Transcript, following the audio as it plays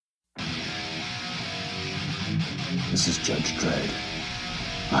This is Judge Dredd.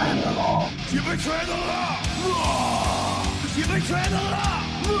 I am the law. You betray the law! You betray the law!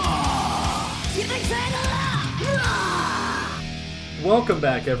 You betray the law! Welcome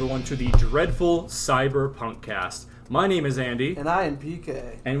back, everyone, to the dreadful Cyberpunk cast. My name is Andy. And I am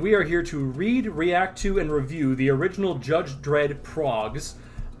PK. And we are here to read, react to, and review the original Judge Dredd Progs.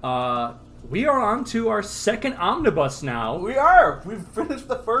 We are on to our second omnibus now. We are! We've finished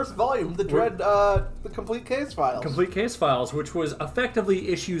the first volume, the the Complete Case Files. Complete Case Files, which was effectively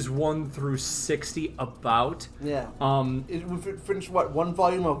issues 1 through 60 about. Yeah. We finished, one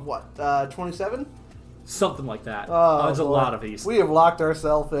volume of 27? Something like that. Oh, there's a boy. lot of these. We have locked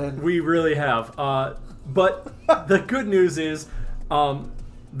ourselves in. We really have. But the good news is it's going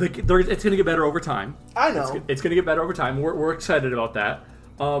to get better over time. I know. It's going to get better over time. We're excited about that.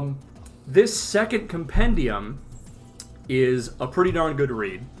 This second compendium is a pretty darn good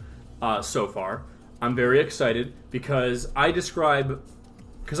read so far. I'm very excited because I've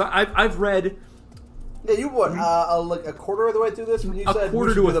read... Yeah, you what, like a quarter of the way through this? When you said a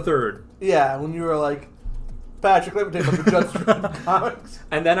quarter to a third. Yeah, when you were like, Patrick, let me take a look at Judge Dredd comics.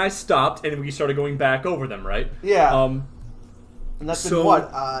 And then I stopped and we started going back over them, right? Yeah. And that's been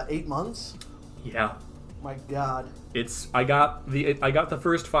 8 months? Yeah. My God. I got the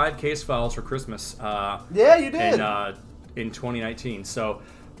first 5 case files for Christmas. Yeah, you did. In 2019. So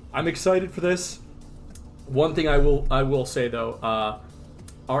I'm excited for this. One thing I will say though,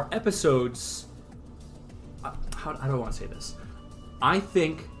 our episodes. How do I want to say this? I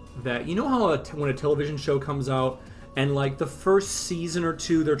think that you know how when a television show comes out and like the first season or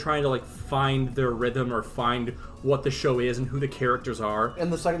two they're trying to like find their rhythm or find what the show is and who the characters are.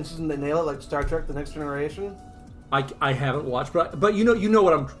 And the second season they nail it, like Star Trek: The Next Generation. I haven't watched, but you know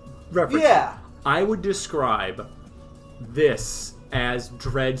what I'm referencing. Yeah. I would describe this as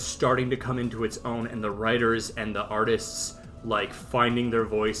Dredd starting to come into its own, and the writers and the artists like finding their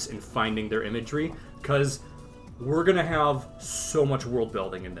voice and finding their imagery, because we're gonna have so much world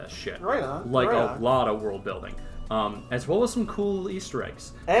building in this shit. Right on. Like right a on. lot of world building, as well as some cool Easter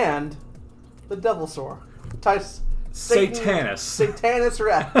eggs. And the Devil Sword. Satanus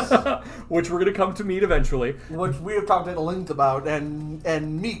Rex. Which we're going to come to meet eventually. Which we have talked at length about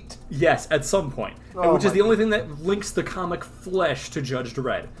and meet. Yes, at some point. Which is the only thing that links the comic flesh to Judge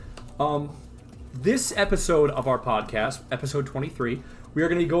Dredd. This episode of our podcast, episode 23, we are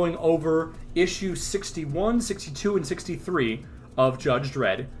going to be going over issue 61, 62, and 63 of Judge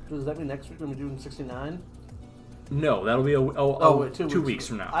Dredd. Does that mean next week when we're doing 69? No, that'll be wait, 2 weeks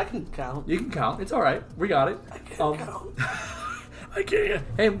from now. I can count. You can count. It's all right. We got it. I can't count. I can't.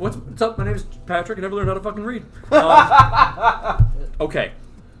 Hey, what's up? My name is Patrick. I never learned how to fucking read. Okay.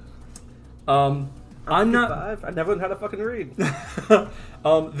 I'm not. 5. I never learned how to fucking read.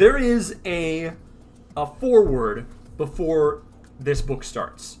 There is a foreword before this book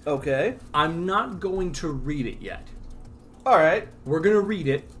starts. Okay. I'm not going to read it yet. All right. We're going to read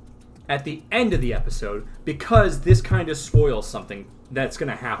it at the end of the episode because this kind of spoils something that's going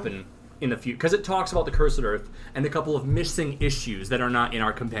to happen in the future. Because it talks about the Cursed Earth and a couple of missing issues that are not in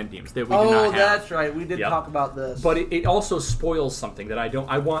our compendiums that we do not have. Oh, that's right. We did talk about this. But it also spoils something that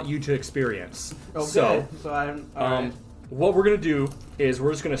I want you to experience. Okay. So I'm all right. What we're going to do is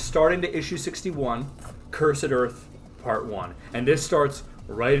we're just going to start into issue 61, Cursed Earth Part 1. And this starts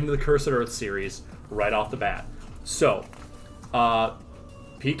right into the Cursed Earth series right off the bat. So,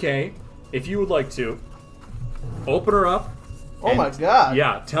 PK, if you would like to, open her up. Oh my God.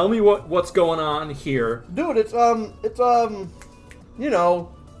 Yeah, tell me what's going on here. Dude, it's you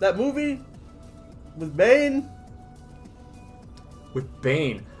know, that movie with Bane? With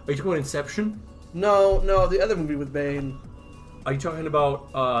Bane. Are you talking about Inception? No, the other movie with Bane. Are you talking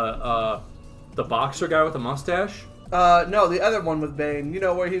about the boxer guy with the mustache? No, the other one with Bane. You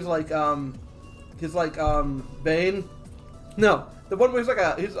know where he's like Bane? No, the one where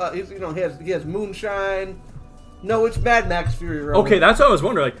he's you know, he has moonshine. No, it's Mad Max Fury Road. Okay, that's what I was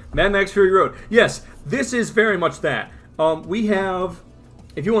wondering. Like Mad Max Fury Road. Yes, this is very much that. We have,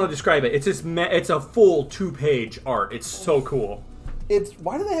 if you want to describe it, it's a full 2-page art. It's so cool.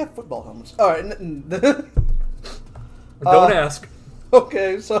 Why do they have football helmets? All right. Don't ask.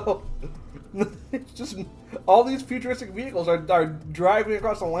 Okay, so it's just all these futuristic vehicles are driving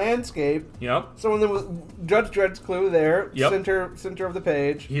across the landscape. Yep. So when Judge Dredd's clearly there, Yep. center of the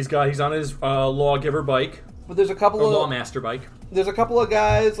page. He's on his lawgiver bike. But there's a couple or of lawmaster bike. There's a couple of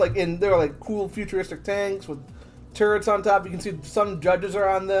guys they're like cool futuristic tanks with turrets on top. You can see some judges are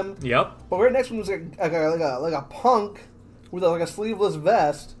on them. Yep. But right next to him was like a punk with a sleeveless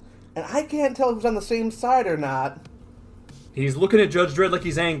vest, and I can't tell who's on the same side or not. He's looking at Judge Dredd like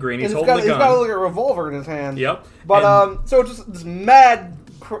he's angry, and he's holding the gun. He's got like a revolver in his hand. Yep. But so it's just this mad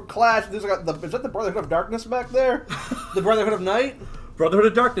clash. There's like is that the Brotherhood of Darkness back there? The Brotherhood of Night. Brotherhood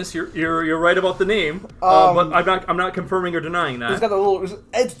of Darkness. You're right about the name, but I'm not confirming or denying that. He's got a little.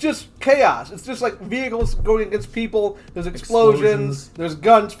 It's just chaos. It's just like vehicles going against people. There's explosions. There's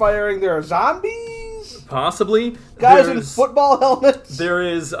guns firing. There are zombies. Possibly guys in football helmets. There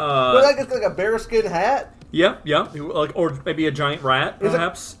is like a bearskin hat. Yeah, like, or maybe a giant rat,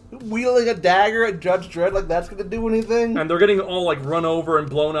 perhaps. Wielding a dagger at Judge Dredd, like that's going to do anything. And they're getting all like run over and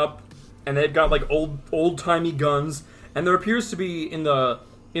blown up, and they've got like old timey guns. And there appears to be in the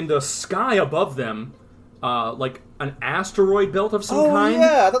sky above them, like an asteroid belt of some kind. Oh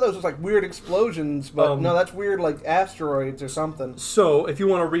yeah, I thought those was like weird explosions, but no, that's weird like asteroids or something. So if you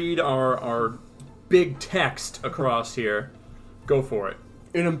want to read our big text across here, go for it.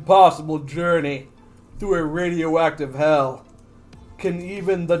 An impossible journey through a radioactive hell. Can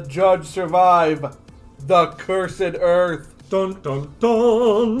even the judge survive the cursed earth? Dun dun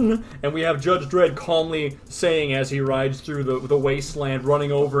dun! And we have Judge Dredd calmly saying as he rides through the wasteland,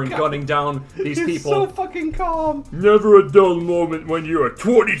 running over and gunning down these people. He's so fucking calm. Never a dull moment when you're a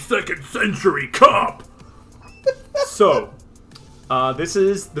 22nd century cop! So, this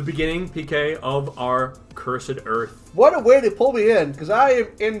is the beginning, PK, of our cursed earth. What a way to pull me in, because I am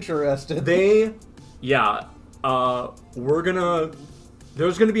interested. There's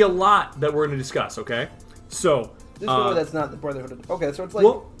gonna be a lot that we're gonna discuss, okay? So, there's no way that's not the Brotherhood. Okay, so it's like...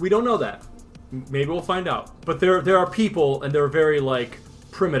 Well, we don't know that. Maybe we'll find out. But there are people, and they're very, like,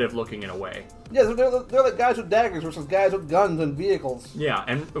 primitive looking in a way. Yeah, they're like guys with daggers versus guys with guns and vehicles. Yeah,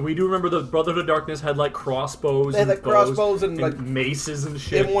 and we do remember the Brotherhood of Darkness had, like, crossbows. They had, like, crossbows and like, maces and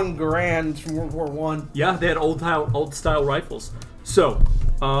shit. M1 Garands from World War I. Yeah, they had old-style rifles. So,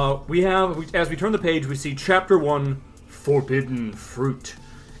 as we turn the page, we see Chapter 1, Forbidden Fruit.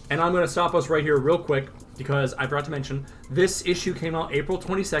 And I'm going to stop us right here real quick, because I forgot to mention, this issue came out April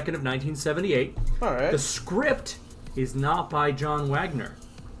 22nd of 1978. All right. The script is not by John Wagner.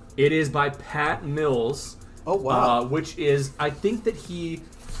 It is by Pat Mills. Oh, wow. Which is, I think that he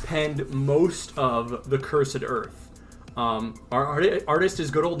penned most of The Cursed Earth. Our artist is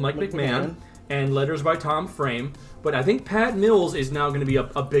good old Mike McMahon, and letters by Tom Frame. But I think Pat Mills is now going to be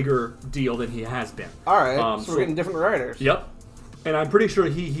a bigger deal than he has been. All right, so we're getting different writers. Yep. And I'm pretty sure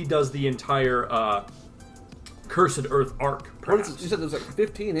he does the entire Cursed Earth arc. You said there's like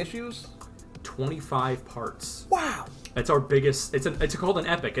 15 issues? 25 parts. Wow. It's our biggest. It's called an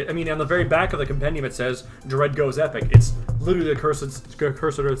epic. I mean, on the very back of the compendium it says Dredd Goes Epic. It's literally the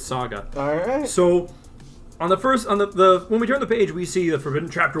Cursed Earth saga. All right. So, when we turn the page, we see the Forbidden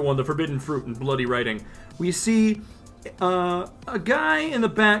Chapter 1, the Forbidden Fruit in bloody writing. We see a guy in the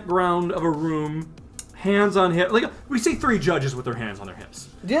background of a room, hands on hip. Like we see three judges with their hands on their hips.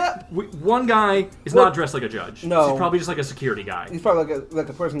 Yeah. One guy is not dressed like a judge. No. He's probably just like a security guy. He's probably like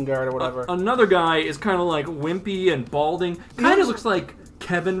a prison guard or whatever. Another guy is kind of like wimpy and balding. Kind of looks like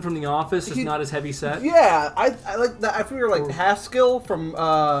Kevin from The Office, just not as heavy set. Yeah, I like that. I figure like Haskell from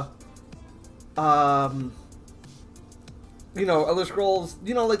Elder Scrolls.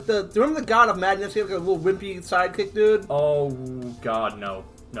 Like do you remember the God of Madness? He had like a little wimpy sidekick dude. Oh God, no.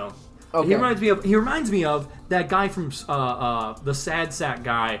 Okay. He reminds me of that guy from the Sad Sack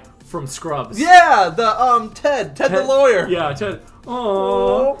guy from Scrubs. Yeah, the Ted the lawyer. Yeah, Ted.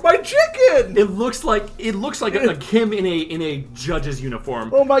 Oh, my chicken! It looks like him in a judge's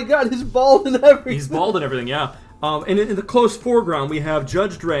uniform. Oh my God, he's bald and everything. He's bald and everything. Yeah. And in the close foreground we have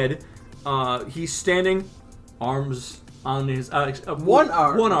Judge Dredd. He's standing, arms on his one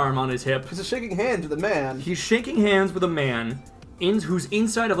arm on his hip. He's shaking hands with a man. He's shaking hands with a man. Who's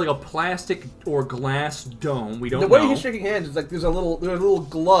inside of like a plastic or glass dome? We don't know. The way he's shaking hands is like there are little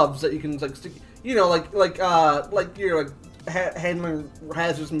gloves that you can like stick. Like you're like handling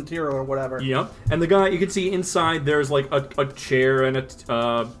hazardous material or whatever. Yep. And the guy, you can see inside there's like a chair and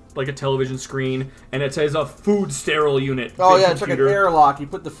like a television screen, and it says a food sterile unit. Oh yeah, it's like an airlock. You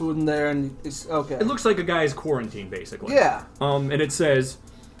put the food in there, and it's okay. It looks like a guy's quarantine basically. Yeah. And it says,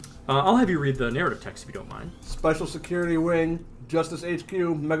 I'll have you read the narrative text if you don't mind. Special Security Wing. Justice HQ,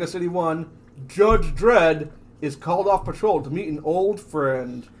 Mega City 1, Judge Dredd is called off patrol to meet an old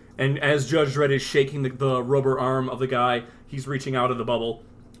friend. And as Judge Dredd is shaking the rubber arm of the guy, he's reaching out of the bubble.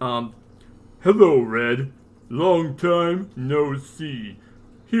 Hello, Red. Long time no see.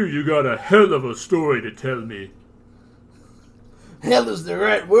 Hear you got a hell of a story to tell me. Hell is the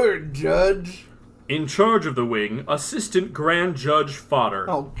right word, Judge. In charge of the wing, Assistant Grand Judge Fodder.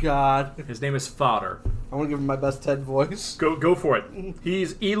 Oh, God. His name is Fodder. I want to give him my best Ted voice. Go for it.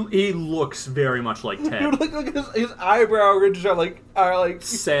 He looks very much like Ted. Dude, look at his eyebrow ridges are like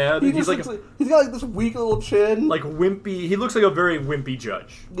sad. He's got like this weak little chin. like wimpy. He looks like a very wimpy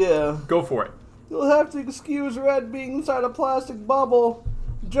judge. Yeah. Go for it. You'll have to excuse Red being inside a plastic bubble.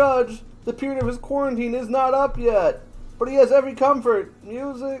 Judge, the period of his quarantine is not up yet, but he has every comfort.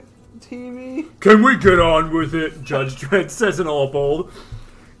 Music, TV. Can we get on with it? Judge Dredd says in all bold.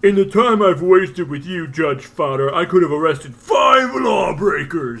 In the time I've wasted with you, Judge Fodder, I could have arrested 5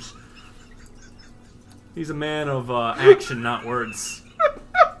 lawbreakers. He's a man of action, not words.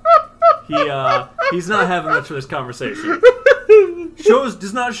 He's not having much of this conversation.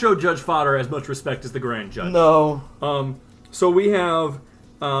 Does not show Judge Fodder as much respect as the Grand Judge. No. So we have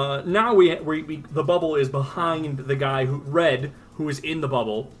now the bubble is behind the guy Red, who is in the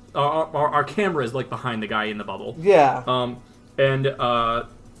bubble. Our camera is like behind the guy in the bubble. Yeah. And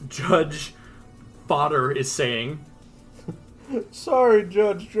Judge Fodder is saying, Sorry,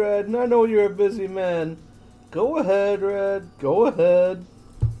 Judge Dredd. I know you're a busy man. Go ahead, Red. Go ahead.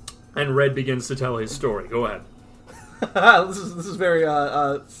 And Red begins to tell his story. Go ahead. This is very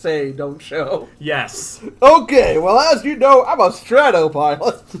say don't show. Yes. Okay, well, as you know, I'm a strato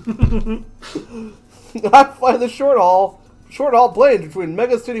pilot. I fly the short haul planes between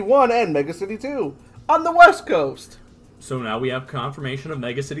Mega City 1 and Mega City 2 on the West Coast. So now we have confirmation of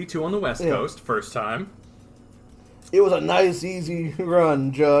Mega City 2 on the West Coast, first time. It was a nice, easy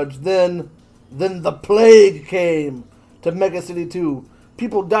run, Judge. Then the plague came to Mega City 2.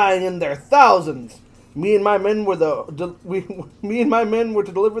 People dying in their thousands. Me and my men were to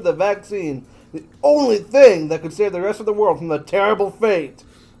deliver the vaccine, the only thing that could save the rest of the world from the terrible fate.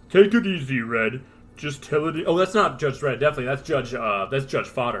 Take it easy, Red. Just tell it. Oh, that's not Judge Red. Definitely, that's Judge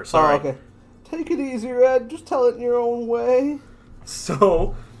Fodder. Sorry. Oh, okay. Take it easy, Red. Just tell it in your own way.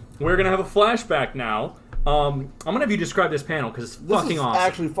 So we're gonna have a flashback now. I'm gonna have you describe this panel because it's fucking awesome. This is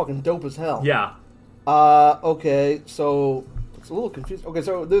actually fucking dope as hell. Yeah. Okay. So it's a little confusing. Okay,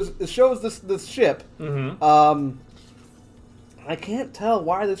 so it shows this ship. Mm-hmm. I can't tell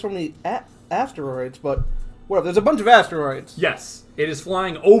why there's so many asteroids, but whatever. There's a bunch of asteroids. Yes, it is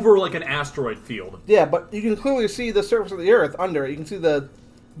flying over like an asteroid field. Yeah, but you can clearly see the surface of the Earth under it. You can see the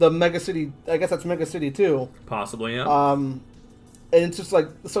Mega City. I guess that's Mega City 2. Possibly, yeah. And it's just like,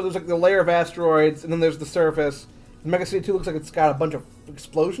 so there's like the layer of asteroids, and then there's the surface. Mega City 2 looks like it's got a bunch of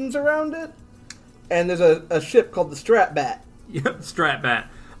explosions around it. And there's a ship called the Stratbat. Yep, Stratbat.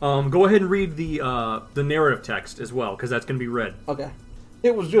 Go ahead and read the narrative text as well, because that's going to be read. Okay.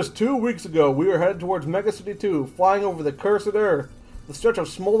 It was just 2 weeks ago we were headed towards Mega City 2, flying over the cursed Earth, the stretch of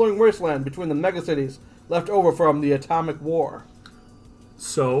smoldering wasteland between the megacities left over from the Atomic War.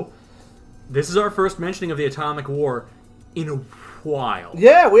 So, this is our first mentioning of the Atomic War in a while.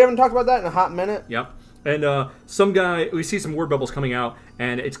 Yeah, we haven't talked about that in a hot minute. Yep. And some guy, we see some word bubbles coming out,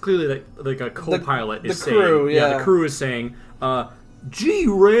 and it's clearly like a co-pilot is saying... The crew, yeah. The crew is saying, gee,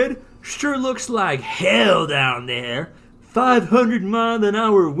 Red, sure looks like hell down there.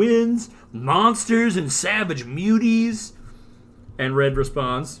 500-mile-an-hour winds, monsters and savage muties. And Red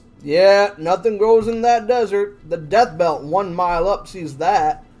responds, Yeah, nothing grows in that desert. The Death Belt 1 mile up sees to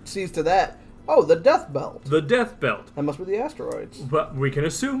that. Oh, the Death Belt. The Death Belt. That must be the asteroids. But we can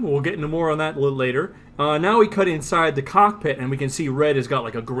assume. We'll get into more on that a little later. Now we cut inside the cockpit, and we can see Red has got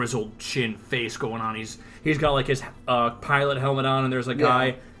like a grizzled chin face going on. He's got like his pilot helmet on, and there's a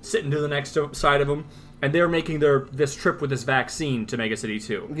guy sitting to the next side of him. And they're making this trip with this vaccine to Mega City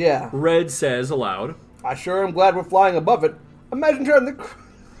 2. Yeah. Red says aloud, I sure am glad we're flying above it. Imagine trying to...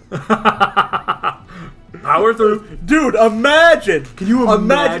 Power through. Dude, imagine! Can you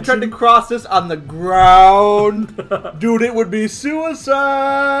imagine trying to cross this on the ground? Dude, it would be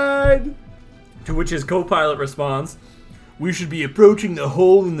suicide! To which his co-pilot responds, we should be approaching the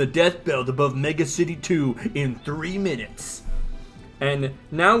hole in the Death Belt above Mega City 2 in 3 minutes. And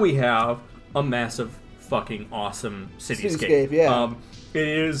now we have a massive fucking awesome cityscape. Yeah. It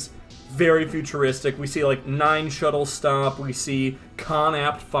is very futuristic. We see like 9 shuttles stop. We see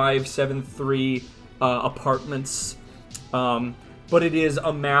Conapt 573 apartments. But it is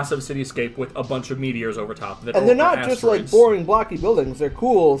a massive cityscape with a bunch of meteors over top of it. And they're not just like boring blocky buildings. They're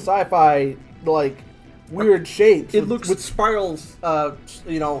cool sci-fi, like weird shapes. It looks with spirals, roads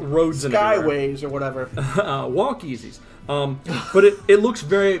and skyways or whatever. Walk-easies. But it looks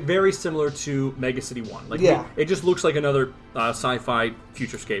very, very similar to Mega City 1. Like, it just looks like another sci-fi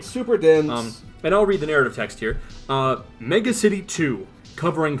futurescape. Super dense. And I'll read the narrative text here. Mega City 2,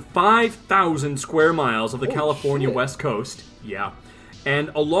 covering 5,000 square miles of the California West Coast. Yeah. And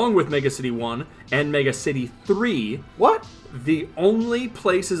along with Mega City 1 and Mega City 3, What? the only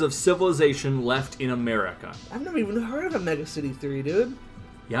places of civilization left in America. I've never even heard of a Mega City 3, dude.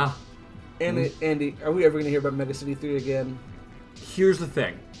 Yeah. Andy, are we ever going to hear about Mega City 3 again? Here's the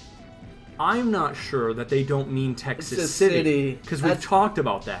thing. I'm not sure that they don't mean Texas Texas City. City. Because we've talked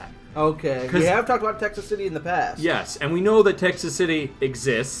about that. Okay. We have talked about Texas City in the past. Yes, and we know that Texas City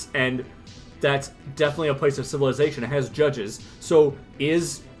exists, and that's definitely a place of civilization. It has judges. So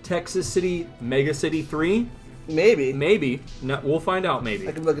is Texas City Mega City 3? Maybe. Maybe. No, we'll find out maybe.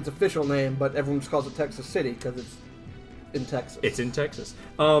 I can look its official name, but everyone just calls it Texas City because it's in Texas. It's in Texas.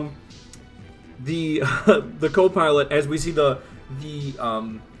 The co-pilot, as we see the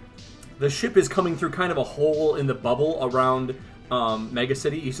ship is coming through kind of a hole in the bubble around Mega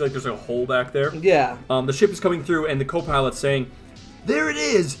City. You see like there's a hole back there? Yeah. The ship is coming through and the co-pilot's saying, "There it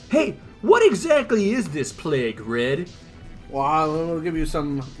is! Hey, what exactly is this plague, Red?" Well, let me give you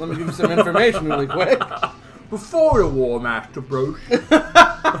some information really quick. Before the war, Master Bruce.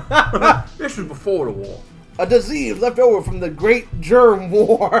 This was before the war. A disease left over from the Great Germ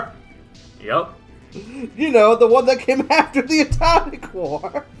War. Yep. You know, the one that came after the Atomic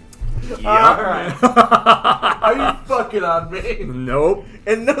War. Yep. Alright. Are you fucking on me? Nope.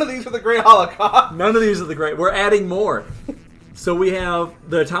 And none of these are the Great Holocaust. None of these are the great. We're adding more. So we have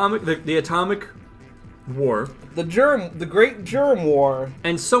the atomic war, The Great Germ War.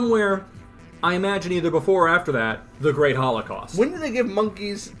 and somewhere, I imagine either before or after that, the Great Holocaust. When did they give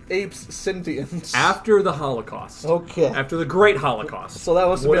monkeys, apes sentience? After the Holocaust. Okay. After the Great Holocaust. So that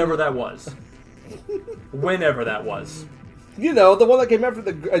was whatever that was. Whenever that was. You know, the one that came after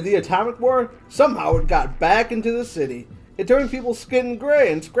the Atomic War, somehow it got back into the city. It turns people's skin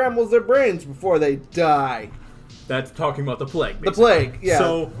gray and scrambles their brains before they die. That's talking about the plague. The basically. plague, yeah.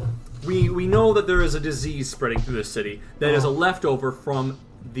 So we know that there is a disease spreading through the city that is a leftover from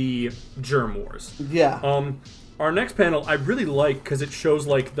the germ wars. Yeah. Our next panel I really like because it shows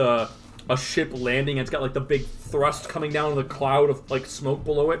like a ship landing. It's got like the big thrust coming down the cloud of like smoke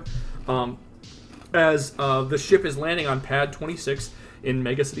below it. As the ship is landing on pad 26 in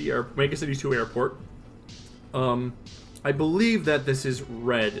Mega City 2 airport. I believe that this is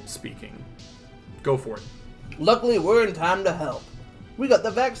Red speaking. Go for it. Luckily, we're in time to help. We got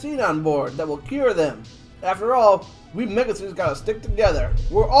the vaccine on board that will cure them. After all, we Megacities gotta stick together.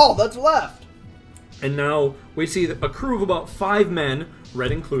 We're all that's left. And now we see a crew of about 5 men,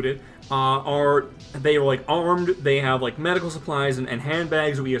 Red included, are like armed. They have like medical supplies and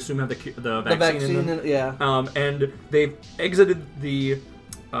handbags. We assume have the vaccine in them. Yeah. And they've exited the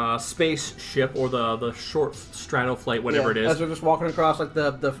spaceship or the short strato flight, whatever it is. As we're just walking across like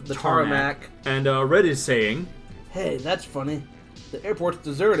the tarmac. And Red is saying, "Hey, that's funny. The airport's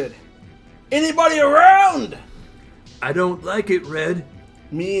deserted. Anybody around?" "I don't like it, Red."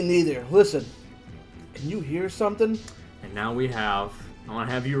 Me neither. Listen, can you hear something? And now we have. I want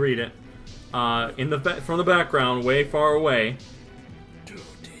to have you read it. From the background, way far away.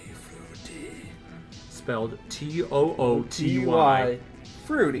 Tutti frutti. Spelled T-O-O-T-Y.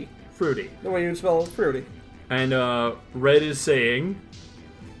 Fruity. Fruity. The way you would spell fruity. And Red is saying,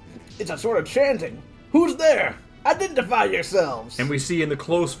 "It's a sort of chanting. Who's there? Identify yourselves." and we see in the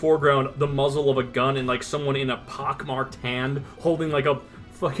close foreground the muzzle of a gun and like someone in a pockmarked hand holding like a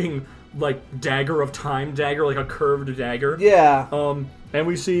fucking like dagger of time dagger, like a curved dagger. Yeah. And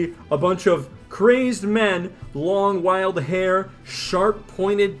we see a bunch of crazed men, long wild hair, sharp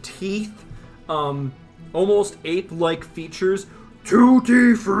pointed teeth, almost ape-like features.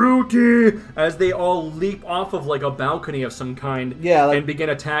 Tutti frutti! As they all leap off of like a balcony of some kind, and begin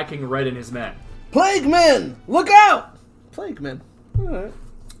attacking Red and his men. Plague men! Look out! Plague men. Alright.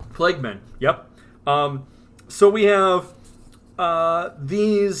 Plague men, yep. So we have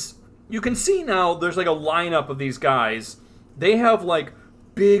these. You can see now there's like a lineup of these guys. They have like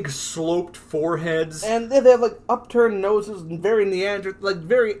big sloped foreheads. And they have like upturned noses and very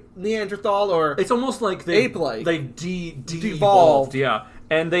Neanderthal or It's almost like they ape-like. They de-evolved, yeah.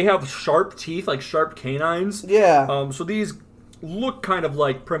 And they have sharp teeth, like sharp canines. Yeah. So these look kind of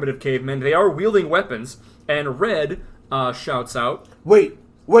like primitive cavemen. They are wielding weapons. And Red shouts out, Wait!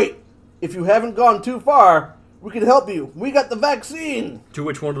 If you haven't gone too far, we can help you. We got the vaccine! to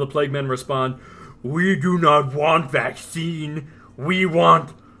which one of the plague men respond, "We do not want vaccine. We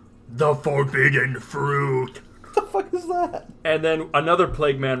want the forbidden fruit." What the fuck is that? And then another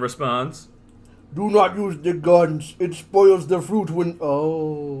plague man responds, Do not use the guns. It spoils the fruit when...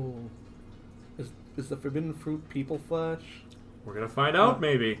 Oh. Is the forbidden fruit people flesh? we're going to find out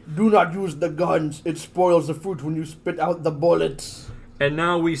maybe. Do not use the guns. It spoils the fruit when you spit out the bullets. And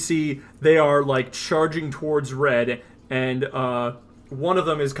now we see they are like charging towards Red, and one of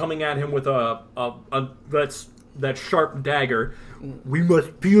them is coming at him with that sharp dagger. We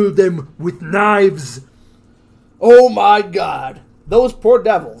must peel them with knives. Oh my god. Those poor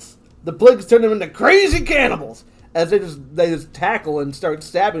devils. The plagues turn them into crazy cannibals as they just tackle and start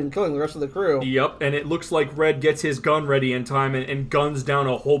stabbing and killing the rest of the crew. Yep, and it looks like Red gets his gun ready in time and guns down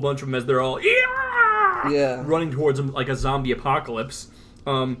a whole bunch of them as they're all running towards him like a zombie apocalypse.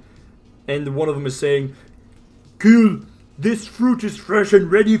 And one of them is saying, "Kill! This fruit is fresh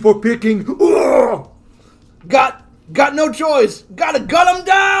and ready for picking." Got no choice. Gotta gun them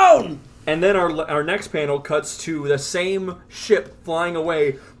down. And then our next panel cuts to the same ship flying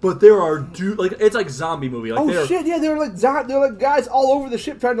away, but there are it's like zombie movie. Like shit! Yeah, they're like guys all over the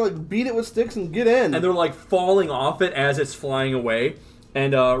ship trying to like beat it with sticks and get in. And they're like falling off it as it's flying away.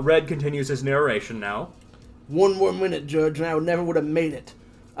 And Red continues his narration now. One more minute, Judge, and I never would have made it.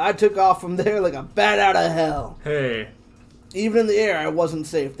 I took off from there like a bat out of hell. Hey. Even in the air, I wasn't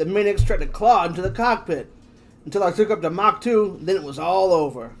safe. The maniacs tried to claw into the cockpit until I took up to Mach 2. Then it was all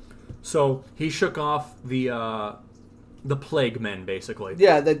over. So he shook off the plague men, basically.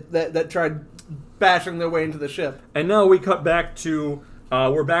 Yeah, that tried bashing their way into the ship. And now we cut back to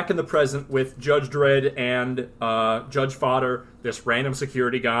we're back in the present with Judge Dredd and Judge Fodder, this random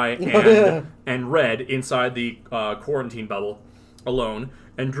security guy, and Red inside the quarantine bubble, alone.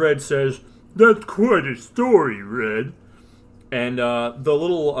 And Dredd says, "That's quite a story, Red." And the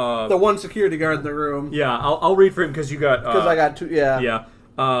little the one security guard in the room. Yeah, I'll read for him because you got I got two. Yeah. Yeah.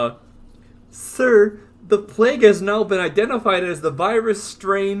 Sir, the plague has now been identified as the virus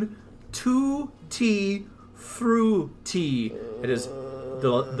strain 2T through T. It is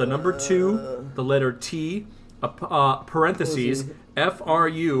the number 2, the letter T, parentheses,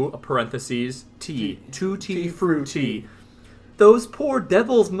 FRU, parentheses, T. 2T through T. Those poor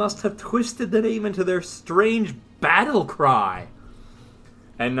devils must have twisted the name into their strange battle cry.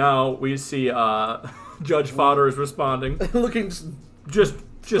 And now we see Judge Fodder is responding. Looking just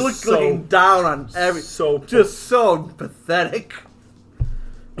looking down on every... so pathetic.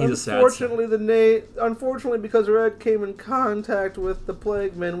 He's a sad Unfortunately, because Red came in contact with the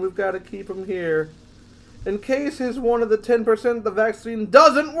plague men, we've got to keep him here. In case he's one of the 10% the vaccine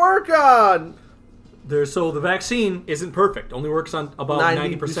doesn't work on! So the vaccine isn't perfect. Only works on about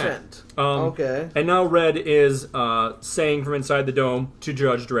 90%. Okay. And now Red is saying from inside the dome to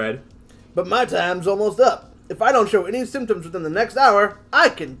Judge Dredd, "But my time's almost up. If I don't show any symptoms within the next hour, I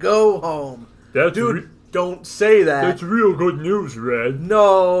can go home." Don't say that. That's real good news, Red.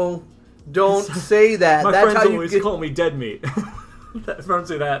 No, don't say that. My That's friends how always call me Dead Meat. Friends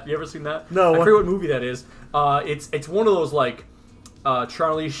say that. You ever seen that? No. I forget what movie that is. It's one of those like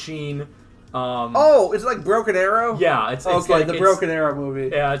Charlie Sheen. It's like Broken Arrow? Yeah, it's okay, like the Broken Arrow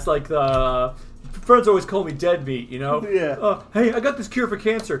movie. Yeah, it's like the friends always call me Dead Meat, you know? Yeah. Hey, I got this cure for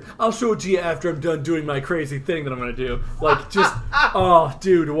cancer. I'll show it to you after I'm done doing my crazy thing that I'm gonna do. Like, just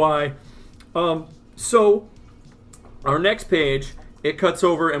dude, why? So our next page, it cuts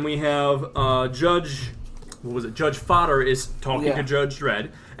over and we have Judge Fodder is talking to Judge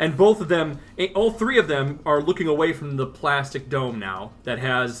Dredd, and both of them, all three of them, are looking away from the plastic dome now that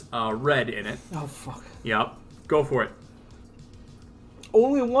has Red in it. Oh, fuck. Yep. Go for it.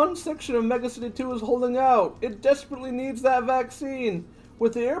 Only one section of Mega City 2 is holding out. It desperately needs that vaccine.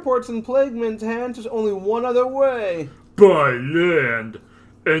 With the airports in Plague Men's hands, there's only one other way. By land.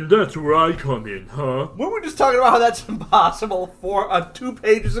 And that's where I come in, huh? Weren't we just talking about how that's impossible 2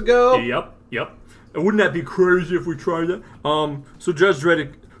 pages ago? Yep. Wouldn't that be crazy if we tried that? So Judge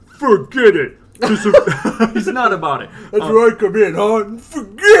Dredd, forget it. He's not about it. That's where I come in, huh?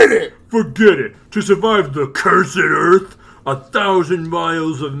 Forget it. Forget it. To survive the cursed Earth, 1,000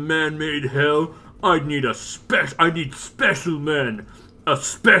 miles of man-made hell, I need special men, a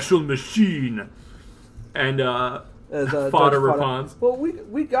special machine. And Fodder responds, "Well,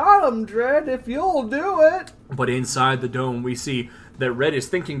 we got him, Dredd, if you'll do it." But inside the dome, we see that Red is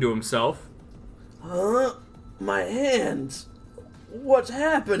thinking to himself, "Huh? My hands. What's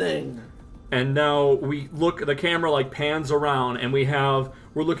happening?" And now the camera like pans around, and we're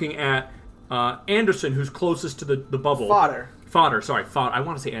looking at Anderson, who's closest to the bubble. Fodder, sorry. I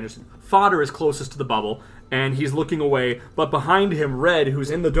want to say Anderson. Fodder is closest to the bubble, and he's looking away. But behind him, Red, who's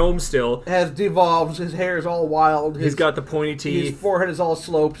in the dome still, has devolved. His hair is all wild. He's got the pointy teeth. His forehead is all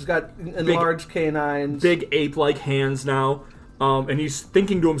sloped. He's got enlarged canines. Big ape-like hands now. And he's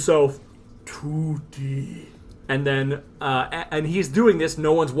thinking to himself, 2D. And then, and he's doing this,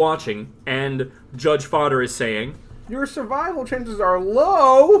 no one's watching, and Judge Fodder is saying, "Your survival chances are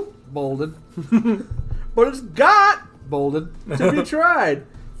low," bolded, "but it's got," bolded, "to be tried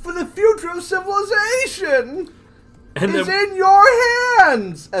for the future of civilization." And is then in your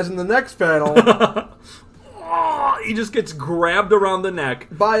hands, as in the next panel. he just gets grabbed around the neck.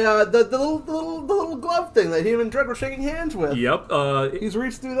 By the little glove thing that him and Dredd were shaking hands with. Yep. He's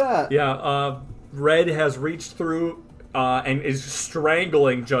reached through that. Yeah, Red has reached through and is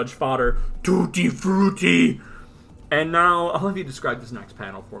strangling Judge Fodder. Tutti frutti! And now, I'll have you describe this next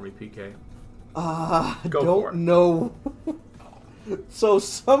panel for me, PK. Don't know. So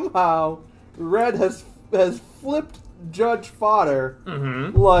somehow, Red has flipped Judge Fodder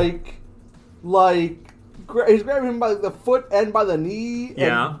he's grabbing him by the foot and by the knee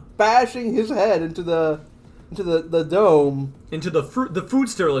and bashing his head into the dome. Into the food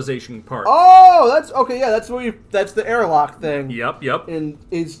sterilization part. Oh, that's okay. Yeah, that's the airlock thing. Yep. And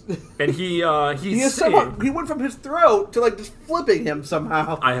he's and he went from his throat to like just flipping him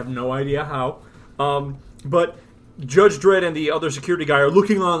somehow. I have no idea how. But Judge Dredd and the other security guy are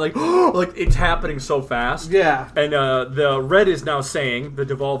looking on like like it's happening so fast. Yeah. And the Red is now saying, the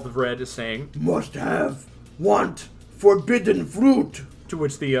devolved Red is saying, must have, want, forbidden fruit. To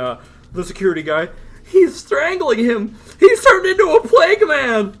which the security guy, he's strangling him. He's turned into a plague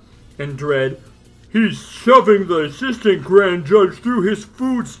man. And Dredd, he's shoving the assistant grand judge through his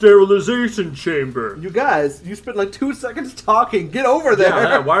food sterilization chamber. You guys, you spent like 2 seconds talking. Get over there.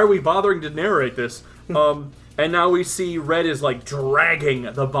 Yeah, why are we bothering to narrate this? And now we see Red is like dragging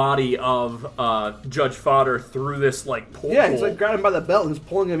the body of Judge Fodder through this like portal. Yeah, he's like grabbing him by the belt and just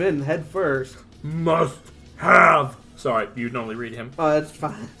pulling him in head first. Must have. Sorry, you'd normally read him. Oh, that's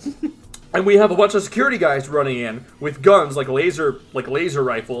fine. And we have a bunch of security guys running in with guns, like laser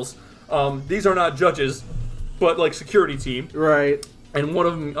rifles. These are not judges, but like security team. Right. And one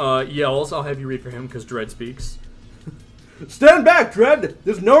of them yells. I'll have you read for him because Dredd speaks. Stand back, Dredd!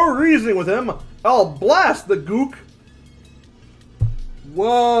 There's no reasoning with him. I'll blast the gook.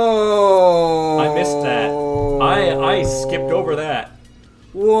 Whoa! I missed that. I skipped over that.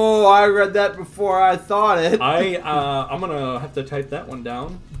 Whoa! I read that before I thought it. I'm gonna have to type that one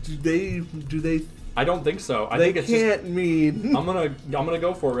down. Do they? I don't think so. I They think it's can't mean. I'm gonna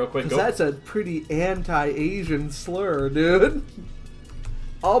go for it real quick. Go. That's a pretty anti-Asian slur, dude.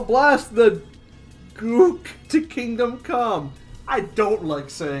 I'll blast the gook to kingdom come. I don't like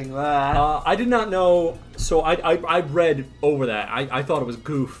saying that. I did not know, so I read over that. I thought it was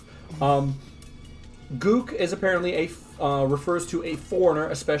goof. Gook is apparently refers to a foreigner,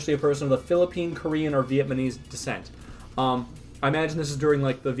 especially a person of the Philippine, Korean, or Vietnamese descent. I imagine this is during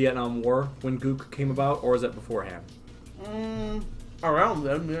like the Vietnam War when gook came about, or is that beforehand? Around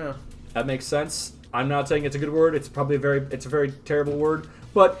then, yeah. That makes sense. I'm not saying it's a good word. It's probably a very terrible word,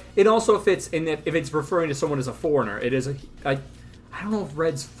 but it also fits in that if it's referring to someone as a foreigner, it is I don't know if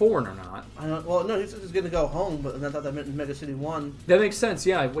Red's foreign or not. Well, no, he's going to go home, but I thought that meant in Mega City 1. That makes sense,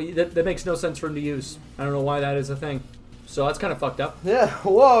 yeah. That makes no sense for him to use. I don't know why that is a thing. So that's kind of fucked up. Yeah,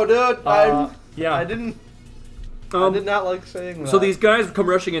 whoa, dude. Yeah. I did not like saying that. So these guys come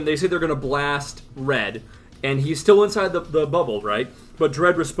rushing in. They say they're going to blast Red, and he's still inside the bubble, right? But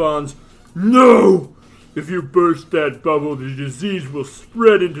Dredd responds, "No! If you burst that bubble, the disease will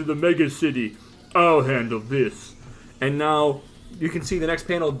spread into the mega city. I'll handle this." And now you can see the next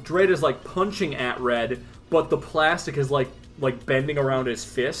panel. Dredd is like punching at Red, but the plastic is like bending around his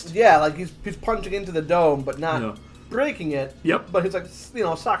fist. Yeah, like he's punching into the dome, but not breaking it. Yep. But he's like,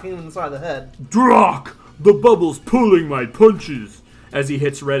 socking him in the side of the head. Drock! The bubble's pulling my punches! As he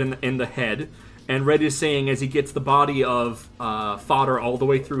hits Red in the head. And Red is saying, as he gets the body of Fodder all the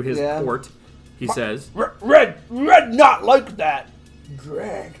way through his port, he says, Red not like that!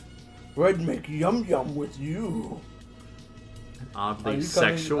 Dredd, Red make yum-yum with you. Oddly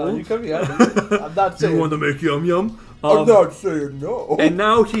sexual. Are you coming out? I'm not saying... You want to make yum-yum? I'm not saying no. And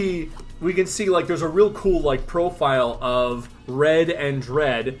now we can see like there's a real cool like profile of Red and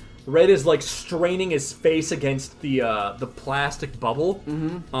Dredd. Red is like straining his face against the plastic bubble,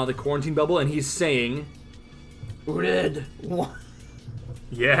 the quarantine bubble, and he's saying, "Red, what?"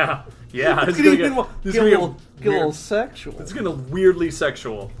 Yeah. It's gonna gonna get a little sexual. It's gonna weirdly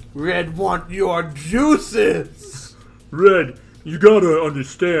sexual. Red want your juices. Red, you gotta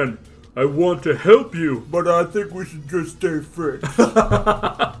understand. I want to help you, but I think we should just stay friends.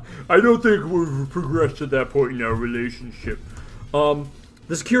 I don't think we've progressed to that point in our relationship.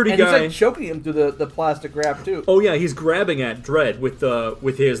 The security guy... he's like choking him through the plastic wrap, too. Oh, yeah, he's grabbing at Dredd with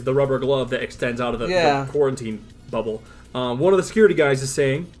the rubber glove that extends out of the quarantine bubble. One of the security guys is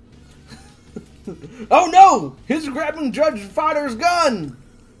saying... Oh, no! He's grabbing Judge Fodder's gun!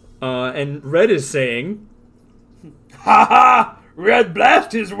 And Red is saying... Ha ha! Red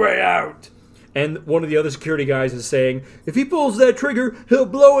blast his way out! And one of the other security guys is saying, if he pulls that trigger, he'll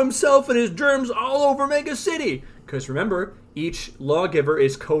blow himself and his germs all over Mega City. Because remember, each lawgiver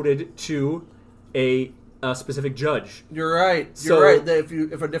is coded to a specific judge. You're right. So- You're right. That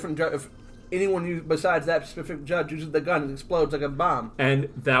if a different judge, if anyone besides that specific judge uses the gun, it explodes like a bomb, And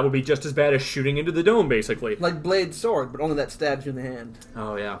that would be just as bad as shooting into the dome, basically. like Blade's sword, but only that stabs you in the hand.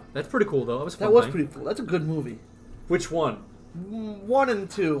 Oh, yeah. That's pretty cool, though. That was a fun That was thing. pretty cool. That's a good movie. Which one? 1 and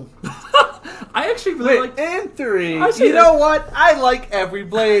 2. I actually really Wait, like... and 3. I see You that. know what? I like every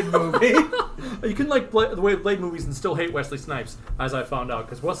Blade movie. You can like the way Blade movies and still hate Wesley Snipes, as I found out.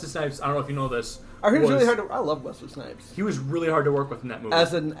 Because Wesley Snipes, I don't know if you know this, I heard it's was- really hard to. I love Wesley Snipes he was really hard to work with in that movie.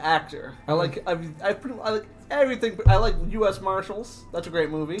 as an actor. I like. I like everything. I like U.S. Marshals. That's a great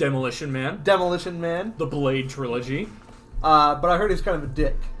movie. Demolition Man, Demolition Man. the Blade trilogy. But I heard he's kind of a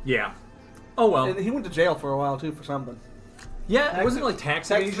dick, Yeah. Oh, well. and he went to jail for a while too for something. Yeah, wasn't it like tax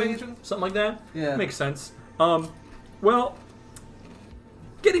evasion? evasion? Something like that? Yeah. Makes sense. Well,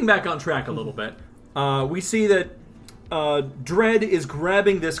 getting back on track a little bit, we see that Dredd is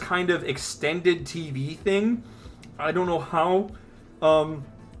grabbing this kind of extended TV thing. I don't know how.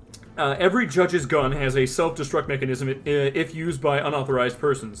 Every judge's gun has a self-destruct mechanism if used by unauthorized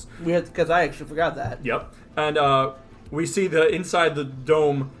persons. We had because I actually forgot that. Yep. And we see the inside the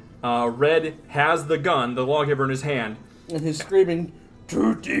dome, Red has the gun, the lawgiver in his hand, And he's screaming,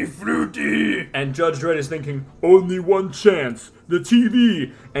 Tutti Frutti! And Judge Dredd is thinking, only one chance, the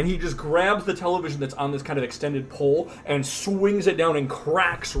TV! And he just grabs the television that's on this kind of extended pole and swings it down and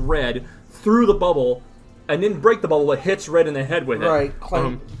cracks Red through the bubble, and didn't break the bubble, but hits Red in the head with it. right,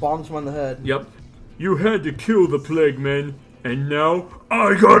 bongs him on the head. Yep. You had to kill the Plague Men, and now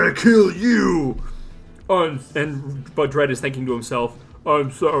I gotta kill you! But Dredd is thinking to himself,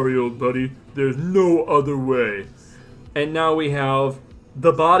 I'm sorry, old buddy, there's no other way. And now we have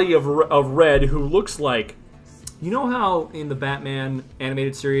the body of Red, who looks like... You know how in the Batman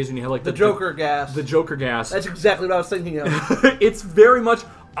animated series, when you have like The Joker gas. The Joker gas. That's exactly what I was thinking of. It's very much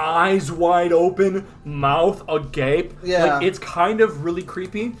eyes wide open, mouth agape. Yeah. Like, it's kind of really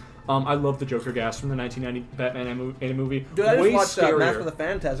creepy. I love the Joker gas from the 1990 Batman movie. Dude, I Way just watched scarier. Mask of the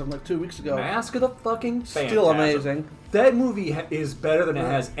Phantasm like 2 weeks ago. Mask of the fucking Still Phantasm. amazing. That movie is better than it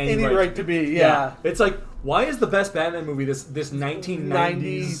has any right to be, yeah. It's like, why is the best Batman movie this 1990s?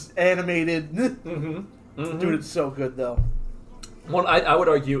 90s animated. Mm-hmm. Dude, it's so good though. Well, I would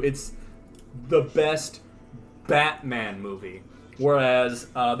argue it's the best Batman movie, whereas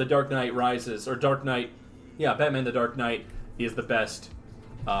The Dark Knight Rises, or Dark Knight, Batman the Dark Knight is the best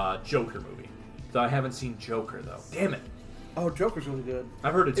Joker movie. So I haven't seen Joker, though. Damn it. Oh, Joker's really good.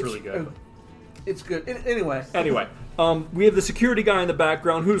 I've heard it's really good. It's good. Anyway. Anyway, we have the security guy in the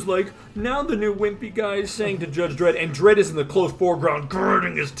background who's like, now the new wimpy guy is saying to Judge Dredd, and Dredd is in the close foreground,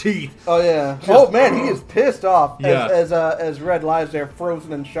 grinding his teeth. Oh yeah. Oh man, he is pissed off Yeah. as Red lies there,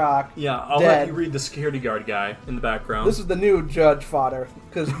 frozen in shock. Yeah, I'll dead. let you read the security guard guy in the background. This is the new Judge fodder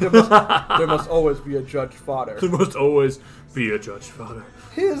because there must always be a Judge fodder. There must always be a Judge Father.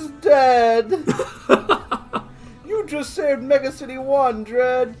 He's dead. You just saved Mega City 1,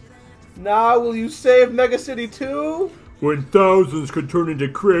 Dredd. Now will you save Mega City 2? When thousands could turn into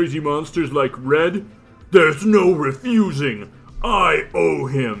crazy monsters like Red, there's no refusing. I owe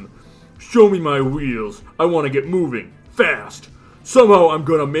him. Show me my wheels. I want to get moving. Fast. Somehow I'm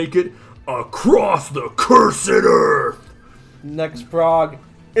gonna make it across the cursed earth. Next prog,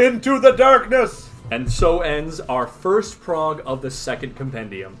 Into the Darkness. And so ends our first prog of the second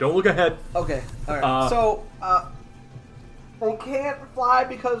compendium. Don't look ahead. Okay, alright. They can't fly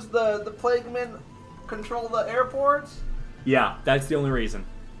because the plague men control the airports? Yeah, that's the only reason.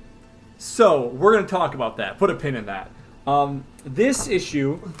 So, we're going to talk about that. Put a pin in that. This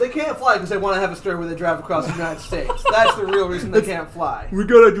issue... They can't fly because they want to have a story where they drive across the United States. That's the real reason they can't fly. We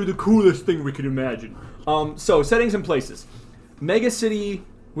gotta do the coolest thing we can imagine. So, settings and places. Mega City...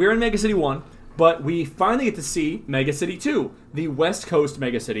 We're in Mega City 1, but we finally get to see Mega City 2, the West Coast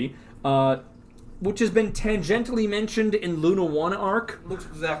Mega City, which has been tangentially mentioned in Luna 1 arc. Looks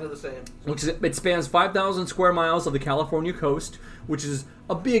exactly the same. It spans 5,000 square miles of the California coast, which is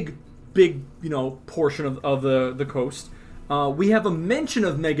a big, portion of the coast. We have a mention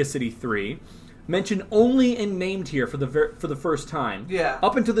of Mega City 3, mentioned only and named here for the first time. Yeah.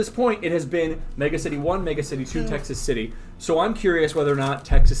 Up until this point, it has been Mega City 1, Mega City 2, Texas City. So I'm curious whether or not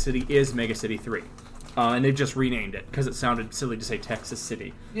Texas City is Mega City 3. And they've just renamed it, because it sounded silly to say Texas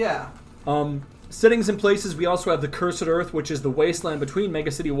City. Yeah. Settings and places, we also have the Cursed Earth, which is the wasteland between Mega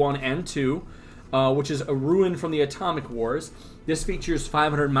City 1 and 2, which is a ruin from the Atomic Wars. This features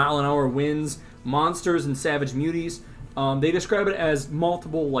 500-mile-an-hour winds, monsters, and savage muties. They describe it as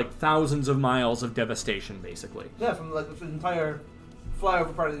multiple, thousands of miles of devastation, basically. Yeah, from this entire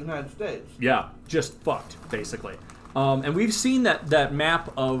flyover part of the United States. Yeah, just fucked, basically. And we've seen that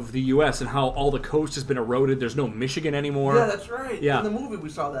map of the U.S. and how all the coast has been eroded. There's no Michigan anymore. Yeah, that's right. Yeah. In the movie we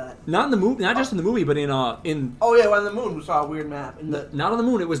saw that. Not in the movie, not just in the movie, but in Oh yeah, well, on the moon we saw a weird map. Not on the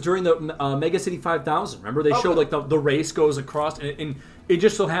moon. It was during the Mega City 5000. Remember they showed like the race goes across, and it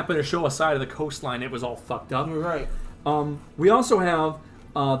just so happened to show a side of the coastline. It was all fucked up. You're right. We also have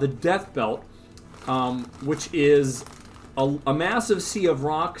the Death Belt, which is a massive sea of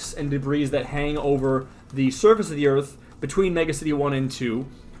rocks and debris that hang over the surface of the Earth between Mega City 1 and 2,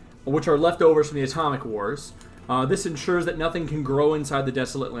 which are leftovers from the Atomic Wars. This ensures that nothing can grow inside the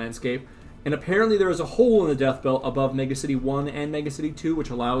desolate landscape. And apparently there is a hole in the Death Belt above Mega City 1 and Mega City 2, which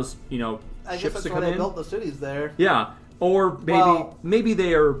allows, I guess ships that's to why come they in. built the cities there. Yeah. Or maybe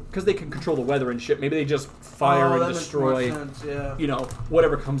they are, because they can control the weather and shit, maybe they just fire and destroy, makes more sense,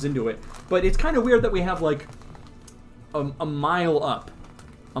 whatever comes into it. But it's kind of weird that we have, like, a mile up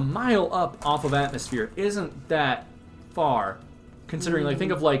off of atmosphere isn't that far, considering, like,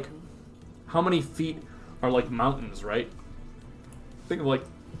 think of, like, how many feet are, like, mountains, right? Think of, like,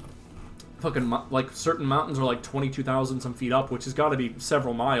 fucking, like, certain mountains are, like, 22,000 some feet up, which has got to be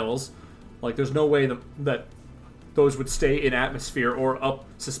several miles. Like, there's no way that those would stay in atmosphere or up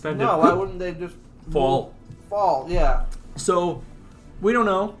suspended. No, why wouldn't they just fall? Fall, yeah. So, we don't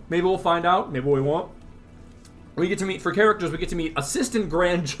know. Maybe we'll find out. Maybe we won't. We get to meet Assistant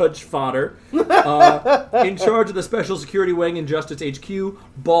Grand Judge Fodder, in charge of the Special Security Wing in Justice HQ,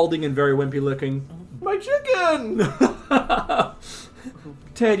 balding and very wimpy looking. My chicken!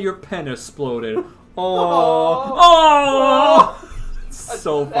 Ted, your pen exploded. Oh!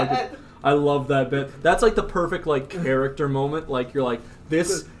 So fucking... I love that bit. That's like the perfect like character moment. Like you're like,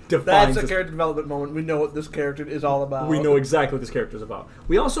 this defines... That's a character development moment. We know what this character is all about. We know exactly what this character is about.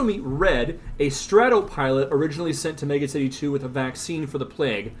 We also meet Red, a Stratopilot originally sent to Mega City 2 with a vaccine for the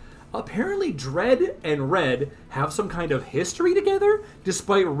plague. Apparently Dread and Red have some kind of history together,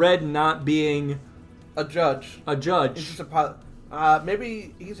 despite Red not being... a judge. A judge. He's just a pilot.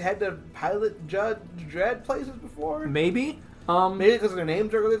 Maybe he's had to pilot Judge Dredd places before? Maybe. Maybe because their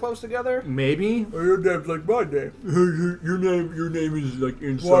names are really close together? Maybe. Or your name's like my name. Your name is like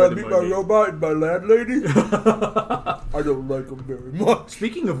inside Want of to meet my my name. robot and my landlady? I don't like him very much.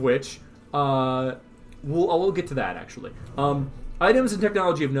 Speaking of which, we'll get to that actually. Items and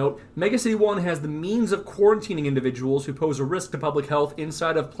technology of note. Mega City 1 has the means of quarantining individuals who pose a risk to public health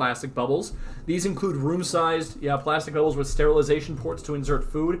inside of plastic bubbles. These include room-sized, plastic bubbles with sterilization ports to insert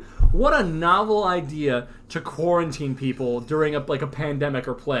food. What a novel idea to quarantine people during a pandemic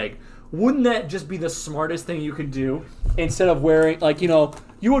or plague. Wouldn't that just be the smartest thing you could do? Instead of wearing,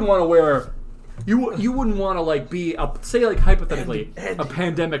 you wouldn't want to wear... You wouldn't want to, be... say, hypothetically, a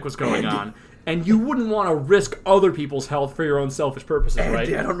pandemic was going on. And you wouldn't want to risk other people's health for your own selfish purposes,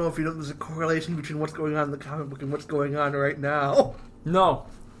 right? I don't know if you know there's a correlation between what's going on in the comic book and what's going on right now. No.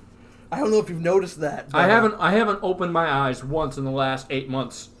 I don't know if you've noticed that. I haven't opened my eyes once in the last 8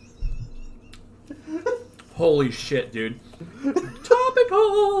 months. Holy shit, dude.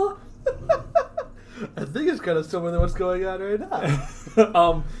 Topical! I think it's kind of similar to what's going on right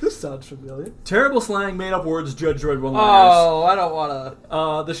now. This sounds familiar. Terrible slang, made-up words, Judge Dredd one-liners. Oh, I don't want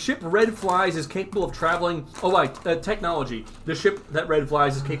to... the ship Red flies is capable of traveling... technology. The ship that Red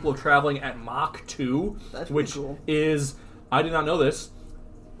flies is capable of traveling at Mach 2. That's which cool. Is... I did not know this.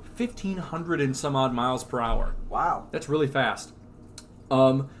 1,500 and some odd miles per hour. Wow. That's really fast.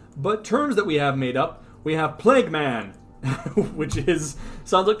 But terms that we have made up, we have Plague Man, which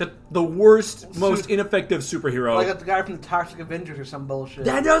sounds like the worst, most ineffective superhero. Like the guy from the Toxic Avengers or some bullshit.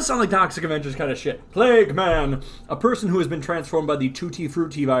 That does sound like Toxic Avengers kind of shit. Plague Man, a person who has been transformed by the Tutti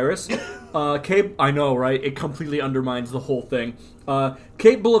Frutti virus. I know, right? It completely undermines the whole thing.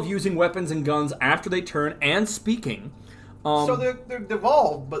 Capable of using weapons and guns after they turn and speaking. So they're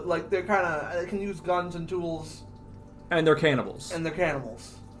devolved, but they can use guns and tools. And they're cannibals.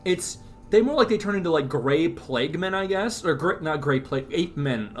 They more like they turn into gray plague men, I guess, or not gray plague, ape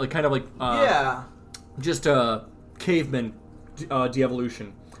men, just cavemen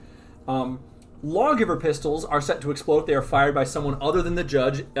de-evolution. Lawgiver pistols are set to explode if they are fired by someone other than the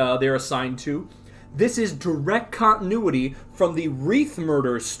judge they are assigned to. This is direct continuity from the Wreath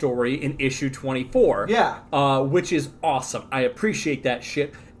murder story in issue 24. Yeah. Which is awesome. I appreciate that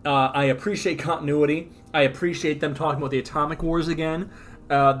shit. I appreciate continuity. I appreciate them talking about the Atomic Wars again.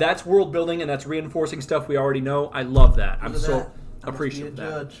 That's world building and that's reinforcing stuff we already know. I love that. I'm so appreciative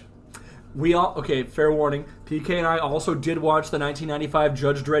of that. Fair warning. PK and I also did watch the 1995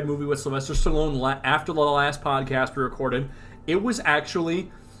 Judge Dredd movie with Sylvester Stallone after the last podcast we recorded. It was actually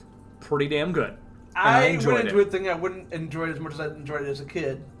pretty damn good. I went enjoyed into it. it thinking I wouldn't enjoy it as much as I enjoyed it as a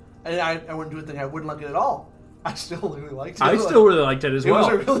kid. And I went into it thinking I wouldn't like it at all. I still really liked it. I still really liked it as well.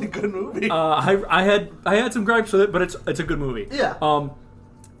 It was a really good movie. I had some gripes with it, but it's a good movie. Yeah.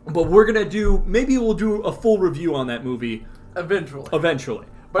 But maybe we'll do a full review on that movie Eventually.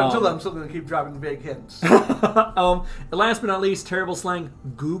 But until then, I'm still going to keep dropping vague hints. Last but not least, terrible slang,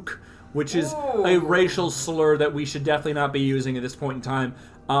 gook, which is a racial slur that we should definitely not be using at this point in time.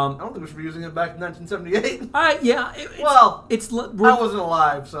 I don't think we should be using it back in 1978. I wasn't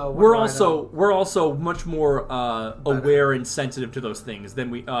alive, so we're also much more aware and sensitive to those things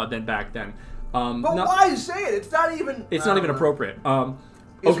than back then. But why say it? It's not even. It's not even appropriate.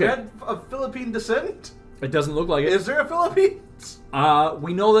 Is Red of Philippine descent? It doesn't look like it. Is there a Philippines?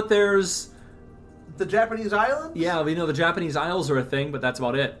 We know that there's the Japanese islands. Yeah, we know the Japanese Isles are a thing, but that's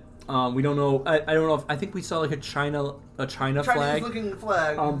about it. We don't know. I don't know. I think we saw like a China flag. Chinese-looking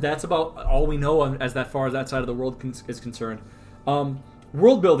flag. That's about all we know as far as that side of the world is concerned.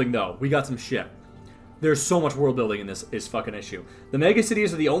 World building, though, we got some shit. There's so much world building in this fucking issue. The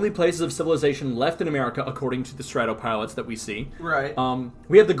megacities are the only places of civilization left in America, according to the stratopilots that we see. Right.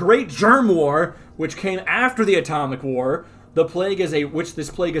 We have the Great Germ War, which came after the Atomic War. The plague is this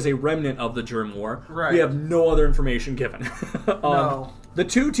plague is a remnant of the Germ War. Right. We have no other information given. No. The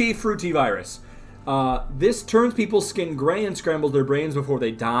 2T Fruity virus. This turns people's skin gray and scrambles their brains before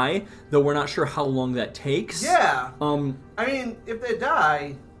they die, though we're not sure how long that takes. Yeah. I mean, if they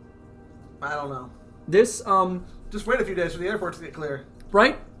die, I don't know. This, just wait a few days for the airports to get clear.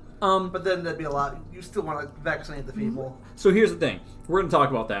 Right? But then that'd be a lot. You still want to vaccinate the people. So here's the thing. We're going to talk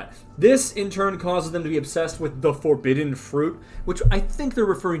about that. This, in turn, causes them to be obsessed with the forbidden fruit, which I think they're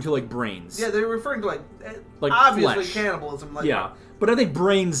referring to, like, brains. Yeah, they're referring to, like obviously flesh. cannibalism. Yeah, but I think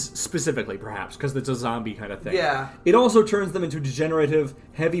brains specifically, perhaps, because it's a zombie kind of thing. Yeah. It also turns them into degenerative,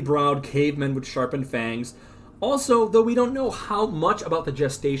 heavy-browed cavemen with sharpened fangs. Also, though we don't know how much about the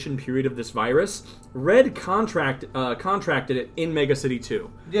gestation period of this virus, Red contracted it in Mega City 2.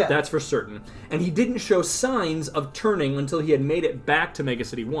 Yeah. That's for certain. And he didn't show signs of turning until he had made it back to Mega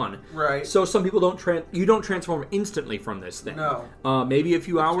City 1. Right. So some people you don't transform instantly from this thing. No. Maybe a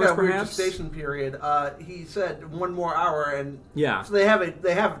few hours, got a weird perhaps? gestation period. He said 1 more hour, and yeah. So they have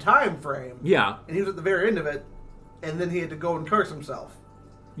a time frame. Yeah. And he was at the very end of it, and then he had to go and curse himself.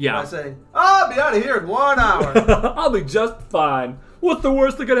 Yeah. By saying, I'll be out of here in 1 hour. I'll be just fine. What's the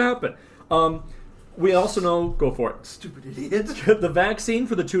worst that could happen? We also know... Go for it. Stupid idiot. The vaccine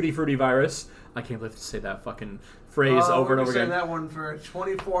for the Tutti Frutti virus... I can't believe to say that fucking phrase over and over again. We're saying that one for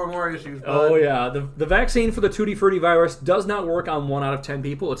 24 more issues, bud. Oh, yeah. The vaccine for the Tutti Frutti virus does not work on 1 out of 10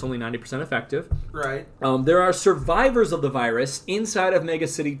 people. It's only 90% effective. Right. There are survivors of the virus inside of Mega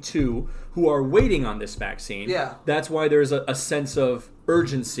City 2 who are waiting on this vaccine. Yeah. That's why there's a sense of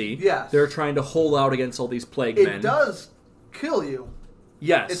urgency. Yes. They're trying to hold out against all these plague men. It does kill you.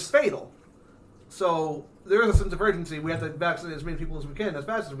 Yes. It's fatal. So there is a sense of urgency. We have to vaccinate as many people as we can, as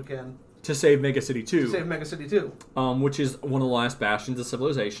fast as we can. To save Mega City 2. To save Mega City 2. Which is one of the last bastions of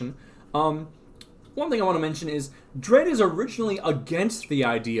civilization. One thing I want to mention is Dredd is originally against the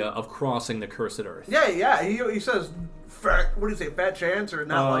idea of crossing the Cursed Earth. Yeah. He says, what do you say, fat chance or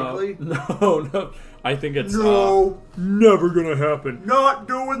not likely? No. I think it's never gonna happen. Not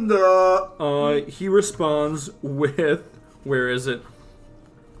doing that. He responds with, where is it?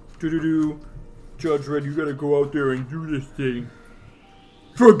 Judge Dredd, you gotta go out there and do this thing.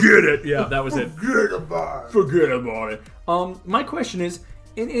 Forget it! Yeah, that was it. Forget about it. My question is,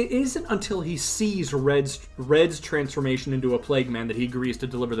 it isn't until he sees Red's transformation into a plague man that he agrees to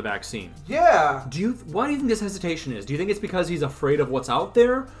deliver the vaccine. Yeah. Why do you think this hesitation is? Do you think it's because he's afraid of what's out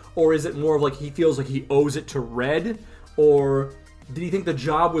there? Or is it more of like he feels like he owes it to Red? Or did he think the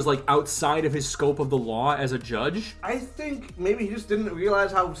job was like outside of his scope of the law as a judge? I think maybe he just didn't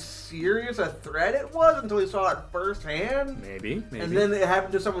realize how serious a threat it was until he saw it firsthand. Maybe. And then it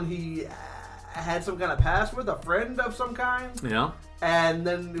happened to someone he had some kind of past with, a friend of some kind. Yeah. And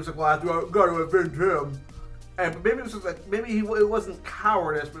then he was like, well, I've got to avenge him. And maybe it was just like, it wasn't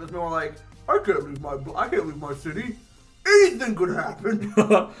cowardice, but it was more like, I can't leave my city. Anything could happen.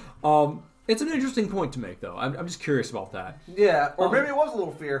 It's an interesting point to make, though. I'm just curious about that. Yeah, or maybe it was a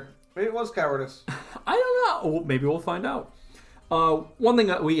little fear. Maybe it was cowardice. I don't know. Well, maybe we'll find out. One thing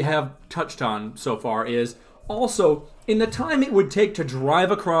that we have touched on so far is also, in the time it would take to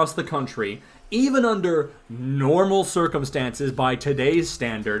drive across the country, even under normal circumstances by today's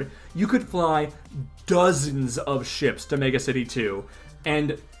standard, you could fly dozens of ships to Mega City 2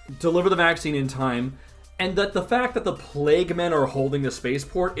 and deliver the vaccine in time. And that the fact that the plague men are holding the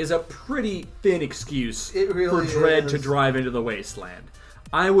spaceport is a pretty thin excuse It really for Dredd is. to drive into the wasteland.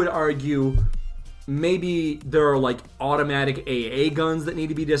 I would argue maybe there are like automatic AA guns that need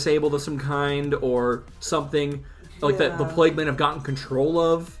to be disabled of some kind or something like that the Plague Men have gotten control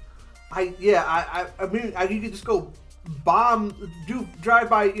of. I mean, you could just go fly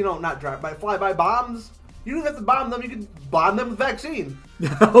by bombs. You don't have to bomb them. You can bomb them with vaccine.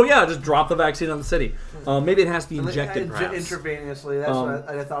 Oh yeah, just drop the vaccine on the city. Maybe it has to be injected perhaps. Intravenously. That's what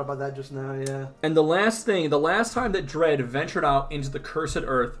I thought about that just now. Yeah. And the last time that Dredd ventured out into the Cursed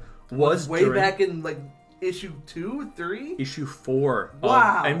Earth was way back in like issue 2, 3, issue 4.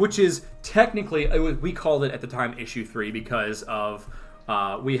 Wow. And which is technically we called it at the time issue 3 because of.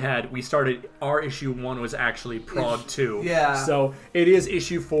 We started our issue 1 was actually Prog 2. Yeah. So it is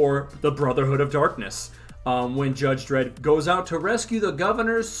issue 4, The Brotherhood of Darkness. When Judge Dredd goes out to rescue the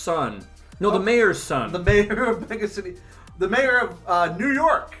governor's son. No, the mayor's son. The mayor of Mega City. The mayor of New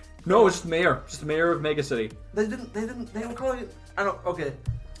York. No, it's the mayor. Just the mayor of Mega City. They were calling it. I don't. Okay.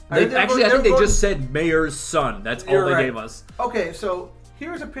 I think they just said mayor's son. That's all they gave us. Okay, so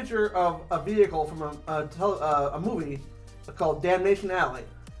here's a picture of a vehicle from a movie called Damnation Alley.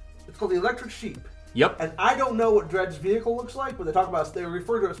 It's called the Electric Sheep. Yep. And I don't know what Dredd's vehicle looks like, but they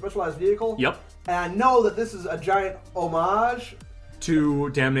refer to a specialized vehicle. Yep. And I know that this is a giant homage to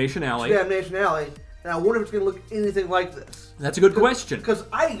Damnation Alley. And I wonder if it's going to look anything like this. That's a good question. Because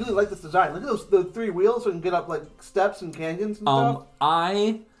I really like this design. Look at the 3 wheels so you can get up like steps and canyons and stuff.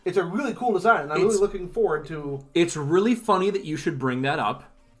 It's a really cool design, and I'm really looking forward to... It's really funny that you should bring that up,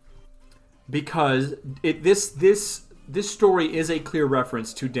 because this story is a clear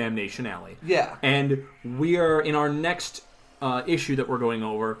reference to Damnation Alley. Yeah. And we are, in our next issue that we're going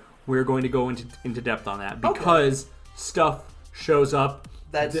over, we're going to go into depth on that, because stuff shows up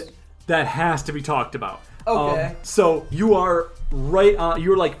that has to be talked about. Okay. So you are right on,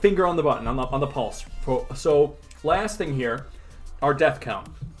 you're like finger on the button, on the pulse. So last thing here, our death count.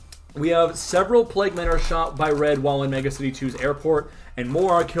 We have several Plague Men are shot by Red while in Mega City 2's airport, and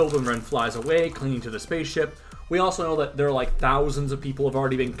more are killed when Ren flies away, clinging to the spaceship. We also know that there are like thousands of people have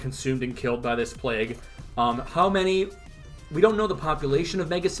already been consumed and killed by this plague. How many? We don't know the population of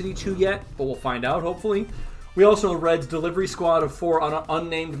Mega City 2 yet, but we'll find out hopefully. We also know Red's delivery squad of 4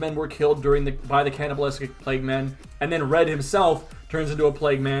 unnamed men were killed by the cannibalistic Plague Men, and then Red himself turns into a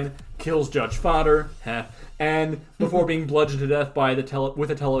Plague Man, kills Judge Fodder, and before being bludgeoned to death with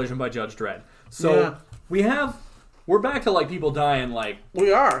a television by Judge Dredd. So we're back to like people dying like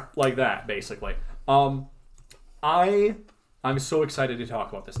we are like that basically. I'm so excited to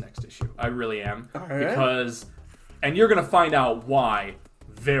talk about this next issue. I really am. All right. And you're gonna find out why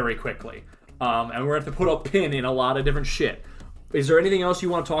very quickly. And we're gonna have to put a pin in a lot of different shit. Is there anything else you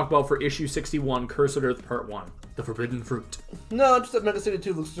want to talk about for issue 61, Cursed Earth Part 1? The Forbidden Fruit. No, just that Mega City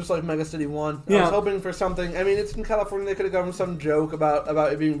 2 looks just like Mega City 1. I was hoping for something. I mean, it's in California. They could have gone with some joke about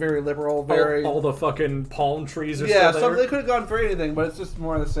it being very liberal, very... All the fucking palm trees are still there. They could have gone for anything, but it's just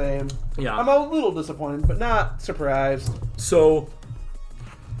more of the same. Yeah. I'm a little disappointed, but not surprised. So...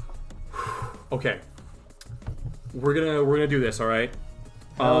 Okay. We're gonna do this, alright?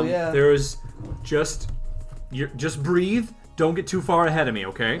 There's just breathe. Don't get too far ahead of me,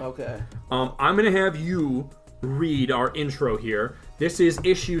 okay? Okay. I'm going to have you read our intro here. This is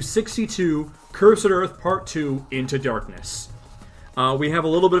issue 62, Cursed Earth Part 2, Into Darkness. We have a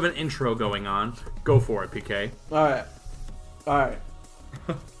little bit of an intro going on. Go for it, PK. All right.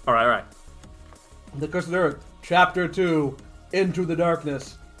 All right. The Cursed Earth, Chapter 2, Into the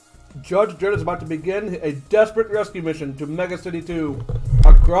Darkness. Judge Dredd is about to begin a desperate rescue mission to Mega City 2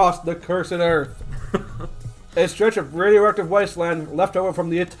 across the Cursed Earth. A stretch of radioactive wasteland left over from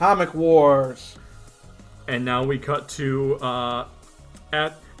the Atomic Wars. And now we cut to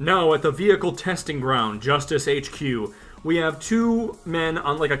at the vehicle testing ground, Justice HQ. We have 2 men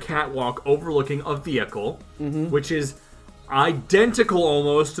on like a catwalk overlooking a vehicle, which is identical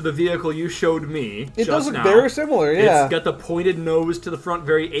almost to the vehicle you showed me. It does look now. very similar, yeah. It's got the pointed nose to the front,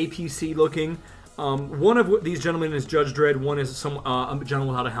 very APC looking. One of these gentlemen is Judge Dredd. One is a gentleman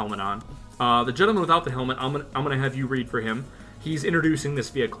without a helmet on. The gentleman without the helmet, I'm gonna have you read for him. He's introducing this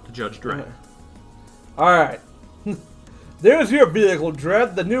vehicle to Judge Dredd. All right. There's your vehicle,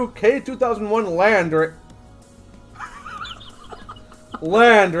 Dredd. The new K2001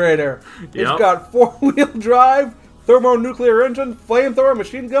 Land Raider. It's got 4-wheel drive, thermonuclear engine, flamethrower,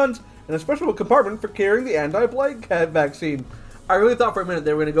 machine guns, and a special compartment for carrying the anti-plague vaccine. I really thought for a minute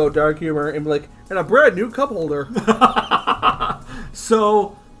they were going to go dark humor and be like, and a brand new cup holder.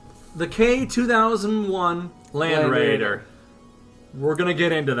 So, the K2001 Land Raider. We're going to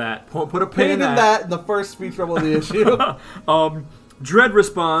get into that. Put a pin in that in the first speech bubble of the issue. Dredd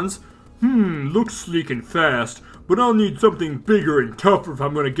responds, looks sleek and fast, but I'll need something bigger and tougher if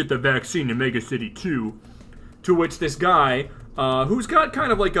I'm going to get the vaccine in Mega City 2. To which this guy, who's got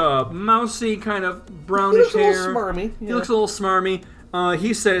kind of like a mousy, kind of brownish hair. He looks a little smarmy. He looks a little smarmy.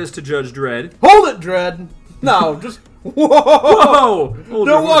 He says to Judge Dredd, "Hold it, Dredd! No, just... Whoa! Whoa!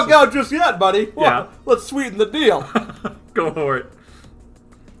 Don't walk out just yet, buddy. Whoa. Yeah. Let's sweeten the deal. Go for it."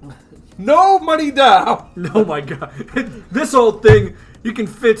 No money down. Oh my god. This old thing, you can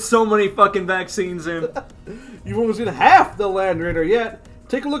fit so many fucking vaccines in. You've only seen half the Land Raider yet.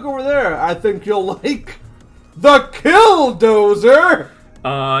 Take a look over there. I think you'll like the Killdozer.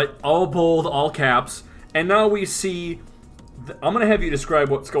 All bold, all caps. And now we see... I'm going to have you describe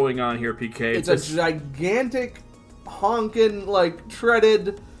what's going on here, PK. It's a gigantic, honking, like,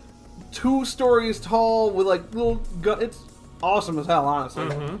 treaded, 2 stories tall with, like, little gun. It's awesome as hell, honestly.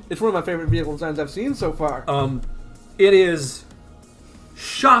 It's one of my favorite vehicle designs I've seen so far. It is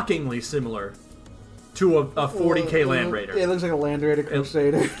shockingly similar to a 40K Land Raider. It looks like a Land Raider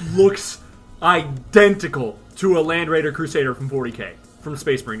Crusader. It looks identical to a Land Raider Crusader from 40K, from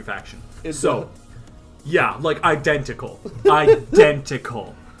Space Marine faction. Yeah, like identical.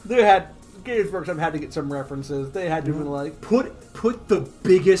 Identical. They had... Games Workshop had to get some references. They had to be like... Put the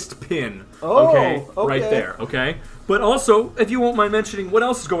biggest pin, okay, right there, okay? But also, if you won't mind mentioning, what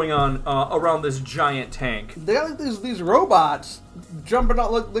else is going on around this giant tank? They got like these robots jumping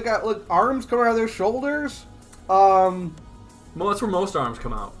out. Look, they got like arms coming out of their shoulders. Well, that's where most arms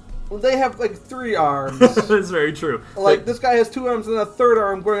come out. They have like 3 arms. That's very true. Like this guy has 2 arms and a 3rd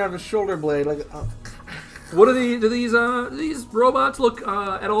arm going out of his shoulder blade. Like, what are do these robots look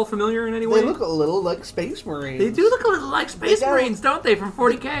at all familiar in any way? They look a little like Space Marines. They do look a little like Space Marines, don't they, from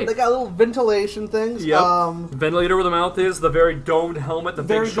 40K? They got little ventilation things. Yep. Ventilator where the mouth is, the very domed helmet, the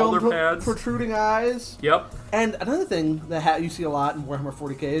big shoulder pads. Protruding eyes. Yep. And another thing that you see a lot in Warhammer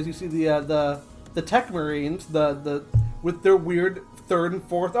 40K is you see the Tech Marines, the with their weird 3rd and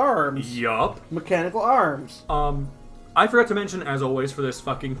 4th arms. Yup. Mechanical arms. I forgot to mention, as always, for this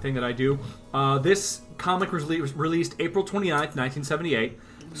fucking thing that I do, this comic was released April 29th, 1978.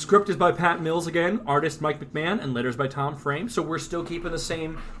 Script is by Pat Mills again, artist Mike McMahon, and letters by Tom Frame, so we're still keeping the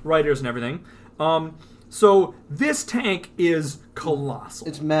same writers and everything. So this tank is colossal.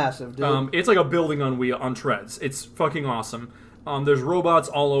 It's massive, dude. It's like a building on treads. It's fucking awesome. There's robots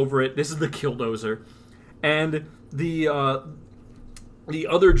all over it. This is the Killdozer. And the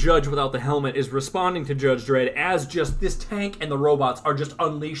other judge without the helmet is responding to Judge Dredd as just this tank and the robots are just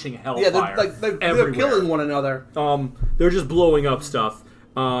unleashing hellfire. Yeah, they're killing one another. They're just blowing up stuff.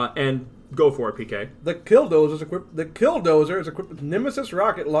 And go for it, PK. The Killdozer is equipped with Nemesis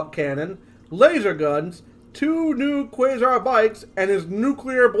rocket cannon, laser guns, 2 new Quasar bikes, and is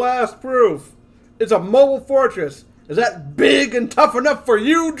nuclear blast proof. It's a mobile fortress. Is that big and tough enough for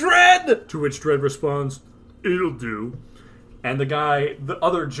you, Dredd? To which Dredd responds, "It'll do." And the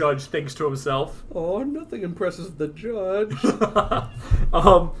other judge thinks to himself, "Oh, nothing impresses the judge."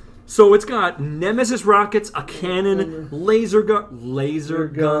 So it's got Nemesis rockets, a cannon, laser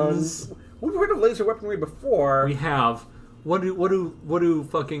guns. We've heard of laser weaponry before. We have. What do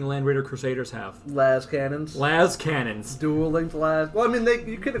fucking Land Raider Crusaders have? Las cannons. Dual length las. Well, I mean,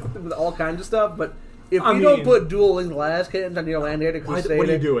 you could equip them with all kinds of stuff, but if you don't put dual length las cannons on your Land Raider Crusader, what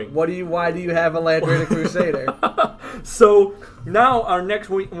are you doing? Why do you have a Land Raider Crusader? So now our next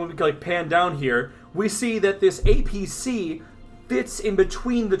when we like pan down here, we see that this APC fits in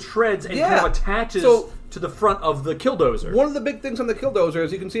between the treads and kind of attaches to the front of the Killdozer. One of the big things on the Killdozer,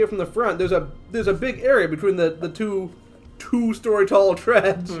 as you can see it from the front, there's a big area between the two-story tall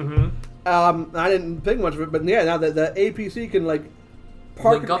treads. I didn't think much of it, but yeah, now the APC can like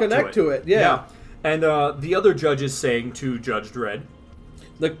park and connect to it. Yeah. And the other judge is saying to Judge Dredd,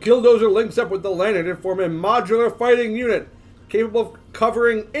 "The Killdozer links up with the Land Raider to form a modular fighting unit capable of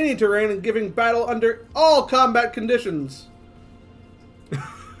covering any terrain and giving battle under all combat conditions."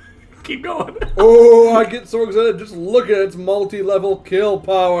 Keep going. Oh, I get so excited just looking at its multi-level kill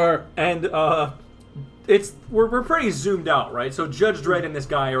power. And we're pretty zoomed out, right? So Judge Dredd and this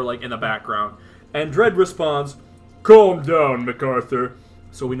guy are like in the background, and Dredd responds, "Calm down, MacArthur."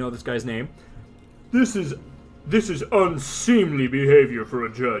 So we know this guy's name. This is unseemly behavior for a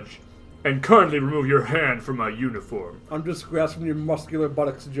judge. And kindly remove your hand from my uniform. I'm just grasping your muscular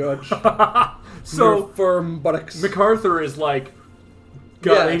buttocks, Judge. So your firm buttocks. MacArthur is like,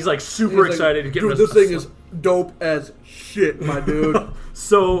 he's like super excited to get this. Dude, this thing is dope as shit, my dude.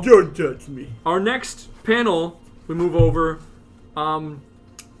 So don't touch me. Our next panel, we move over.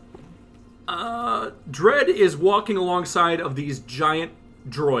 Dredd is walking alongside of these giant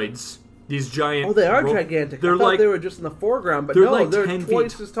droids. These giant... Oh, they are gigantic. They're I thought like, they were just in the foreground, but they're no, like they're 10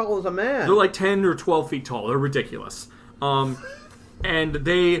 twice feet. as tall as a man. They're like 10 or 12 feet tall. They're ridiculous. And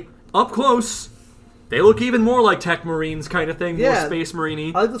they, up close, they look even more like Tech Marines kind of thing, more Space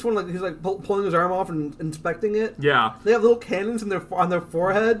Marine-y. I like this one, like he's like pulling his arm off and inspecting it. Yeah. They have little cannons on their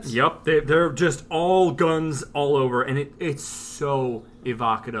foreheads. Yep, they're just all guns all over, and it's so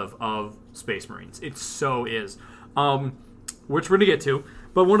evocative of Space Marines. It so is. Which we're going to get to.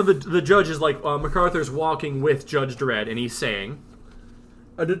 But one of the judges, like, MacArthur's walking with Judge Dredd, and he's saying...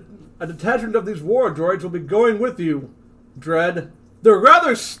 A detachment of these war droids will be going with you, Dredd. They're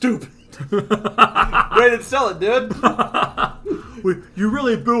rather stupid. Way to sell it, dude. You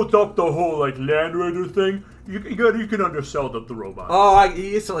really built up the whole, like, Land Raider thing. You can undersell the robot. Oh,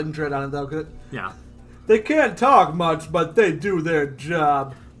 he's selling Dredd on it, though. Cause Yeah. they can't talk much, but they do their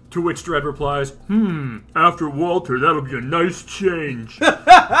job. To which Dredd replies, after Walter, that'll be a nice change. So,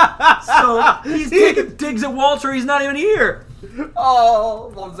 he's taking digs at Walter, he's not even here.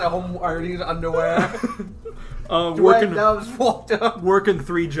 Oh, what was that home ironing underwear? Working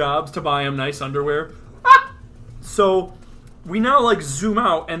 3 jobs to buy him nice underwear. So, we now, like, zoom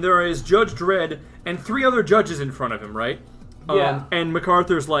out, and there is Judge Dredd and 3 other judges in front of him, right? Yeah. And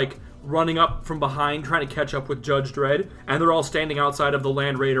MacArthur's, like, running up from behind, trying to catch up with Judge Dredd, and they're all standing outside of the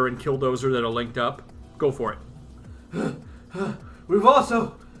Land Raider and Killdozer that are linked up. Go for it. We've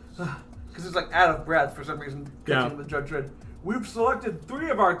also... Because he's, like, out of breath for some reason, catching Yeah. with Judge Dredd. We've selected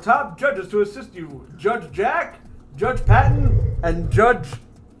 3 of our top judges to assist you. Judge Jack, Judge Patton, and Judge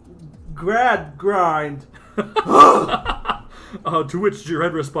Grind. To which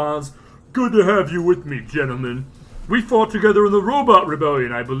Dredd responds, "Good to have you with me, gentlemen. We fought together in the Robot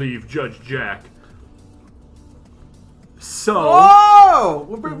Rebellion, I believe, Judge Jack." So... Oh!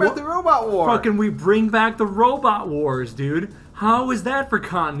 We'll bring back the Robot War. Fucking we bring back the Robot Wars, dude. How is that for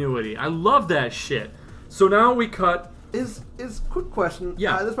continuity? I love that shit. So now we cut... Is quick question.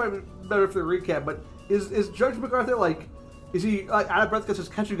 Yeah. This might be better for the recap, but is Judge MacArthur, like... Is he, like, out of breath because he's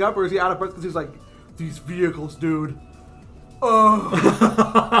catching up, or is he out of breath because he's like, these vehicles, dude...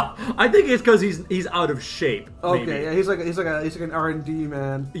 I think it's because he's out of shape. Okay, maybe. yeah, he's like an R&D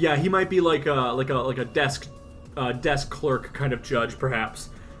man. Yeah, he might be like a desk clerk kind of judge, perhaps.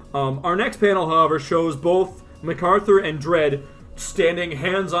 Our next panel, however, shows both MacArthur and Dredd standing,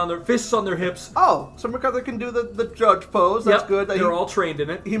 fists on their hips. Oh, so MacArthur can do the judge pose. That's good. They're all trained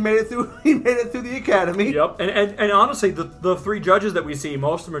in it. He made it through. He made it through the academy. Yep, and honestly, the 3 judges that we see,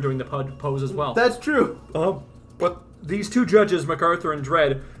 most of them are doing the pose as well. That's true. But these 2 judges, MacArthur and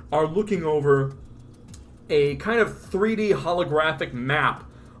Dredd, are looking over a kind of 3D holographic map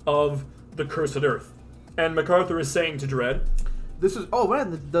of the Cursed Earth. And MacArthur is saying to Dredd... This is... Oh,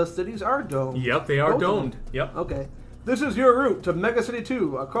 man, the cities are domed. Yep, they are Both of domed. them. Yep. Okay. This is your route to Mega City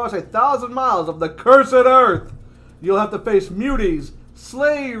 2, across 1,000 miles of the Cursed Earth. You'll have to face muties,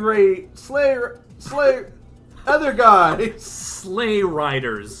 other guys. Sleigh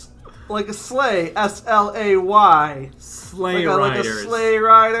riders. Like a sleigh, S-L-A-Y. Sleigh like riders. a sleigh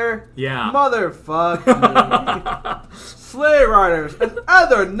rider? Yeah. Motherfuck me. Sleigh riders and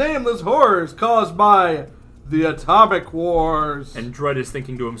other nameless horrors caused by the Atomic Wars. And Dredd is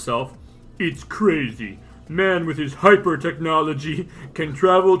thinking to himself, "It's crazy. Man with his hyper technology can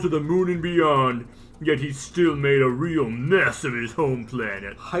travel to the moon and beyond, yet he's still made a real mess of his home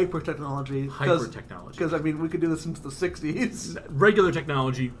planet." Hyper technology. Because, I mean, we could do this since the 60s. Regular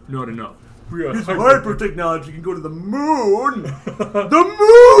technology, not enough. His hyper technology can go to the moon. The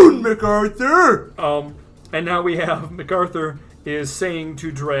moon, MacArthur. And now we have MacArthur is saying to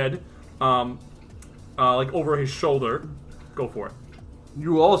Dredd, like over his shoulder, "Go for it."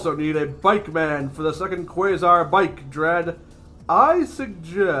 You also need a bike man for the second Quasar bike, Dredd. I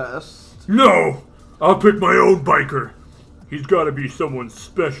suggest... No! I'll pick my own biker. He's gotta be someone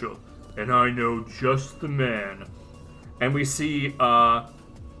special, and I know just the man. And we see,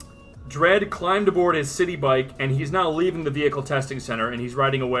 Dredd climbed aboard his city bike, and he's now leaving the vehicle testing center, and he's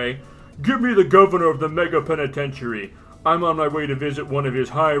riding away. "Give me the governor of the mega penitentiary. I'm on my way to visit one of his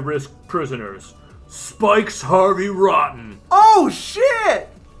high-risk prisoners. Spikes Harvey Rotten." Oh, shit!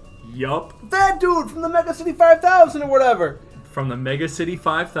 Yup. That dude from the Mega City 5000 or whatever. From the Mega City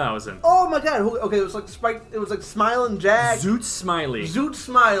 5000. Oh my god. Okay, it was like Smiling Jack. Zoot Smiley. Zoot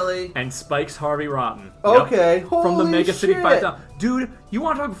Smiley. And Spikes Harvey Rotten. Okay. Yep. From the Holy Mega City shit. 5000. Dude, you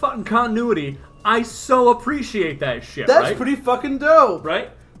want to talk fucking continuity? I so appreciate that shit, That's right? pretty fucking dope. Right?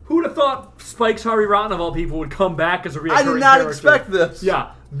 Who'd have thought Spikes Harvey Rotten, of all people, would come back as a recurring I did not character? expect this.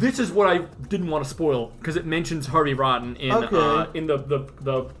 Yeah. This is what I didn't want to spoil, because it mentions Harvey Rotten in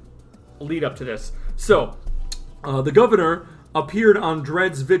the lead up to this. So, the governor appeared on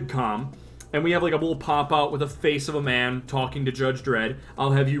Dredd's VidCom, And we have like a little pop out with a face of a man talking to Judge Dredd.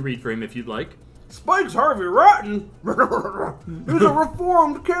 I'll have you read for him if you'd like. Spike's Harvey Rotten is a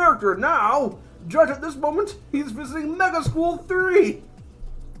reformed character now. Judge, at this moment, he's visiting Mega School 3.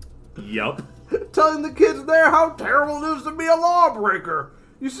 Yup. Telling the kids there how terrible it is to be a lawbreaker.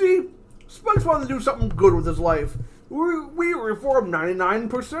 You see, Spike's wanted to do something good with his life. We reformed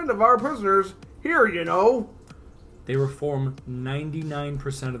 99% of our prisoners here, you know. They reform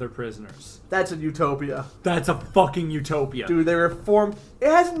 99% of their prisoners. That's a utopia. That's a fucking utopia. Dude, they reformed. It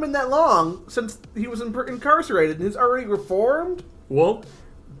hasn't been that long since he was incarcerated, and he's already reformed? Well,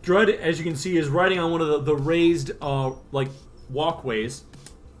 Dredd, as you can see, is riding on one of the raised, walkways.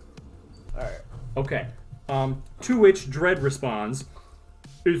 Alright. Okay. To which Dredd responds,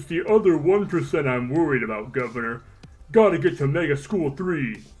 "It's the other 1% I'm worried about, Governor. Gotta get to Mega School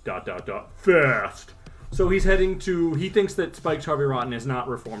 3, ... fast." So he's heading to... He thinks that Spike Harvey Rotten is not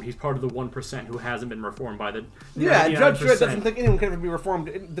reformed. He's part of the 1% who hasn't been reformed by the 99%. Yeah, Judge Dredd doesn't think anyone can ever be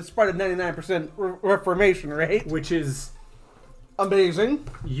reformed despite a 99% reformation rate. Which is... amazing.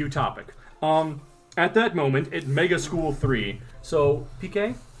 Utopic. At that moment, at Mega School 3... So,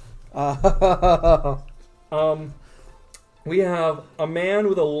 PK? We have a man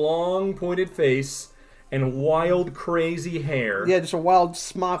with a long, pointed face and wild, crazy hair. Yeah, just a wild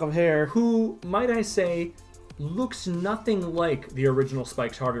smock of hair. Who, might I say, looks nothing like the original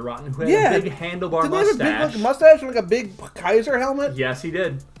Spike Harvey Rotten, who had a big handlebar mustache. Did he have a big mustache and like a big Kaiser helmet? Yes, he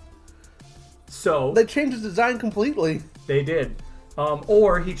did. So... They changed his design completely. They did.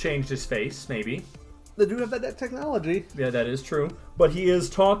 Or he changed his face, maybe. They do have that technology. Yeah, that is true. But he is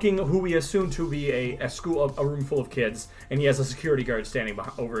talking who we assume to be a room full of kids, and he has a security guard standing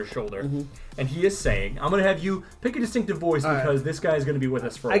over his shoulder. Mm-hmm. And he is saying, I'm going to have you pick a distinctive voice because this guy is going to be with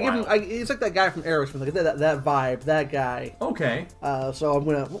us for a while. He's like that guy from Aerosmith, like that vibe, that guy. Okay. So I'm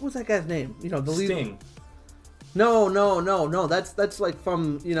going to... What was that guy's name? You know, the lead... Sting. No. That's like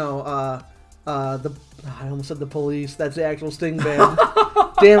from, you know, I almost said the Police. That's the actual Sting band.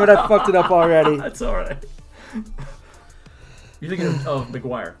 Damn it, I fucked it up already. That's alright. You're thinking of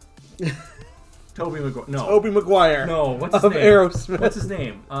McGuire. Toby McGuire. No. Toby McGuire. No, what's his of name? Aerosmith. What's his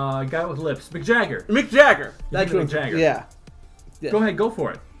name? Guy with lips. Mick Jagger. Mick Jagger. That's Mick Jagger. Yeah. Go ahead, go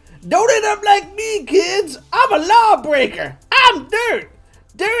for it. Don't end up like me, kids. I'm a lawbreaker. I'm dirt.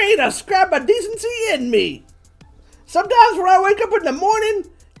 There ain't a scrap of decency in me. Sometimes when I wake up in the morning,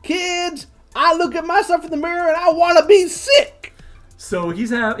 kids, I look at myself in the mirror and I want to be sick. So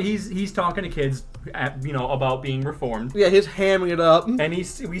he's talking to kids, about being reformed. Yeah, he's hamming it up. And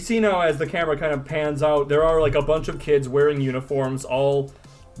we see now as the camera kind of pans out, there are like a bunch of kids wearing uniforms, all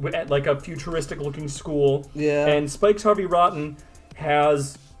at like a futuristic looking school. Yeah. And Spike Harvey Rotten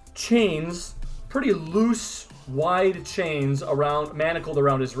has chains, pretty loose, wide chains manacled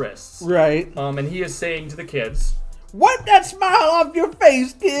around his wrists. Right. And he is saying to the kids, "Wipe that smile off your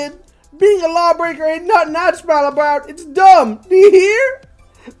face, kid. Being a lawbreaker ain't nothing I'd smile about. It's dumb. Do you hear?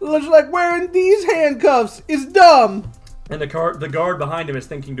 Looks like wearing these handcuffs is dumb." And the guard behind him is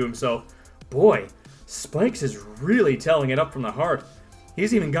thinking to himself, "Boy, Spikes is really telling it up from the heart.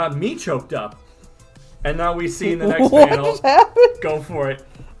 He's even got me choked up." And now we see in the next panel. What just happened? Go for it.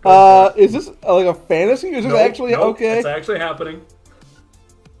 Is this like a fantasy? Or is this actually okay? It's actually happening.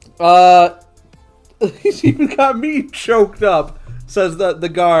 He's even got me choked up, says the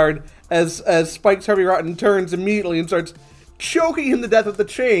guard, as Spike Harvey Rotten turns immediately and starts choking him to death with the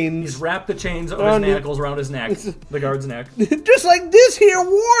chains. He's wrapped the chains of his manacles around his neck, the guard's neck. Just like this here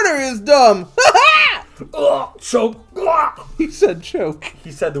Warner is dumb. Choke. He said choke.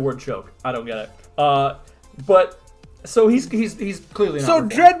 He said the word choke. I don't get it. But so he's clearly not. So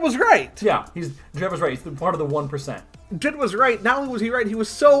reformed. Dredd was right. Yeah, Dredd was right. He's part of the 1%. Dredd was right. Not only was he right, he was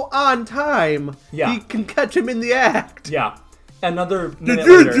so on time. Yeah. He can catch him in the act. Yeah. Another minute Did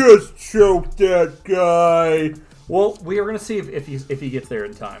you later, just choke that guy? Well, we are going to see if he gets there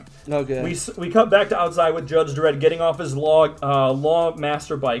in time. Okay. We cut back to outside with Judge Dredd getting off his law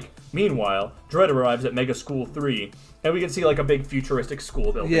master bike. Meanwhile, Dredd arrives at Mega School 3, and we can see like a big futuristic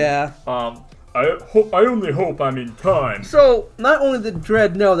school building. Yeah. I only hope I'm in time. So, not only did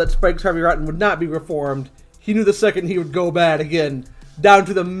Dredd know that Spike Harvey Rotten would not be reformed, he knew the second he would go bad again, down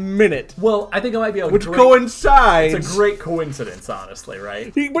to the minute. Well, I think it might be which coincides. It's a great coincidence, honestly,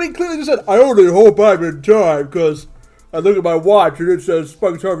 right? But he clearly just said, "I only hope I'm in time, because I look at my watch and it says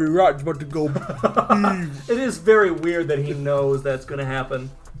Spike Harvey Rotten's about to go." It is very weird that he knows that's going to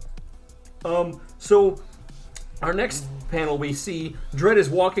happen. So, our next panel, we see Dredd is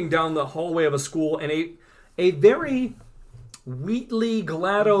walking down the hallway of a school, and a very Wheatley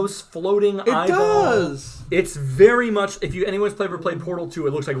GLaDOS floating eyeball. It does. It's very much, if anyone's ever played Portal 2,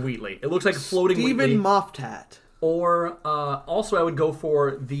 it looks like Wheatley. It looks like floating Stephen Wheatley. Moffat. Or, also I would go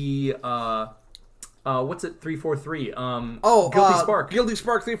for the, what's it, 343? Guilty Spark. Guilty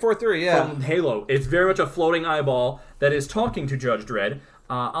Spark 343, yeah. From Halo. It's very much a floating eyeball that is talking to Judge Dredd.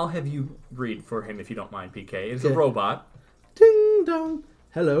 I'll have you read for him if you don't mind, PK. It's a robot. Ding dong.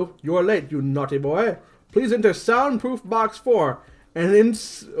 Hello, you're late, you naughty boy. Please enter soundproof box 4 and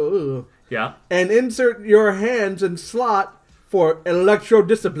insert your hands in slot for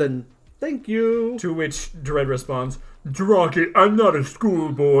electrodiscipline. Thank you. To which Dredd responds, Drunky, I'm not a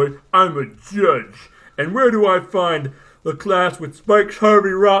schoolboy, I'm a judge. And where do I find the class with Spikes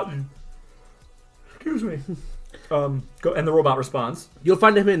Harvey Rotten? Excuse me. And the robot responds, You'll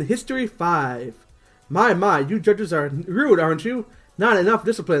find him in History 5. My, you judges are rude, aren't you? Not enough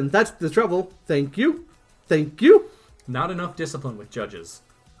discipline, that's the trouble. Thank you. Thank you. Not enough discipline with judges.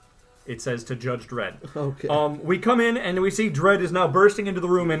 It says to Judge Dredd. Okay. We come in and we see Dredd is now bursting into the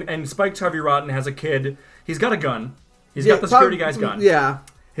room and Spikes Harvey Rotten has a kid. He's got a gun. He's got the security guy's gun. Yeah.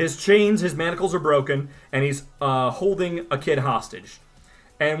 His chains, his manacles are broken, and he's holding a kid hostage.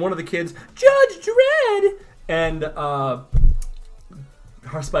 And one of the kids, Judge Dredd! And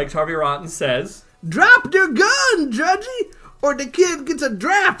Spikes Harvey Rotten says, Drop your gun, Judgy, or the kid gets a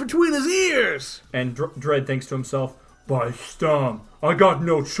draft between his ears. And Dredd thinks to himself, by Stom, I got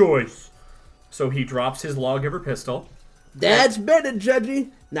no choice. So he drops his lawgiver pistol. That's better,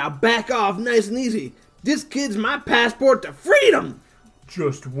 Judgy. Now back off nice and easy. This kid's my passport to freedom.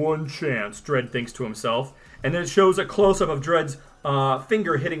 Just one chance, Dredd thinks to himself. And then it shows a close-up of Dredd's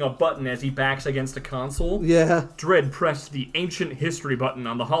finger hitting a button as he backs against a console. Yeah. Dredd pressed the ancient history button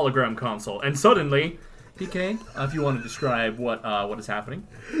on the hologram console. And suddenly, PK, if you want to describe what is happening.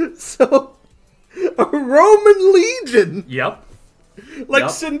 So, a Roman legion. Yep. Like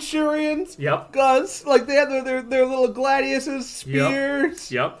centurions. Yep. Guns. Like they have their little gladiuses,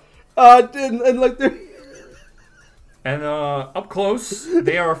 spears. Yep. And like they're... And up close,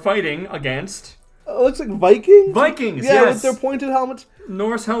 they are fighting against... looks like Vikings? Vikings, yeah, yes. with their pointed helmets.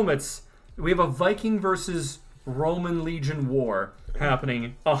 Norse helmets. We have a Viking versus Roman Legion war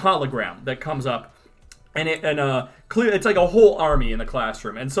happening. A hologram that comes up. And it's like a whole army in the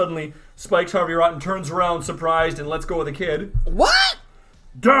classroom. And suddenly, Spikes Harvey Rotten turns around surprised and lets go of the kid. What?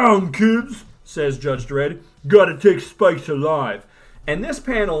 Down, kids, says Judge Dredd. Gotta take Spikes alive. And this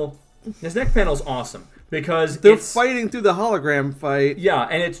next panel's awesome. Because they're fighting through the hologram fight. Yeah,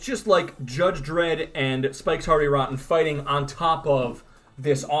 and it's just like Judge Dredd and Spikes Harvey Rotten fighting on top of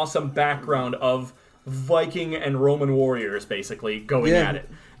this awesome background of Viking and Roman warriors, basically, going at it.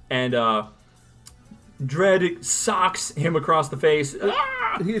 And Dredd socks him across the face.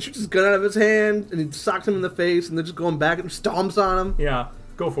 He shoots his gun out of his hand, and he socks him in the face, and they're just going back and stomps on him. Yeah,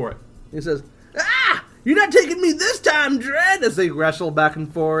 go for it. He says, You're not taking me this time, Dredd! As they wrestle back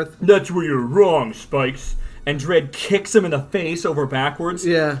and forth. That's where you're wrong, Spikes. And Dredd kicks him in the face over backwards.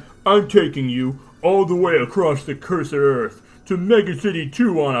 Yeah. I'm taking you all the way across the cursed earth to Mega City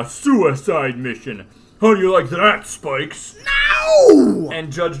 2 on a suicide mission. How do you like that, Spikes? No!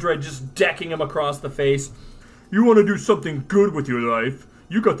 And Judge Dredd just decking him across the face. You want to do something good with your life?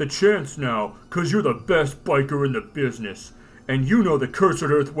 You got the chance now, 'cause you're the best biker in the business. And you know the cursed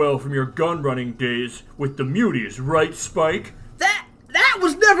earth well from your gun-running days with the muties, right, Spike? That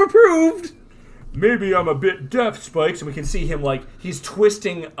was never proved! Maybe I'm a bit deaf, Spikes, and we can see him, like, he's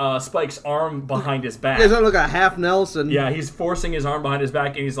twisting Spike's arm behind his back. He's like a half Nelson. Yeah, he's forcing his arm behind his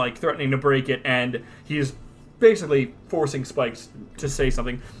back, and he's, like, threatening to break it, and he's basically forcing Spikes to say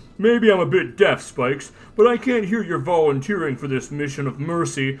something. Maybe I'm a bit deaf, Spikes, but I can't hear you're volunteering for this mission of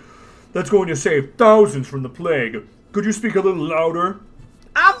mercy that's going to save thousands from the plague. Could you speak a little louder?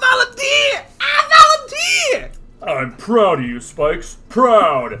 I volunteer! I volunteer! I'm proud of you, Spikes.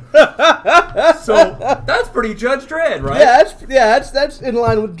 Proud. So that's pretty Judge Dredd, right? That's in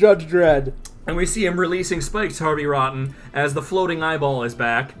line with Judge Dredd. And we see him releasing Spikes Harvey Rotten as the floating eyeball is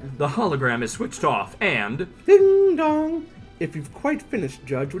back, the hologram is switched off, and... Ding dong. If you've quite finished,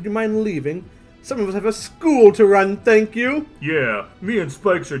 Judge, would you mind leaving? Some of us have a school to run, thank you. Yeah, me and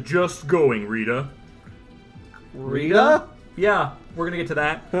Spikes are just going, Rita. Rita? Yeah, we're gonna get to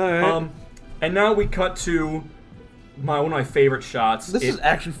that. All right. And now we cut to one of my favorite shots. This is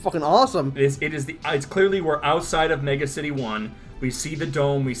actually fucking awesome. It's clearly we're outside of Mega City 1. We see the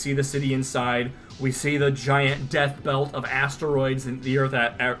dome, we see the city inside, we see the giant death belt of asteroids in the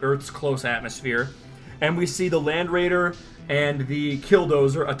Earth's close atmosphere, and we see the Land Raider and the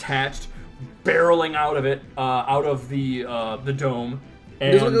Killdozer attached, barreling out of it, out of the dome.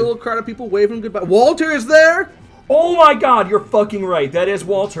 And there's like a little crowd of people waving goodbye. Walter is there. Oh my God, you're fucking right. That is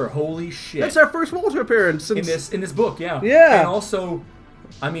Walter. Holy shit. That's our first Walter appearance since... in this book, yeah. Yeah. And also,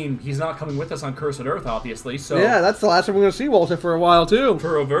 I mean, he's not coming with us on Cursed Earth, obviously, so... Yeah, that's the last time we're going to see Walter for a while, too.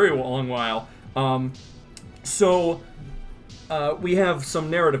 For a very long while. We have some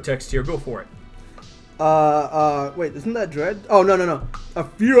narrative text here. Go for it. Wait, isn't that Dread? Oh, no. A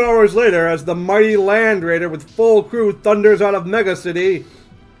few hours later, as the mighty Land Raider with full crew thunders out of Mega City...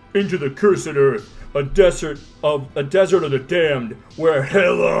 Into the Cursed Earth, a desert of the damned, where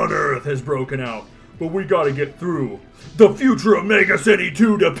hell on earth has broken out. But we gotta get through. The future of Mega City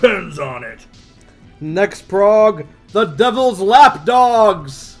 2 depends on it. Next prog, the Devil's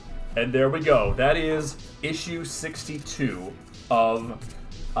Lapdogs. And there we go. That is issue 62 of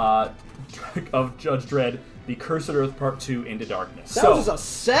Judge Dredd, The Cursed Earth Part 2 Into Darkness. That was just a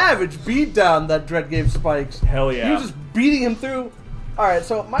savage beatdown that Dredd gave Spikes. Hell yeah. He was just beating him through. All right,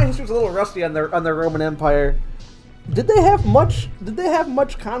 so my history's a little rusty on their Roman Empire. Did they have much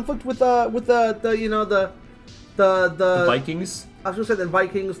conflict with the Vikings? I was gonna say the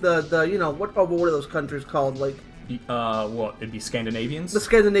Vikings. What are those countries called? Like what? It'd be Scandinavians? the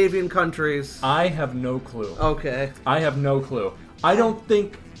Scandinavian countries. I have no clue. Okay. I have no clue. I don't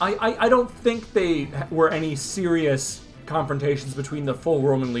think they were any serious confrontations between the full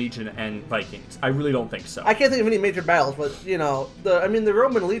Roman Legion and Vikings. I really don't think so. I can't think of any major battles, but the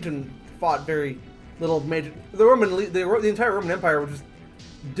Roman Legion fought very little major. The entire Roman Empire just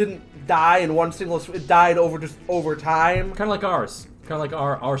didn't die in one single. It died over time. Kind of like ours. Kind of like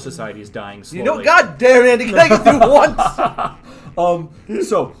our society is dying slowly. God damn it, Andy, can I get through once?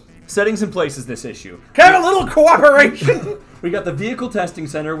 So, settings and places this issue. Can I have a little cooperation? We got the Vehicle Testing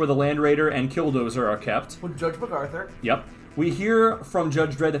Center where the Land Raider and Killdozer are kept. With Judge MacArthur. Yep. We hear from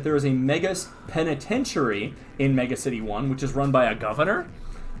Judge Dredd that there is a mega penitentiary in Mega City 1, which is run by a governor.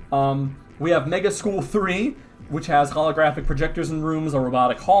 We have Mega School 3, which has holographic projectors in rooms, a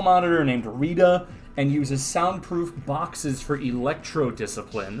robotic hall monitor named Rita, and uses soundproof boxes for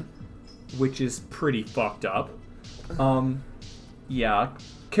electro-discipline, which is pretty fucked up. Yeah.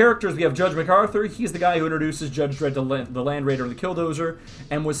 Characters, we have Judge MacArthur. He's the guy who introduces Judge Dredd to the Land Raider and the Killdozer,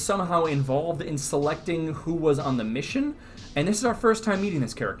 and was somehow involved in selecting who was on the mission. And this is our first time meeting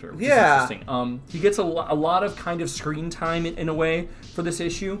this character, which is interesting. He gets a lot of kind of screen time in a way for this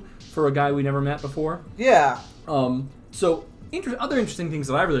issue, for a guy we never met before. Yeah. So, other interesting things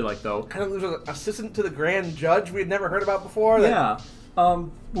that I really like, though. Kind of was an assistant to the Grand Judge we had never heard about before. Yeah.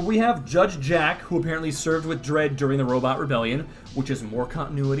 We have Judge Jack, who apparently served with Dredd during the Robot Rebellion, which is more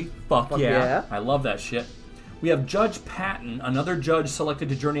continuity. Fuck yeah. I love that shit. We have Judge Patton, another judge selected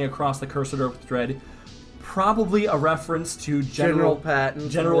to journey across the Cursed Earth with Dredd. Probably a reference to General Patton.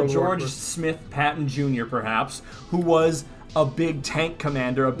 General George Smith Patton Jr., perhaps, who was a big tank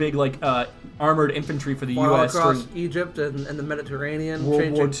commander, a big, armored infantry for the U.S. across Egypt and the Mediterranean.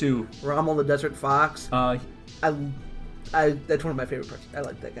 World War II. Rommel the Desert Fox. That's one of my favorite parts. I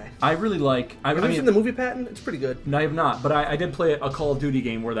like that guy. I really like... Have you seen the movie Patton? It's pretty good. No, I have not, but I did play a Call of Duty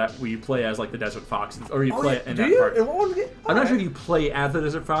game where we play as, the Desert Fox, or you play it in that part. In what one game? I'm not sure if you play as the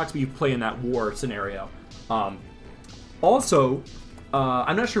Desert Fox, but you play in that war scenario. Also,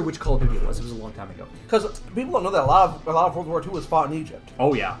 I'm not sure which Call of Duty it was. It was a long time ago. Because people don't know that a lot of World War II was fought in Egypt.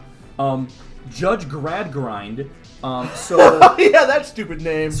 Oh, yeah. Judge Gradgrind. Yeah, that stupid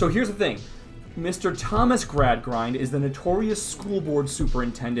name. So here's the thing. Mr. Thomas Gradgrind is the notorious school board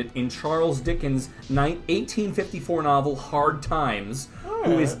superintendent in Charles Dickens' 1854 novel Hard Times,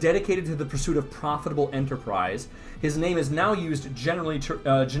 who is dedicated to the pursuit of profitable enterprise. His name is now used generically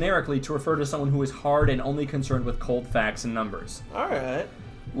to refer to someone who is hard and only concerned with cold facts and numbers. All right.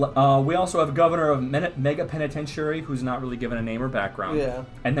 We also have Governor of Mega Penitentiary, who's not really given a name or background. Yeah.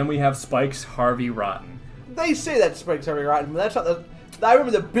 And then we have Spikes Harvey Rotten. They say that Spikes Harvey Rotten, but that's not the... I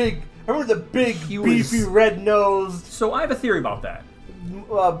remember the big, beefy, red-nosed... So I have a theory about that.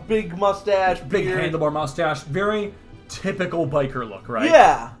 Big mustache, big beard. handlebar mustache, very typical biker look, right?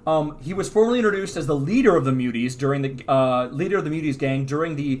 Yeah. He was formally introduced as the leader of the Muties during the Muties gang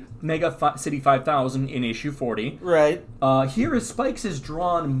during the Mega City 5000 in issue 40. Right. Here, his Spikes is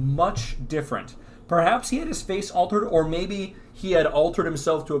drawn much different. Perhaps he had his face altered, or maybe he had altered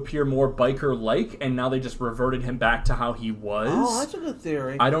himself to appear more biker-like, and now they just reverted him back to how he was. Oh, that's a good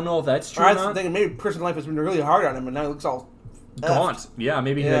theory. I don't know if that's true or or not. I was thinking maybe personal life has been really hard on him, and now he looks all gaunt. effed. Yeah,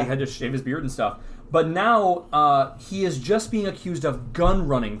 maybe he had to shave his beard and stuff. But now he is just being accused of gun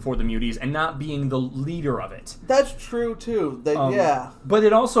running for the Muties and not being the leader of it. That's true, too. Yeah. But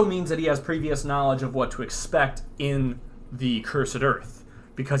it also means that he has previous knowledge of what to expect in the Cursed Earth.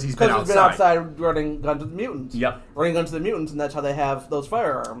 because he's been Because he's outside. been outside running guns with mutants. Yep. Running guns with the mutants, and that's how they have those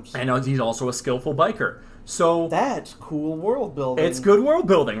firearms. And he's also a skillful biker. So That's cool world building. it's good world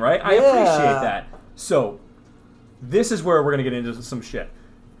building, right? I appreciate that. So this is where we're gonna get into some shit.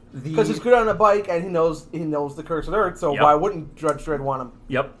 Because he's good on a bike, and he knows the curse of Earth. So Yep. why wouldn't Judge Dredd want him?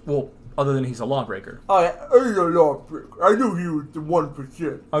 Yep. Well, other than he's a lawbreaker. Oh yeah, he's a lawbreaker. I knew he was the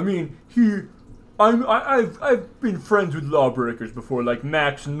 1%. I mean, I've been friends with lawbreakers before, like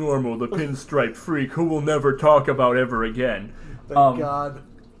Max Normal, the pinstripe freak, who we'll never talk about ever again. Thank God.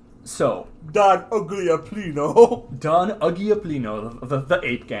 So, Don Ugliaplino. Don Ugliaplino, the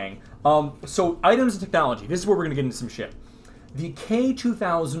Ape Gang. So, items and technology. This is where we're going to get into some shit. The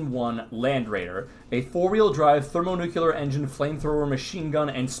K-2001 Land Raider, a four-wheel drive thermonuclear engine, flamethrower, machine gun,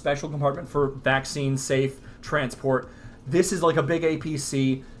 and special compartment for vaccine safe transport. This is like a big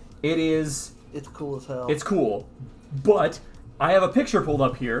APC. It's cool as hell. It's cool. But I have a picture pulled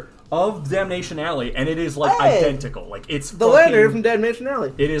up here of Damnation Alley, and it is like identical. Like it's the Land Raider from Damnation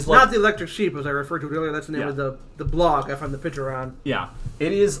Alley. It is like, not the Electric Sheep as I referred to it earlier. That's the name of the blog I found the picture on. Yeah,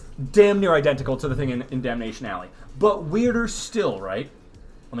 it is damn near identical to the thing in Damnation Alley, but weirder still, right?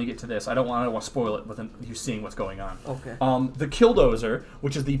 Let me get to this. I don't want to spoil it with you seeing what's going on. Okay. The Killdozer,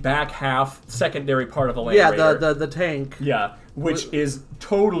 which is the back half secondary part of the Land Raider. Yeah, the tank. Yeah, which is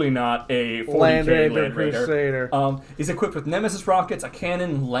totally not a 40K Land Raider. Crusader. Is equipped with Nemesis rockets, a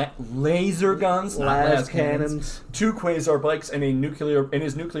cannon, laser guns, las cannons, 2 quasar bikes, and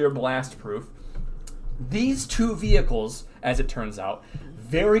his nuclear blast proof. These two vehicles, as it turns out,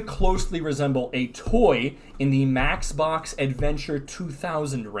 very closely resemble a toy in the Maxbox Adventure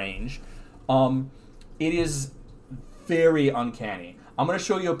 2000 range. It is very uncanny. I'm going to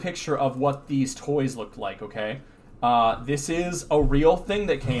show you a picture of what these toys looked like, okay? This is a real thing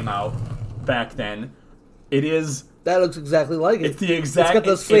that came out back then. It is... That looks exactly like it. It's the exact... It's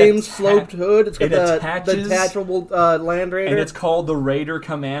got the same sloped hood. It's got the detachable Land Raider. And it's called the Raider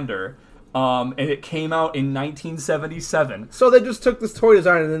Commander. And it came out in 1977. So they just took this toy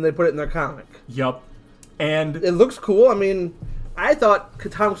design and then they put it in their comic. Yup. And... It looks cool. I mean, I thought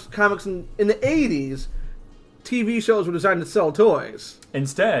comics in the 80s, TV shows were designed to sell toys.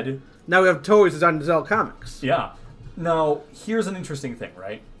 Instead... Now we have toys designed to sell comics. Yeah. Now, here's an interesting thing,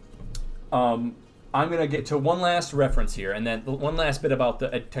 right? I'm going to get to one last reference here, and then one last bit about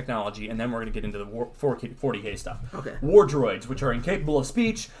the technology, and then we're going to get into the 40K stuff. Okay. War droids, which are incapable of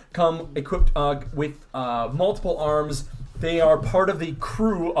speech, come equipped with multiple arms. They are part of the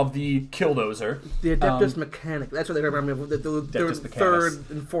crew of the Killdozer. The Adeptus Mechanic. That's what they remind me of. The third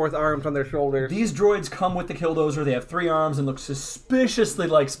and fourth arms on their shoulders. These droids come with the Killdozer. They have 3 arms and look suspiciously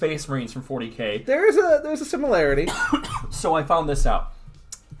like Space Marines from 40K. There's a similarity. So I found this out.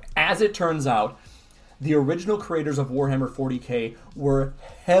 As it turns out, the original creators of Warhammer 40K were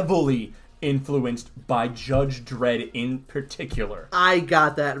heavily influenced by Judge Dredd in particular. I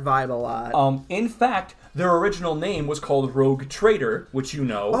got that vibe a lot. In fact, their original name was called Rogue Trader, which you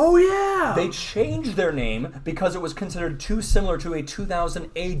know. Oh, yeah! They changed their name because it was considered too similar to a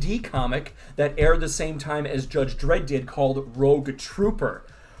 2000 AD comic that aired the same time as Judge Dredd did called Rogue Trooper.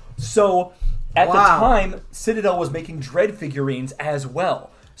 So, at the time, Citadel was making Dredd figurines as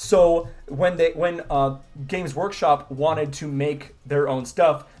well. So when Games Workshop wanted to make their own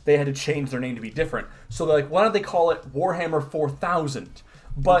stuff, they had to change their name to be different. So they're like, why don't they call it Warhammer 4000?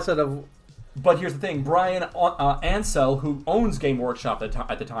 But here's the thing: Brian Ansell, who owns Game Workshop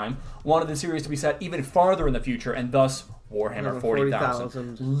at the time, wanted the series to be set even farther in the future, and thus Warhammer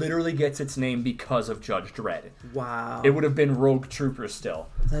 40,000 literally gets its name because of Judge Dredd. Wow! It would have been Rogue Trooper still.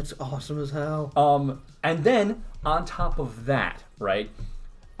 That's awesome as hell. And then on top of that, right?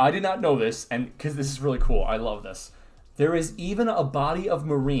 I did not know this, and because this is really cool, I love this. There is even a body of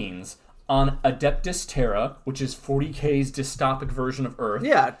Marines on Adeptus Terra, which is 40K's dystopic version of Earth.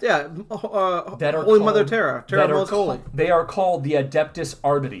 Yeah. That are Holy Mother Terra. Terra most holy. They are called the Adeptus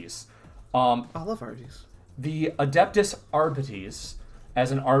Arbites. I love Arbites. The Adeptus Arbites,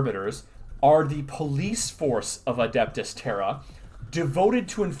 as in arbiters, are the police force of Adeptus Terra, devoted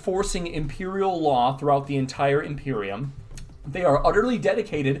to enforcing imperial law throughout the entire Imperium. They are utterly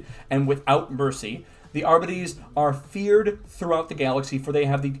dedicated and without mercy. The Arbites are feared throughout the galaxy, for they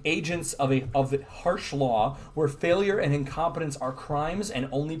have the agents of the harsh law, where failure and incompetence are crimes, and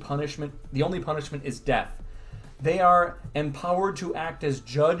the only punishment is death. They are empowered to act as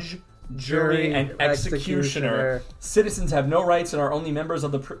judge, jury, and executioner. Citizens have no rights and are only members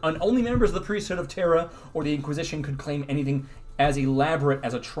of the priesthood of Terra, or the Inquisition could claim anything as elaborate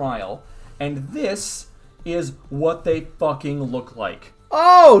as a trial. And this is what they fucking look like.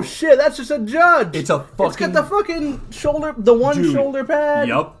 Oh shit! That's just a judge. It's a fucking. It's got the fucking shoulder, the one Dude, shoulder pad.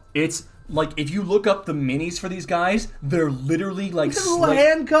 Yep. It's like if you look up the minis for these guys, they're literally like Little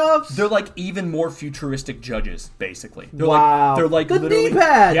handcuffs. They're like even more futuristic judges, basically. They're Wow. Like, they're like The literally.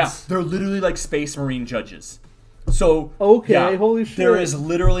 D-pads. Yeah. They're literally like Space Marine judges. So Okay, yeah, holy shit. There is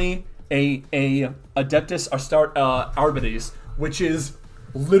literally a Adeptus Arbites, which is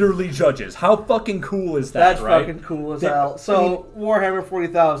literally judges. How fucking cool is that? That's right? fucking cool as hell. So Warhammer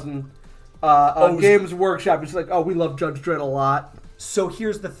 40,000, Games Workshop is like, oh, we love Judge Dredd a lot. So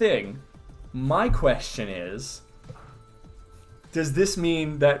here's the thing. My question is, does this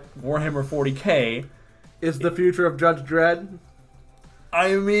mean that Warhammer 40K is the future of Judge Dredd?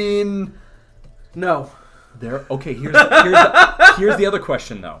 I mean, no. Okay, here's the other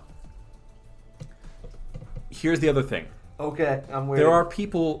question though. Here's the other thing. Okay, I'm waiting. There are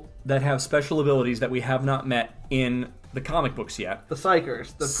people that have special abilities that we have not met in the comic books yet. The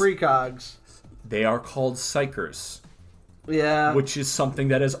Psychers, the Precogs. They are called Psychers. Yeah. Which is something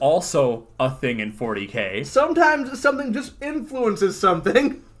that is also a thing in 40K. Sometimes something just influences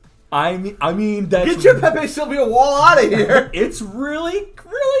something. I mean that's... Get your Pepe Sylvia wall out of here. It's really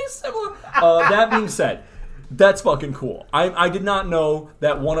similar. That being said, that's fucking cool. I did not know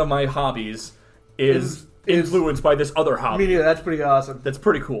that one of my hobbies is influenced by this other hobby. Me neither. That's pretty awesome. That's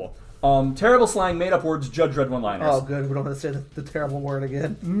pretty cool. Terrible slang, made up words, Judge Dredd one-liners. Oh, good. We don't have to say the terrible word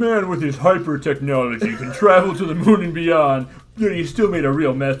again. Man with his hyper technology can travel to the moon and beyond, yet he still made a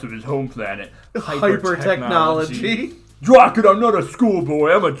real mess of his home planet. Hyper technology. Drocket, I'm not a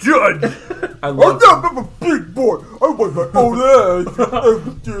schoolboy, I'm a judge. I'm a big boy. I want my own ass.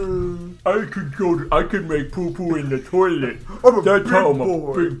 I could make poo poo in the toilet. That's how I'm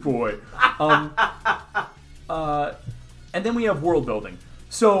a big boy. And then we have world building.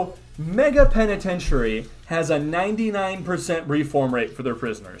 So Mega Penitentiary has a 99% reform rate for their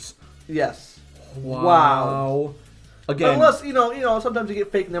prisoners. Yes. Wow. Again, unless you know, sometimes you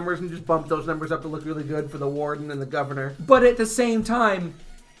get fake numbers and you just bump those numbers up to look really good for the warden and the governor. But at the same time,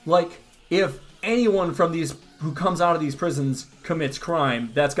 like if anyone from these who comes out of these prisons commits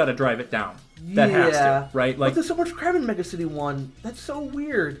crime, that's got to drive it down. That has to, right? Like, but there's so much crime in Mega City 1. That's so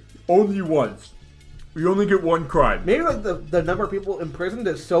weird. Only once. We only get one crime. Maybe like the number of people imprisoned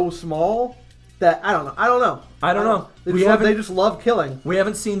is so small that I don't know. They just love killing. We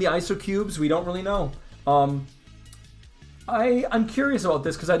haven't seen the ISO cubes. We don't really know. I'm curious about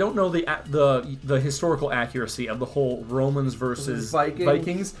this because I don't know the historical accuracy of the whole Romans versus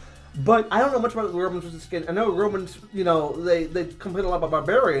Vikings. But I don't know much about the Romans versus skin. I know Romans, they complain a lot about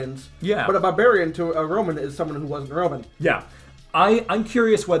barbarians. Yeah. But a barbarian to a Roman is someone who wasn't Roman. Yeah. I'm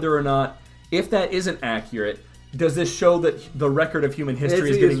curious whether or not, if that isn't accurate, does this show that the record of human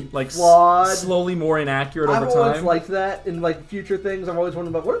history is getting like slowly more inaccurate over time? I've always liked that in like future things. I've always wondered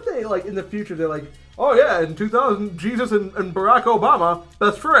about what if they like in the future they're like, oh yeah, in 2000 Jesus and Barack Obama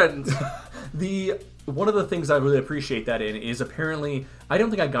best friends. One of the things I really appreciate that in is apparently, I don't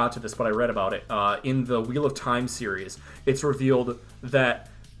think I got to this, but I read about it in the Wheel of Time series. It's revealed that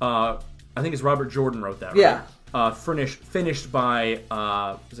I think it's Robert Jordan wrote that. Right? Yeah. Finished by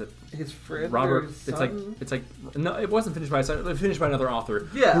was it his friend? Robert? Son? It's like no, it wasn't finished by his son. It was finished by another author.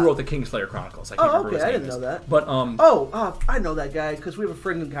 Yeah. Who wrote the Kingslayer Chronicles? I can't remember his name. I didn't know that. But I know that guy because we have a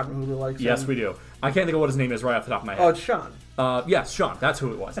friend in common who really likes him. Yes, we do. I can't think of what his name is right off the top of my head. Oh, it's Sean. Yes, Sean. That's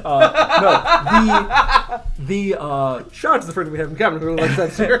who it was. Sean's the friend we have in common who likes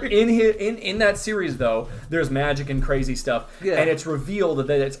that series. In that series, though, there's magic and crazy stuff, and it's revealed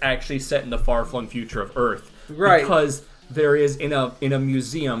that it's actually set in the far-flung future of Earth, right? Because there is in a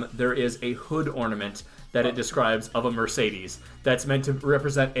museum there is a hood ornament that it describes of a Mercedes that's meant to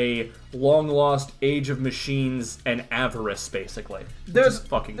represent a long-lost age of machines and avarice, basically. Which is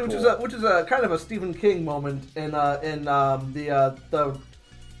fucking cool. Which is a kind of a Stephen King moment in the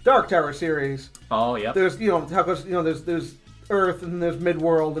Dark Tower series. Oh yeah. There's there's Earth and there's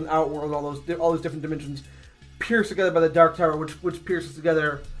Midworld and Outworld, all those different dimensions pierced together by the Dark Tower, which pierces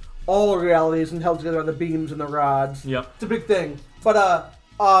together all realities and held together by the beams and the rods. Yep. It's a big thing. But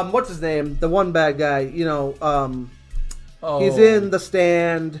what's his name? The one bad guy, he's in The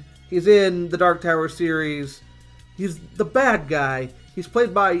Stand, he's in the Dark Tower series. He's the bad guy. He's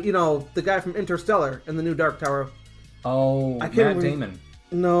played by, the guy from Interstellar in the new Dark Tower. Oh, Matt Damon.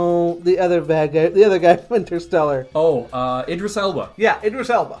 No, the other bad guy. The other guy from Interstellar. Oh, Idris Elba. Yeah, Idris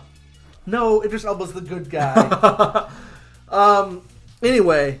Elba. No, Idris Elba's the good guy.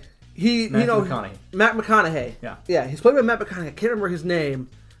 Anyway, Matt McConaughey. Yeah, he's played by Matt McConaughey. I can't remember his name,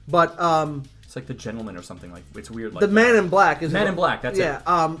 but it's like The Gentleman or something like. It's weird. Like the Man in Black is Man in Black. That's it.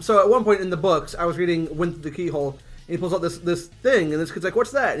 Yeah. So at one point in the books, I was reading "Wind Through the Keyhole," he pulls out this thing, and this kid's like,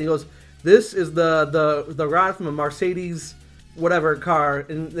 "What's that?" And he goes, "This is the rod from a Mercedes whatever car."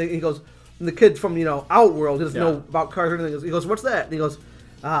 And he goes, and the kid from Outworld, he doesn't know about cars or anything. He goes, "What's that?" And he goes,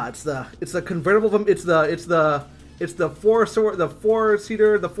 it's the convertible. It's the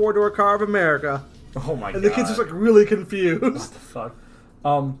four-seater, the four-door car of America." Oh my god! And the kid's just like really confused. What the fuck?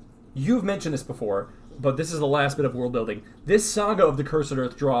 You've mentioned this before, but this is the last bit of world building. This saga of the Cursed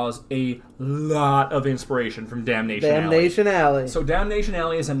Earth draws a lot of inspiration from Damnation Alley. So Damnation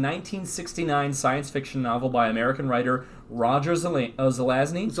Alley is a 1969 science fiction novel by American writer Roger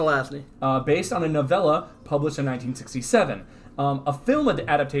Zelazny, based on a novella published in 1967. A film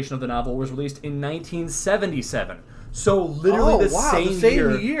adaptation of the novel was released in 1977. So literally the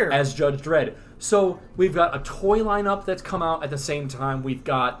same year as Judge Dredd. So we've got a toy lineup that's come out at the same time. We've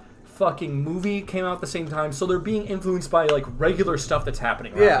got fucking movie came out at the same time. So they're being influenced by like regular stuff that's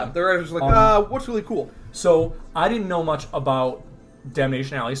happening around them. They're just like, what's really cool? So I didn't know much about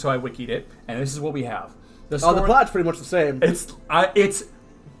Damnation Alley, so I wikied it, and this is what we have. The plot's pretty much the same. It's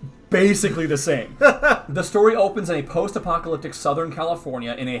basically the same. The story opens in a post-apocalyptic Southern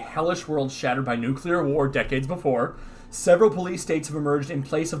California in a hellish world shattered by nuclear war decades before. Several police states have emerged in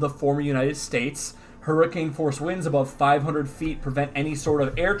place of the former United States. Hurricane-force winds above 500 feet prevent any sort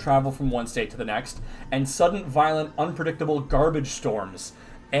of air travel from one state to the next, and sudden, violent, unpredictable garbage storms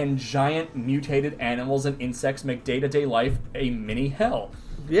and giant mutated animals and insects make day-to-day life a mini hell.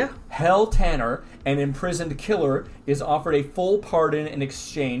 Yeah. Hell Tanner, an imprisoned killer, is offered a full pardon in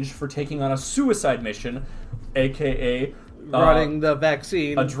exchange for taking on a suicide mission, a.k.a. running the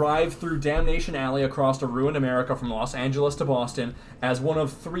vaccine. A drive through Damnation Alley across a ruined America from Los Angeles to Boston as one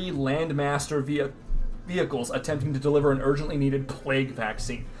of 3 Landmaster vehicles attempting to deliver an urgently needed plague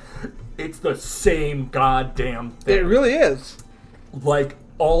vaccine. It's the same goddamn thing. It really is. Like,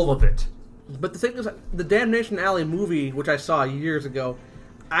 all of it. But the thing is, the Damnation Alley movie, which I saw years ago,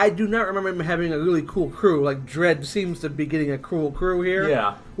 I do not remember him having a really cool crew. Like, Dredd seems to be getting a cool crew here.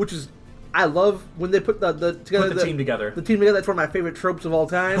 Yeah. Which is... I love when they put the team together. The team together, that's one of my favorite tropes of all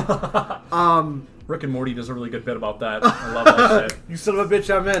time. Rick and Morty does a really good bit about that. I love that shit. You son of a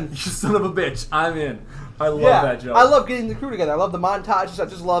bitch, I'm in. You son of a bitch, I'm in. I love that joke. I love getting the crew together. I love the montages. I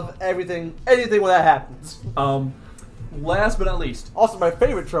just love anything when that happens. Last but not least. Also, my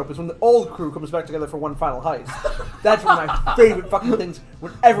favorite trope is when the old crew comes back together for one final heist. That's one of my favorite fucking things.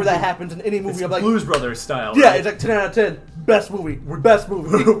 Whenever that happens in any movie, It's I'm like... Blues Brothers style, Yeah, right? it's like 10 out of 10. Best movie. Best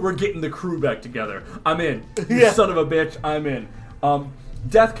movie. We're getting the crew back together. I'm in. You Yeah. son of a bitch, I'm in.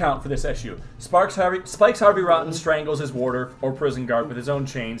 Death count for this issue. Spikes Harvey Rotten strangles his warder or prison guard with his own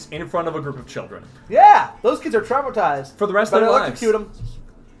chains in front of a group of children. Yeah, those kids are traumatized. For the rest of their lives. Electrocute them.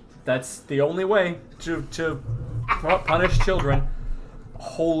 That's the only way to punish children.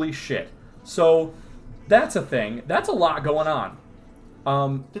 Holy shit. So, that's a thing. That's a lot going on.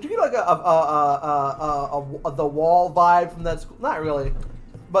 Did you get like the Wall vibe from that school? Not really,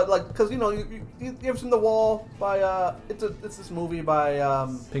 but like because you ever seen The Wall by it's this movie by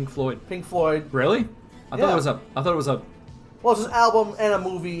Pink Floyd. Pink Floyd. Really? I thought it was a. Well, it's an album and a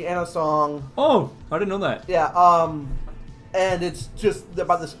movie and a song. Oh, I didn't know that. Yeah. And it's just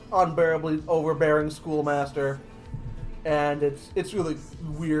about this unbearably overbearing schoolmaster, and it's really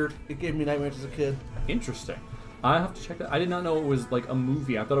weird. It gave me nightmares as a kid. Interesting. I have to check that. I did not know it was like a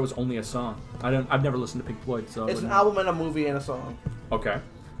movie. I thought it was only a song. I've never listened to Pink Floyd, so it's an album and a movie and a song. Okay.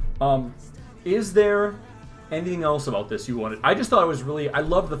 Is there anything else about this you wanted? I just thought it was really. I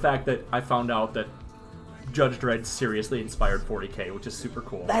love the fact that I found out that Judge Dredd seriously inspired 40K, which is super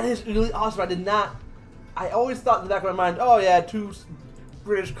cool. That is really awesome. I always thought in the back of my mind, oh yeah, 2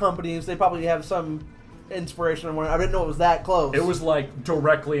 British companies, they probably have some inspiration on one. I didn't know it was that close. It was like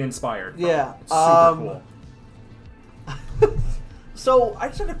directly inspired. Yeah. It's super cool. So I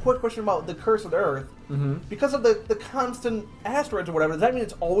just had a quick question about the Cursed Earth. Mm-hmm. Because of the constant asteroids or whatever, does that mean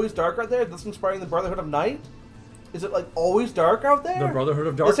it's always dark out there? That's inspiring the Brotherhood of Night? Is it like always dark out there? The Brotherhood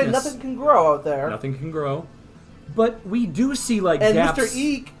of Darkness. They say nothing can grow out there. Nothing can grow. But we do see like and gaps. Mr.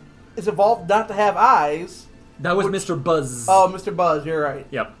 Eek is evolved not to have eyes. That was Mr. Buzz. Oh, Mr. Buzz, you're right.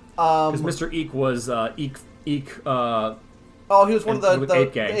 Yep. Because Mr. Eek was Eek. Oh, he was one of the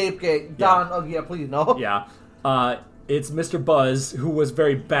Ape Gang. The Ape Gang. Don. Oh, yeah, please no. Yeah. It's Mr. Buzz, who was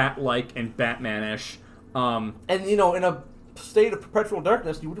very Bat-like and Batman-ish. And, in a state of perpetual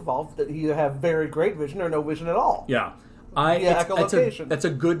darkness, you would evolve that you have very great vision or no vision at all. Yeah. Echolocation. That's a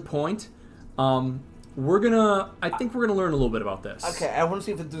good point. I think we're gonna learn a little bit about this. Okay, I want to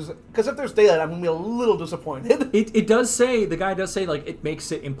see if there's... Because if there's daylight, I'm going to be a little disappointed. It does say, the guy does say, like, it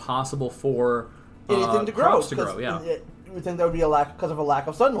makes it impossible for anything to grow. crops to grow, yeah. you would think that would be because of a lack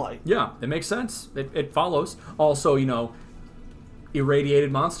of sunlight. Yeah, it makes sense. It follows. Also,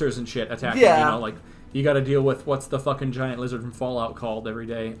 irradiated monsters and shit attacking. Yeah. Like you got to deal with what's the fucking giant lizard from Fallout called every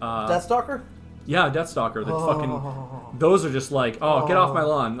day. Deathstalker? Yeah, Deathstalker. Those are just like, get off my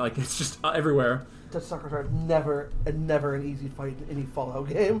lawn. Like it's just everywhere. Deathstalkers are never an easy fight in any Fallout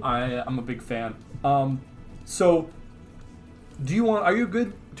game. I'm a big fan. So, are you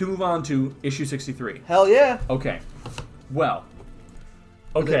good to move on to issue 63? Hell yeah. Okay. Well.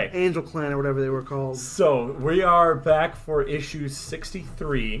 Okay. The Angel Clan or whatever they were called. So, we are back for issue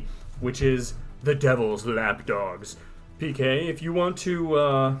 63, which is The Devil's Lapdogs. PK, if you want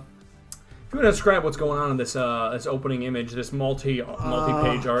to describe what's going on in this opening image, this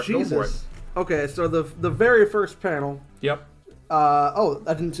multi-page art, Jesus. go for it. Okay, so the very first panel. Yep. I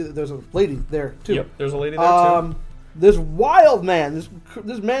didn't see that there's a lady there too. Yep, there's a lady there too. This wild man,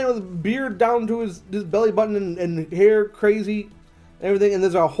 this man with a beard down to his belly button and hair crazy, and everything, and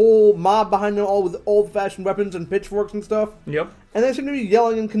there's a whole mob behind them, all with old-fashioned weapons and pitchforks and stuff. Yep. And they seem to be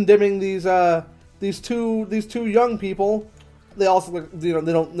yelling and condemning these two young people. They also look, they're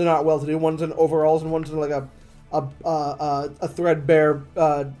not well-to-do. One's in overalls and one's in like a threadbare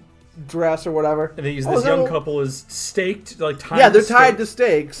dress or whatever. And this young couple is staked, like tied. Yeah, they're tied to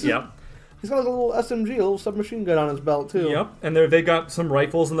stakes. Yep. He's got like a little SMG, a little submachine gun on his belt too. Yep. And they got some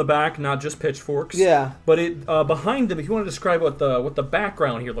rifles in the back, not just pitchforks. Yeah. But behind them, if you want to describe what the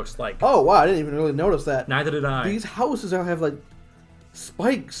background here looks like. Oh wow, I didn't even really notice that. Neither did I. These houses have like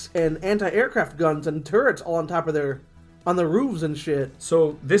spikes and anti-aircraft guns and turrets all on top of on the roofs and shit.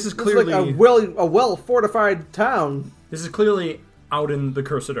 So this is clearly like a well-fortified town. This is clearly out in the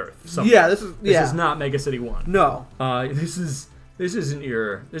cursed earth. Somewhere. Yeah, this is not Mega City 1. No. This isn't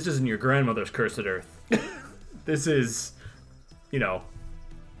your grandmother's cursed earth. This is real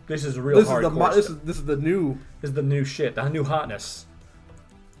hardcore. This is the new shit, the new hotness.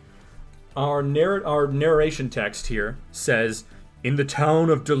 Our narration text here says, "In the town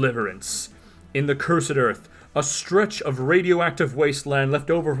of Deliverance, in the cursed earth, a stretch of radioactive wasteland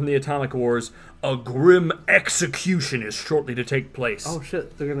left over from the atomic wars, a grim execution is shortly to take place." Oh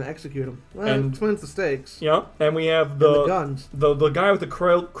shit, they're gonna execute him. Well, And- it explains the stakes. Yeah, and we have the guns. The guy with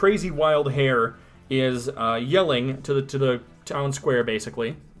the crazy wild hair is yelling to the town square,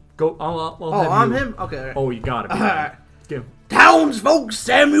 basically. Go. I'm him. Okay. Oh, you got it. Alright. Give. Townsfolk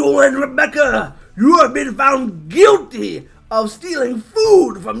Samuel and Rebecca, you have been found guilty of stealing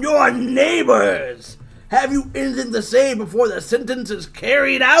food from your neighbors. Have you anything to say before the sentence is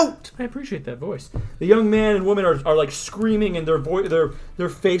carried out? I appreciate that voice. The young man and woman are like screaming, and their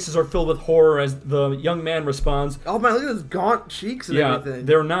faces are filled with horror as the young man responds. Oh man, look at his gaunt cheeks and everything.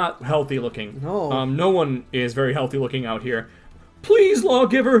 They're not healthy looking. No. No one is very healthy looking out here. "Please,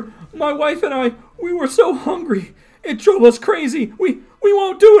 lawgiver, my wife and I, we were so hungry. It drove us crazy. We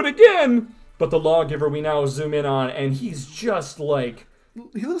won't do it again." But the lawgiver we now zoom in on, and he's just like...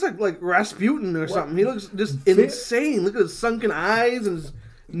 He looks like Rasputin or something. He looks just insane. Look at his sunken eyes and his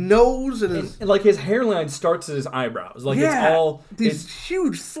nose and his... And like his hairline starts at his eyebrows. Like yeah, it's all... these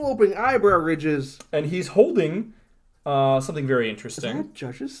huge sloping eyebrow ridges. And he's holding something very interesting. Is that a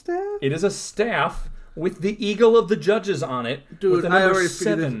judge's staff? It is a staff with the eagle of the judges on it. Dude, with the I number already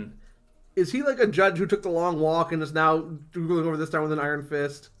figured 7. Is he like a judge who took the long walk and is now going over this time with an iron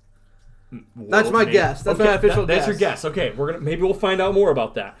fist? That's my guess. That's my official guess. That's your guess. Okay, maybe we'll find out more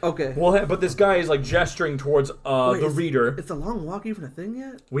about that. Okay. But this guy is like gesturing towards the reader. Is the long walk even a thing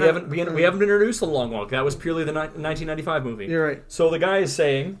yet? We haven't been introduced to the long walk. That was purely the 1995 movie. You're right. So the guy is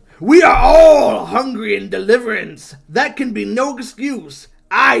saying, "We are all hungry in deliverance. That can be no excuse.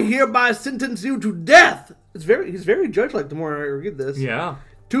 I hereby sentence you to death." He's very judge-like the more I read this. yeah.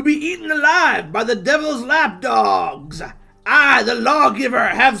 "To be eaten alive by the devil's lapdogs. I, the lawgiver,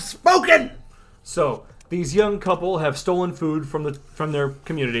 have spoken." So these young couple have stolen food from their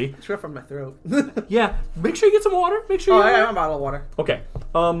community. It's rough on my throat. Yeah. Make sure you get some water. Make sure. I have a bottle of water. Okay.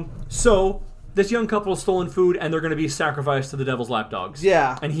 So this young couple has stolen food, and they're going to be sacrificed to the devil's lapdogs.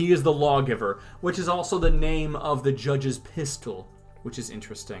 Yeah. And he is the lawgiver, which is also the name of the judge's pistol, which is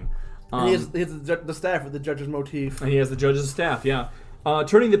interesting. And he has the staff with the judge's motif. And he has the judge's staff, yeah.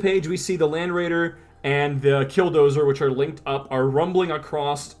 Turning the page, we see the Land Raider and the Killdozer, which are linked up, are rumbling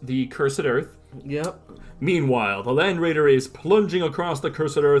across the cursed earth. Yep. Meanwhile, the Land Raider is plunging across the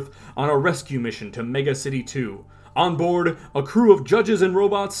cursed earth on a rescue mission to Mega City 2. On board, a crew of judges and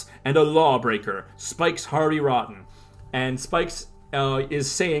robots, and a lawbreaker, Spikes Hardy Rotten. And Spikes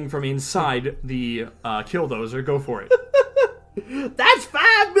is saying from inside the Killdozer, go for it. "That's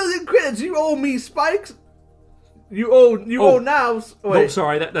 5 million credits you owe me, Spikes. You owe now." Oh,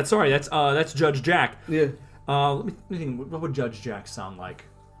 sorry. That's Judge Jack. Yeah. Let me think. What would Judge Jack sound like?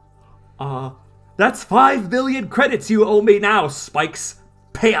 That's 5 billion credits you owe me now, Spikes.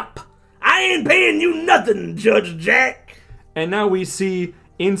 Pay up. I ain't paying you nothing, Judge Jack. And now we see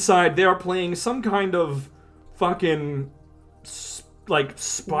inside they are playing some kind of fucking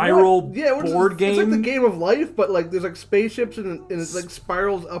spiral board game. It's like the game of life, but like there's like spaceships and it's like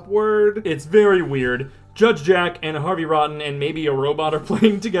spirals upward. It's very weird. Judge Jack and Harvey Rotten and maybe a robot are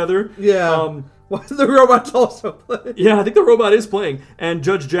playing together. Yeah. Why the robot's also playing? Yeah, I think the robot is playing. And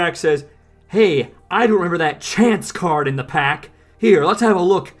Judge Jack says, "Hey, I don't remember that chance card in the pack. Here, let's have a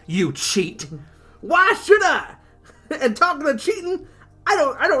look, you cheat." Why should I? And talking of cheating, I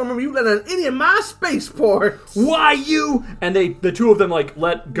don't remember you letting any of my spaceports. Why you? And the two of them like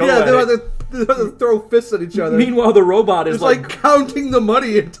let go. Yeah, they're about to throw fists at each other. Meanwhile, the robot is it's like counting the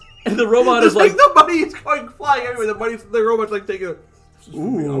money. And the robot is like the money is going flying everywhere. The robot's like taking.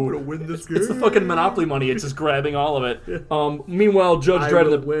 Ooh, I'm gonna win this game. It's the fucking Monopoly money. It's just grabbing all of it. Meanwhile, Judge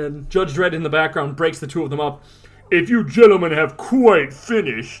Dredd in the background breaks the two of them up. "If you gentlemen have quite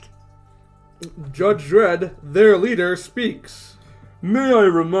finished," Judge Dredd, their leader, speaks. "may I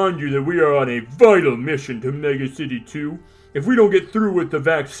remind you that we are on a vital mission to Mega City 2. If we don't get through with the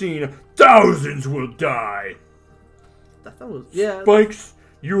vaccine, thousands will die. Spikes,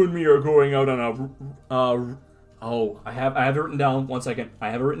 you and me are going out on I have it written down. 1 second. I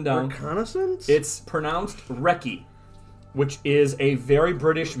have it written down. Reconnaissance? It's pronounced recce, which is a very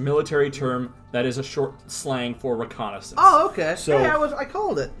British military term that is a short slang for reconnaissance. Oh, okay. So, hey, I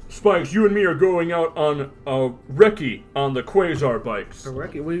called it. Spikes, you and me are going out on a recce on the Quasar bikes. A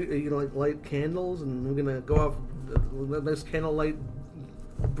recce? Are you gonna like light candles and we're gonna go off this candlelight,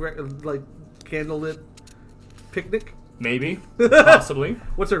 like candlelit picnic? Maybe. Possibly.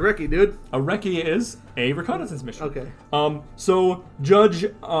 What's a recce, dude? A recce is a reconnaissance mission. Okay. So Judge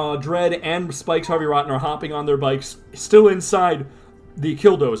Dredd and Spikes Harvey Rotten are hopping on their bikes, still inside the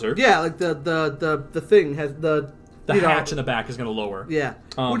Killdozer. Yeah, like the thing has the hatch in the back is going to lower. Yeah,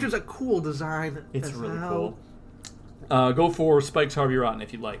 which is a cool design. It's really cool. Go for Spikes Harvey Rotten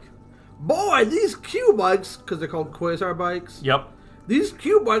if you'd like. Boy, these Q bikes, because they're called Quasar bikes. Yep. These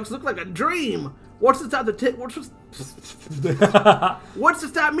Q bikes look like a dream. What's to stop What's to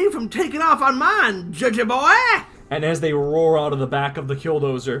stop me from taking off on mine, Judgy boy? And as they roar out of the back of the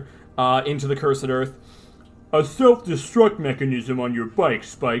Killdozer into the cursed earth, "A self-destruct mechanism on your bike,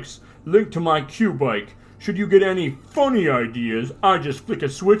 Spikes, linked to my Q-bike. Should you get any funny ideas, I just flick a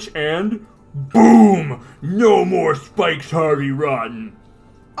switch and... boom! No more Spikes Harvey Rotten."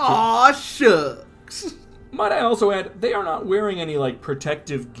 Aw, shucks. Might I also add, they are not wearing any,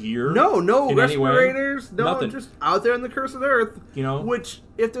 protective gear. No respirators. No, nothing. Just out there in the cursed earth. You know? Which,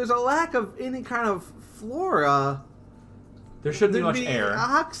 if there's a lack of any kind of flora... There shouldn't be much air.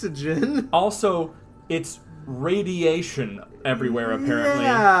 Oxygen. Also, it's radiation everywhere, apparently.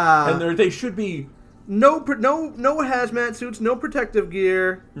 Yeah. And they should be... No hazmat suits, no protective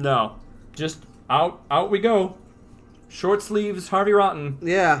gear. No. Just out we go. Short sleeves, Harvey Rotten.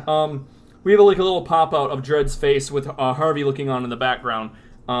 Yeah. We have a little pop-out of Dredd's face with Harvey looking on in the background.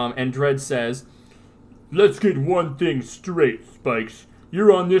 And Dredd says, "Let's get one thing straight, Spikes.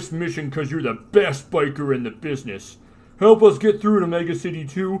 You're on this mission because you're the best biker in the business. Help us get through to Mega City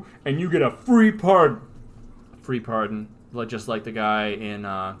 2, and you get a free pardon." Free pardon. Just like the guy in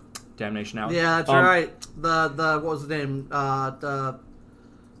Damnation Out. Yeah, that's right. What was the name?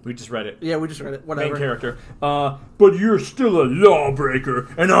 We just read it. Yeah, we just read it. Whatever. Main character. "But you're still a lawbreaker,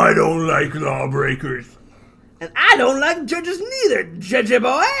 and I don't like lawbreakers. And I don't like judges neither, Judgy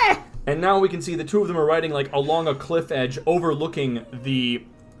boy." And now we can see the two of them are riding along a cliff edge, overlooking the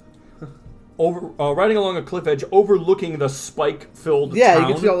spike-filled town. Yeah, you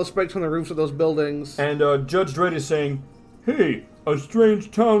can see all the spikes on the roofs of those buildings. And Judge Dredd is saying, "Hey, a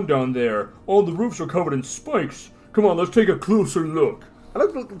strange town down there. All the roofs are covered in spikes. Come on, let's take a closer look."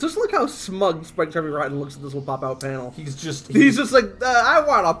 Just look how smug Spike Harvey Rotten looks at this little pop-out panel. He's just like, I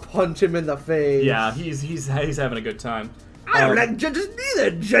want to punch him in the face. Yeah, he's having a good time. I don't like judges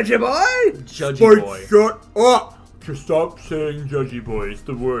neither, Judgy boy. Judgy boy. Shut up! Just stop saying Judgy boy. It's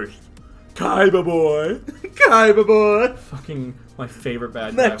the worst. Kaiba boy. Kaiba boy. Fucking my favorite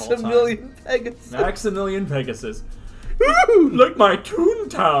bad guy of all time. Maximilian Pegasus. Maximilian Pegasus. Like my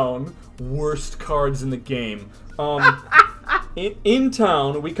Toontown. Worst cards in the game. In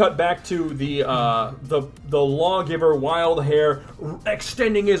town, we cut back to the lawgiver, Wild Hair,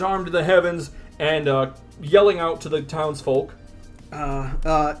 extending his arm to the heavens and yelling out to the townsfolk.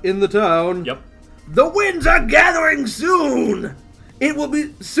 In the town. Yep. "The winds are gathering soon. It will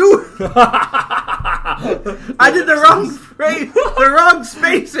be soon." I did the wrong phrase, the wrong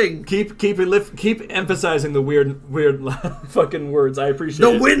spacing. Keep emphasizing the weird fucking words. I appreciate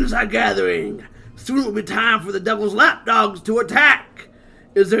The it. winds are gathering. Soon it will be time for the devil's lapdogs to attack.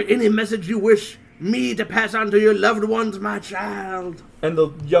 Is there any message you wish me to pass on to your loved ones, my child? And the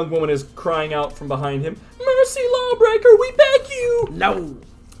young woman is crying out from behind him, "Mercy, lawbreaker, we beg you!" No.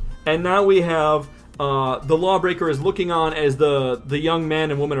 And now we have the lawbreaker is looking on as the young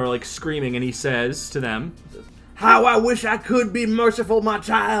man and woman are like screaming, and he says to them, How I wish I could be merciful, my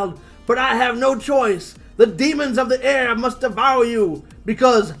child, but I have no choice. The demons of the air must devour you,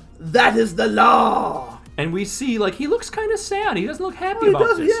 because that is the law. and we see like he looks kind of sad. He doesn't look happy He about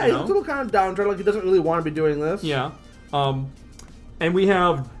does, this. yeah, you he's know? a little kind of downtrodden, like he doesn't really want to be doing this. Yeah. And we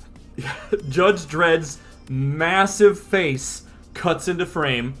have Judge Dredd's massive face cuts into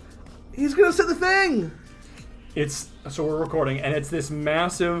frame. He's gonna say the thing. So we're recording, and it's this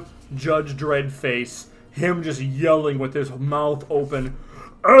massive Judge Dredd face, him just yelling with his mouth open,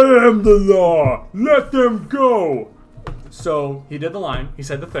 "I am the law, let them go!" So he did the line, he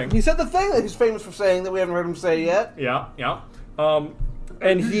said the thing. He said the thing that he's famous for saying that we haven't heard him say yet. Yeah. And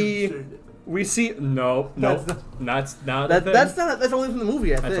we see, no, That's not the thing. That's only from the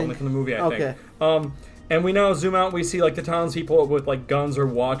movie, I think. That's only from the movie, I Okay. think. And we now zoom out and we see like the townspeople with like guns are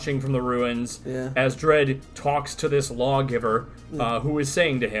watching from the ruins as Dredd talks to this lawgiver who is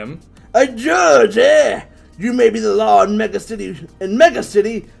saying to him, A judge, You may be the law in Mega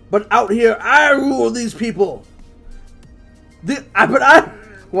City, but out here I rule these people.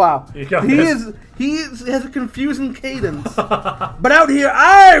 Wow. You got He this. has a confusing cadence. But out here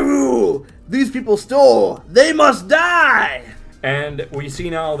I rule. These people stole. They must die. And we see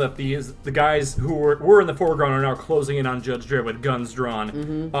now that the guys who were in the foreground are now closing in on Judge Dredd with guns drawn.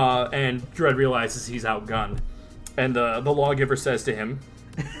 And Dredd realizes he's outgunned. And the lawgiver says to him,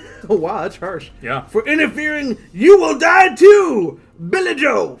 Oh wow, that's harsh. Yeah. For interfering, you will die too. Billy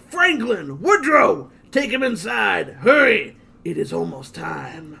Joe, Franklin, Woodrow, take him inside. Hurry. It is almost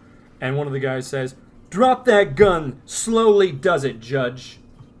time. And one of the guys says, "Drop that gun. Slowly does it, Judge."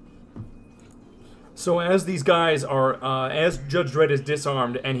 So as these guys are, as Judge Dredd is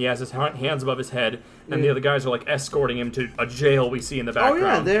disarmed and he has his hands above his head, and the other guys are like escorting him to a jail we see in the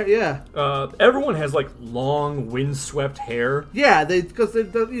background. Everyone has like long, windswept hair. Yeah, because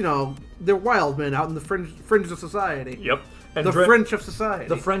they're wild men out in the fringe of society. Yep. And The French of society.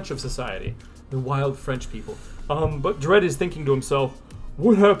 The French of society. The wild French people. But Dredd is thinking to himself,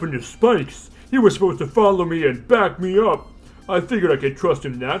 What happened to Spikes? He was supposed to follow me and back me up. I figured I could trust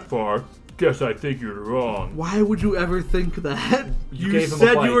him that far. Guess I think you're wrong. Why would you ever think that? You gave him a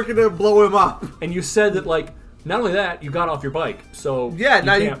said bike. you were gonna blow him up. and you said that, like, not only that, you got off your bike, so Yeah, you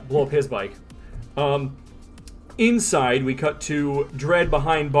now can't blow up his bike. Inside, we cut to Dredd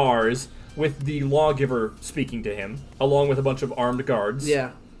behind bars with the lawgiver speaking to him, along with a bunch of armed guards.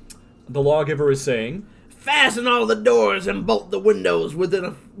 Yeah. The lawgiver is saying, Fasten all the doors and bolt the windows. Within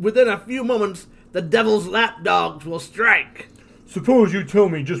a few moments, the devil's lapdogs will strike. Suppose you tell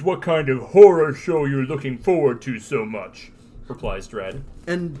me just what kind of horror show you're looking forward to so much, replies Dredd.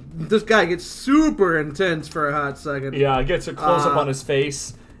 And this guy gets super intense for a hot second. Yeah, it gets a close-up on his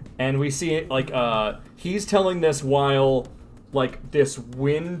face, and we see it, like, he's telling this while, like, this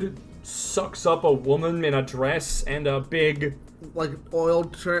wind sucks up a woman in a dress and a big... Like oil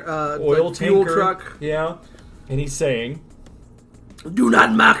fuel tanker. truck. Yeah. And he's saying, Do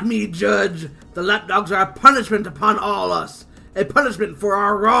not mock me, Judge. The lapdogs are a punishment upon all us. A punishment for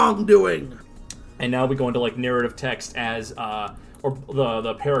our wrongdoing. and now we go into, like, narrative text as, or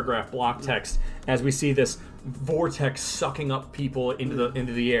the paragraph block text, as we see this vortex sucking up people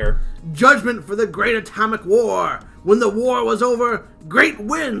into the air. Judgment for the great atomic war. When the war was over, great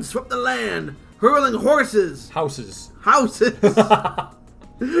winds swept the land, hurling houses,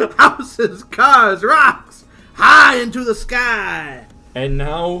 cars, rocks, high into the sky. And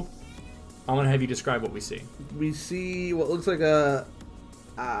now, I'm gonna have you describe what we see. We see what looks like a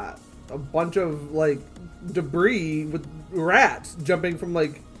bunch of like debris with rats jumping from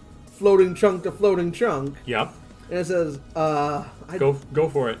like floating chunk to floating chunk. Yep. And it says, Go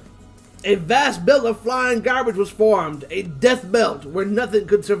for it. A vast belt of flying garbage was formed, a death belt where nothing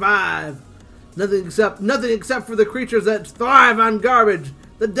could survive. Nothing except for the creatures that thrive on garbage.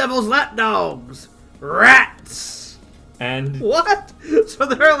 The devil's lapdogs. Rats. And What? So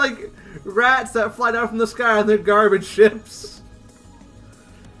they're like rats that fly down from the sky on their garbage ships.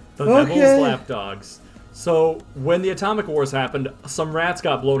 the devil's lapdogs. So, when the atomic wars happened, some rats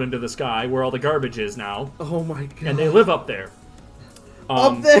got blown into the sky where all the garbage is now. Oh my god. And they live up there.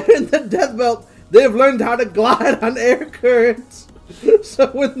 Up there in the death belt, they've learned how to glide on air currents. So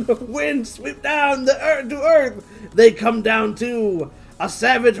when the winds sweep down the earth to earth, they come down too. A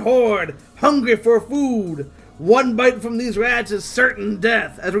savage horde, hungry for food. One bite from these rats is certain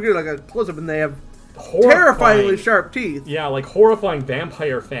death. As we're getting like a close-up, and they have terrifyingly sharp teeth. Yeah, like horrifying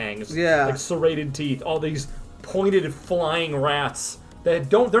vampire fangs. Yeah. Like serrated teeth. All these pointed flying rats that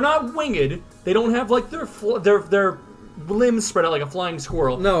they're not winged. They don't have like their limbs spread out like a flying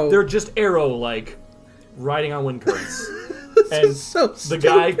squirrel. No. They're just arrow-like, riding on wind currents. This And is so the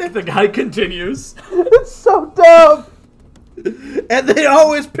guy continues. It's so dumb. And they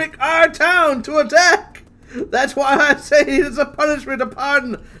always pick our town to attack. That's why I say it is a punishment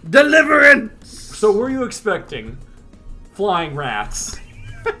upon deliverance. So were you expecting flying rats?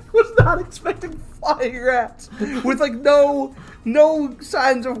 I was not expecting flying rats with like no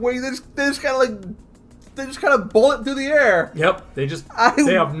signs of wing. They just kind of bullet through the air. Yep, they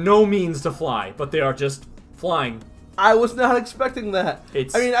have no means to fly, but they are just flying. I was not expecting that.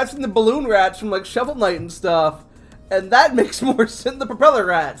 I mean, I've seen the balloon rats from like Shovel Knight and stuff, and that makes more sense. The propeller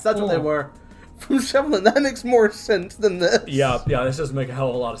rats, that's what they were. From Shovel Knight, that makes more sense than this. Yeah, this doesn't make a hell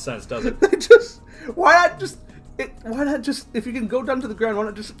of a lot of sense, does it? Why not just, if you can go down to the ground, why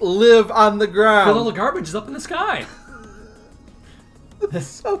not just live on the ground? Because all the garbage is up in the sky. That's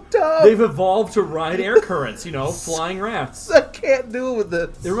so dumb. They've evolved to ride air currents, flying rats. I can't deal with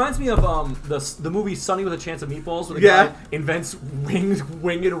this. It reminds me of the movie Sunny with a Chance of Meatballs, where the guy invents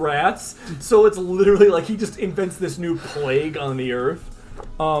winged rats. So it's literally like he just invents this new plague on the earth.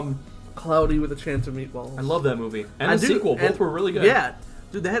 Cloudy with a Chance of Meatballs. I love that movie. And the sequel, both were really good. Yeah.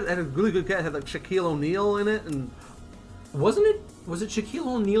 Dude, they had a really good cat. It had like Shaquille O'Neal in it. And was it Shaquille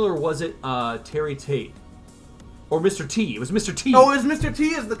O'Neal or was it Terry Tate? Or Mr. T. It was Mr. T. Oh, it was Mr.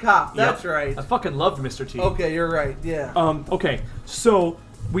 T as the cop. That's right. I fucking loved Mr. T. Okay, you're right. Yeah. Okay, so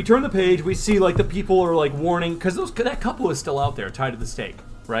we turn the page. We see like the people are like warning because that couple is still out there tied to the stake,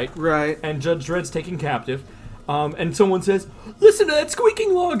 right? Right. And Judge Dredd's taken captive. And someone says, "Listen to that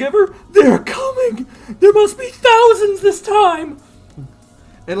squeaking lawgiver! They're coming! There must be thousands this time!"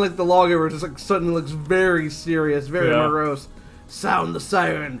 And like the lawgiver just like suddenly looks very serious, very morose. Sound the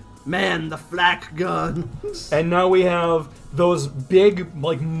siren. Man, the flak guns. And now we have those big,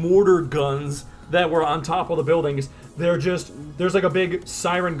 like, mortar guns that were on top of the buildings. There's like a big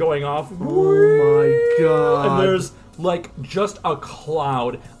siren going off. Oh my god. And there's, like, just a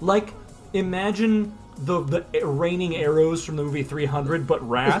cloud. Like, imagine the raining arrows from the movie 300, but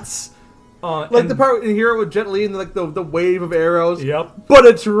rats. Like the part in here with Jet Li and like the wave of arrows. Yep. But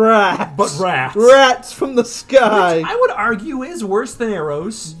it's rats. But rats. Rats from the sky. Which I would argue is worse than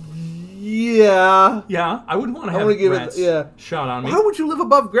arrows. Yeah. Yeah, I wouldn't want to have rats shot on me. Why would you live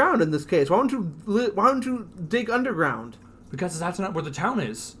above ground in this case? Why don't you dig underground? Because that's not where the town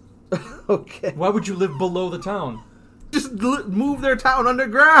is. Okay. Why would you live below the town? Just move their town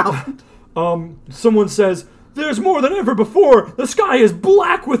underground. Someone says, "There's more than ever before. The sky is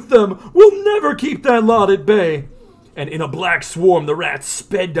black with them. We'll never keep that lot at bay." And in a black swarm, the rats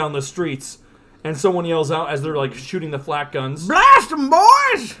sped down the streets. And someone yells out as they're like shooting the flak guns, "Blast them,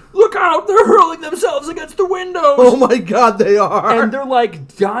 boys! Look out! They're hurling themselves against the windows!" Oh my god, they are! And they're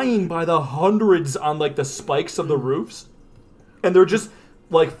like dying by the hundreds on like the spikes of the roofs. And they're just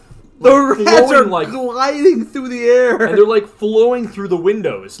like the rats are like gliding through the air. And they're like flowing through the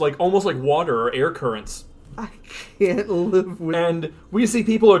windows, like almost like water or air currents. I can't live with. And we see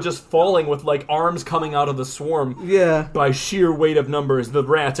people are just falling with like arms coming out of the swarm. Yeah. By sheer weight of numbers, the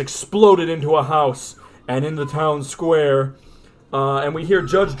rats exploded into a house and in the town square. And we hear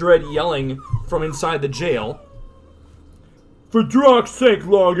Judge Dredd yelling from inside the jail. "For Drock's sake,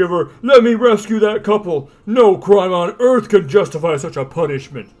 lawgiver, let me rescue that couple. No crime on earth can justify such a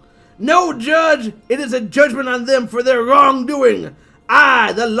punishment." "No, Judge! It is a judgment on them for their wrongdoing.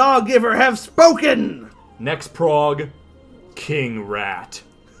 I, the lawgiver, have spoken!" Next prog, King Rat.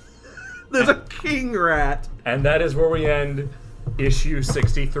 There's a king rat. And that is where we end issue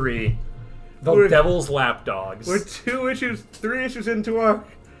 63. The Devil's Lapdogs. We're 3 issues into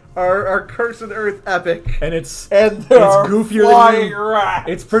our Cursed Earth epic. And it's goofier flying rats.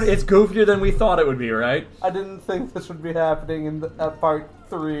 It's goofier than we thought it would be, right? I didn't think this would be happening in part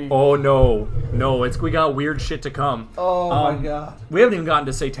 3. Oh no, we got weird shit to come. Oh my god, we haven't even gotten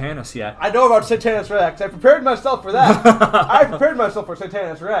to Satanus yet. I know about Satanus Rex. I prepared myself for that. I prepared myself for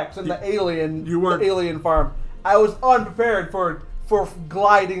Satanus Rex and the alien farm. I was unprepared for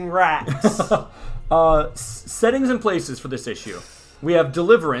gliding rats. Settings and places for this issue. We have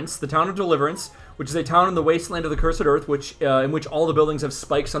Deliverance, the town of Deliverance, which is a town in the wasteland of the Cursed Earth, in which all the buildings have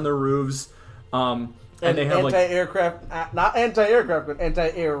spikes on their roofs. And they have anti-aircraft, not anti-aircraft, but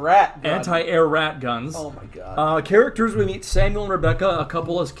anti-air rat guns. anti-air rat guns. Oh my god. Characters, we meet Samuel and Rebecca, a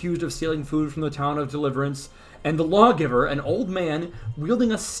couple accused of stealing food from the town of Deliverance, and the lawgiver, an old man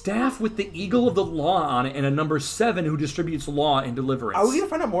wielding a staff with the eagle of the law on it, and a number 7 who distributes law and deliverance. Are we gonna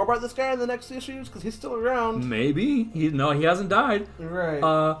find out more about this guy in the next issues? Because he's still around. Maybe. He hasn't died. Right.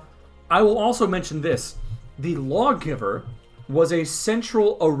 I will also mention this. The lawgiver was a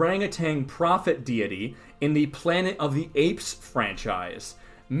central orangutan prophet deity in the Planet of the Apes franchise.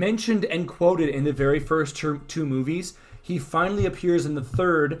 Mentioned and quoted in the very first 2 movies, he finally appears in the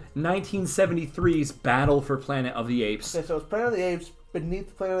third, 1973's Battle for Planet of the Apes. Okay, so it's Planet of the Apes, beneath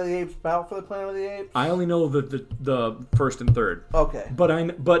the Planet of the Apes, Battle for the Planet of the Apes? I only know the first and third. Okay.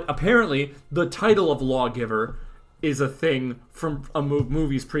 But apparently, the title of lawgiver is a thing from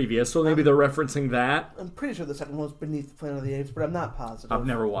movies previous, so maybe they're referencing that. I'm pretty sure the second one was beneath the Planet of the Apes, but I'm not positive. I've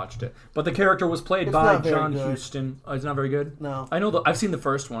never watched it. But the character was played by not very John good. Huston. Oh, it's not very good? No. I know I've seen the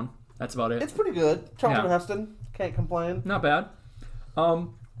first one. That's about it. It's pretty good. Charlton Yeah. Heston, can't complain. Not bad.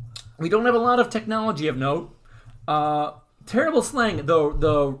 We don't have a lot of technology of note. Terrible slang, though.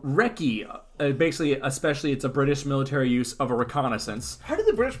 The recce, basically, especially, it's a British military use of a reconnaissance. How did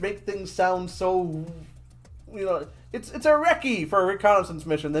the British make things sound so... it's a recce for a reconnaissance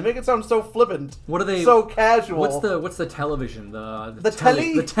mission. They make it sound so flippant. What are they? So casual. What's the television? The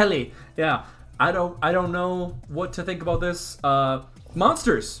telly? The telly. Yeah. I don't know what to think about this.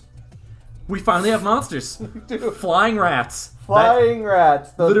 Monsters. We finally have monsters. do. Flying rats. Flying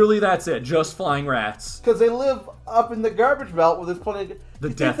rats. Literally, that's it. Just flying rats. Because they live up in the garbage belt where there's plenty of... The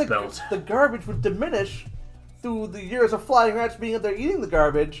You'd death think belt. The garbage would diminish through the years of flying rats being up there eating the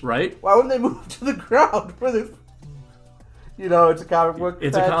garbage. Right? Why wouldn't they move to the ground where there's... it's a comic book.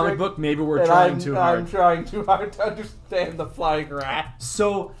 It's a comic book. Maybe we're and trying too hard. I'm trying too hard to understand the flying rat.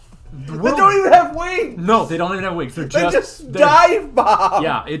 So... They don't even have wings! No, they don't even have wings. They're They dive bomb!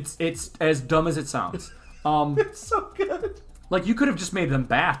 Yeah, it's as dumb as it sounds. It's so good. Like, you could have just made them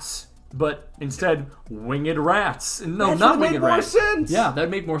bats, but instead, winged rats. No, That not should've winged made more rats. sense. Yeah,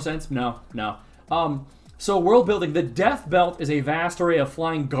 that'd make more sense. No. So, world building. The Death Belt is a vast array of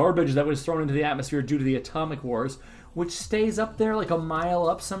flying garbage that was thrown into the atmosphere due to the atomic wars, which stays up there like a mile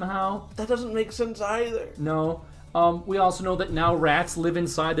up somehow. That doesn't make sense either. No. We also know that now rats live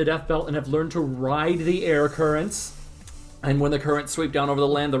inside the Death Belt and have learned to ride the air currents. And when the currents sweep down over the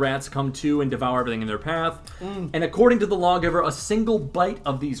land, the rats come to and devour everything in their path. And according to the lawgiver, a single bite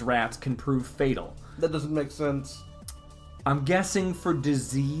of these rats can prove fatal. That doesn't make sense. I'm guessing for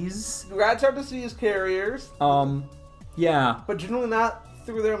disease. Rats are disease carriers, Yeah. but generally not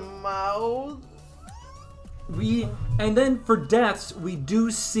through their mouths. And then for deaths, we do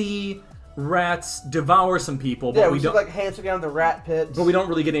see rats devour some people, but Yeah, we see don't. like Hanson down the rat pits. But we don't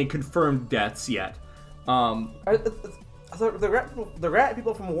really get any confirmed deaths yet. The rat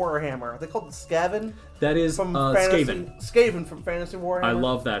people from Warhammer, they called the Skaven That is from Skaven. Skaven from Fantasy Warhammer. I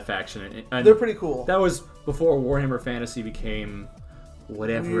love that faction. And They're pretty cool. That was before Warhammer Fantasy became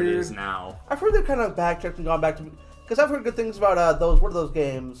whatever it Weird. is now. I've heard they've kind of backtracked and gone back to... Because I've heard good things about those... What are those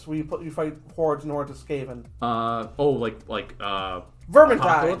games where you fight hordes and hordes of Skaven? Vermintide.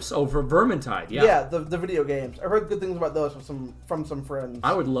 Apocalypse? Oh, for Vermintide, yeah. Yeah, the video games. I heard good things about those from some friends.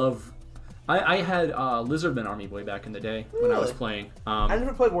 I would love... I had Lizardman Army way back in the day when I was Really? playing. I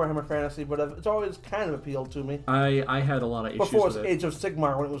never played Warhammer Fantasy, but it's always kind of appealed to me. I had a lot of issues Before it with was it. Age of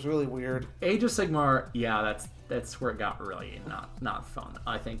Sigmar, when it was really weird. Age of Sigmar, yeah, that's where it got really not fun,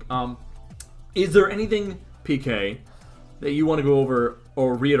 I think. Is there anything, PK, that you want to go over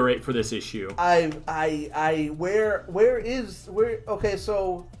or reiterate for this issue? Okay,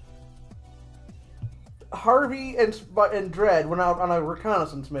 so Harvey and Dredd went out on a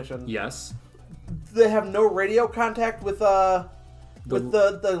reconnaissance mission. Yes. They have no radio contact with the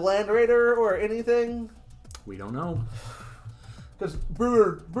Land Raider or anything. We don't know. Just bring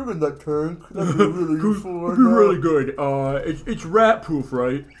in that tank. That'd be really useful. Right Be now. really good. It's rat proof,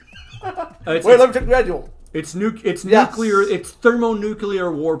 right? Wait, let me check the manual. It's Yes. nuclear. It's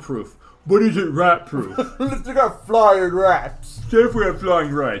thermonuclear warproof. But is it rat proof? They got flying rats. Say if we had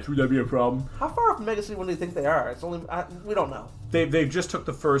flying rats, would that be a problem? How far off Mega City do you think they are? It's only we don't know. They just took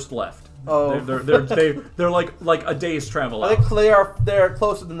the first left. Oh. They're like a day's travel I out. think they're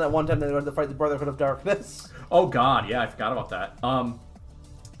closer than that one time they went to fight the Brotherhood of Darkness. Oh God, yeah, I forgot about that.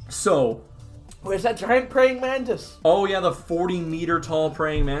 So, Where's that giant praying mantis? oh yeah, the 40-meter tall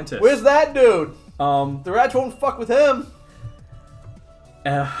praying mantis. Where's that dude? Um, The rats won't fuck with him.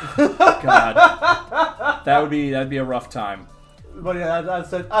 God, that'd be a rough time. But yeah,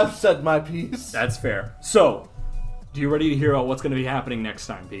 I've said my piece. That's fair. So, Do you ready to hear about what's going to be happening next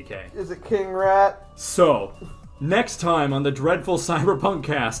time, PK? Is it King Rat? So, next time on the Dreadful Cyberpunk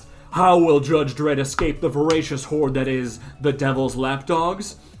Cast, how will Judge Dredd escape the voracious horde that is the Devil's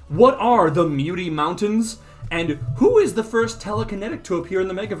Lapdogs? What are the Muty Mountains? And who is the first telekinetic to appear in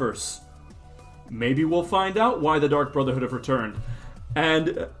the Megaverse? Maybe we'll find out why the Dark Brotherhood have returned.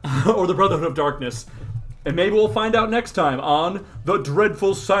 Or the Brotherhood of Darkness. And maybe we'll find out next time on the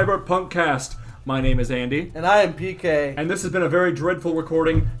Dreadful Cyberpunk Cast. My name is Andy. And I am PK. And this has been a very dreadful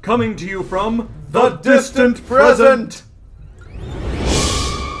recording coming to you from The distant present.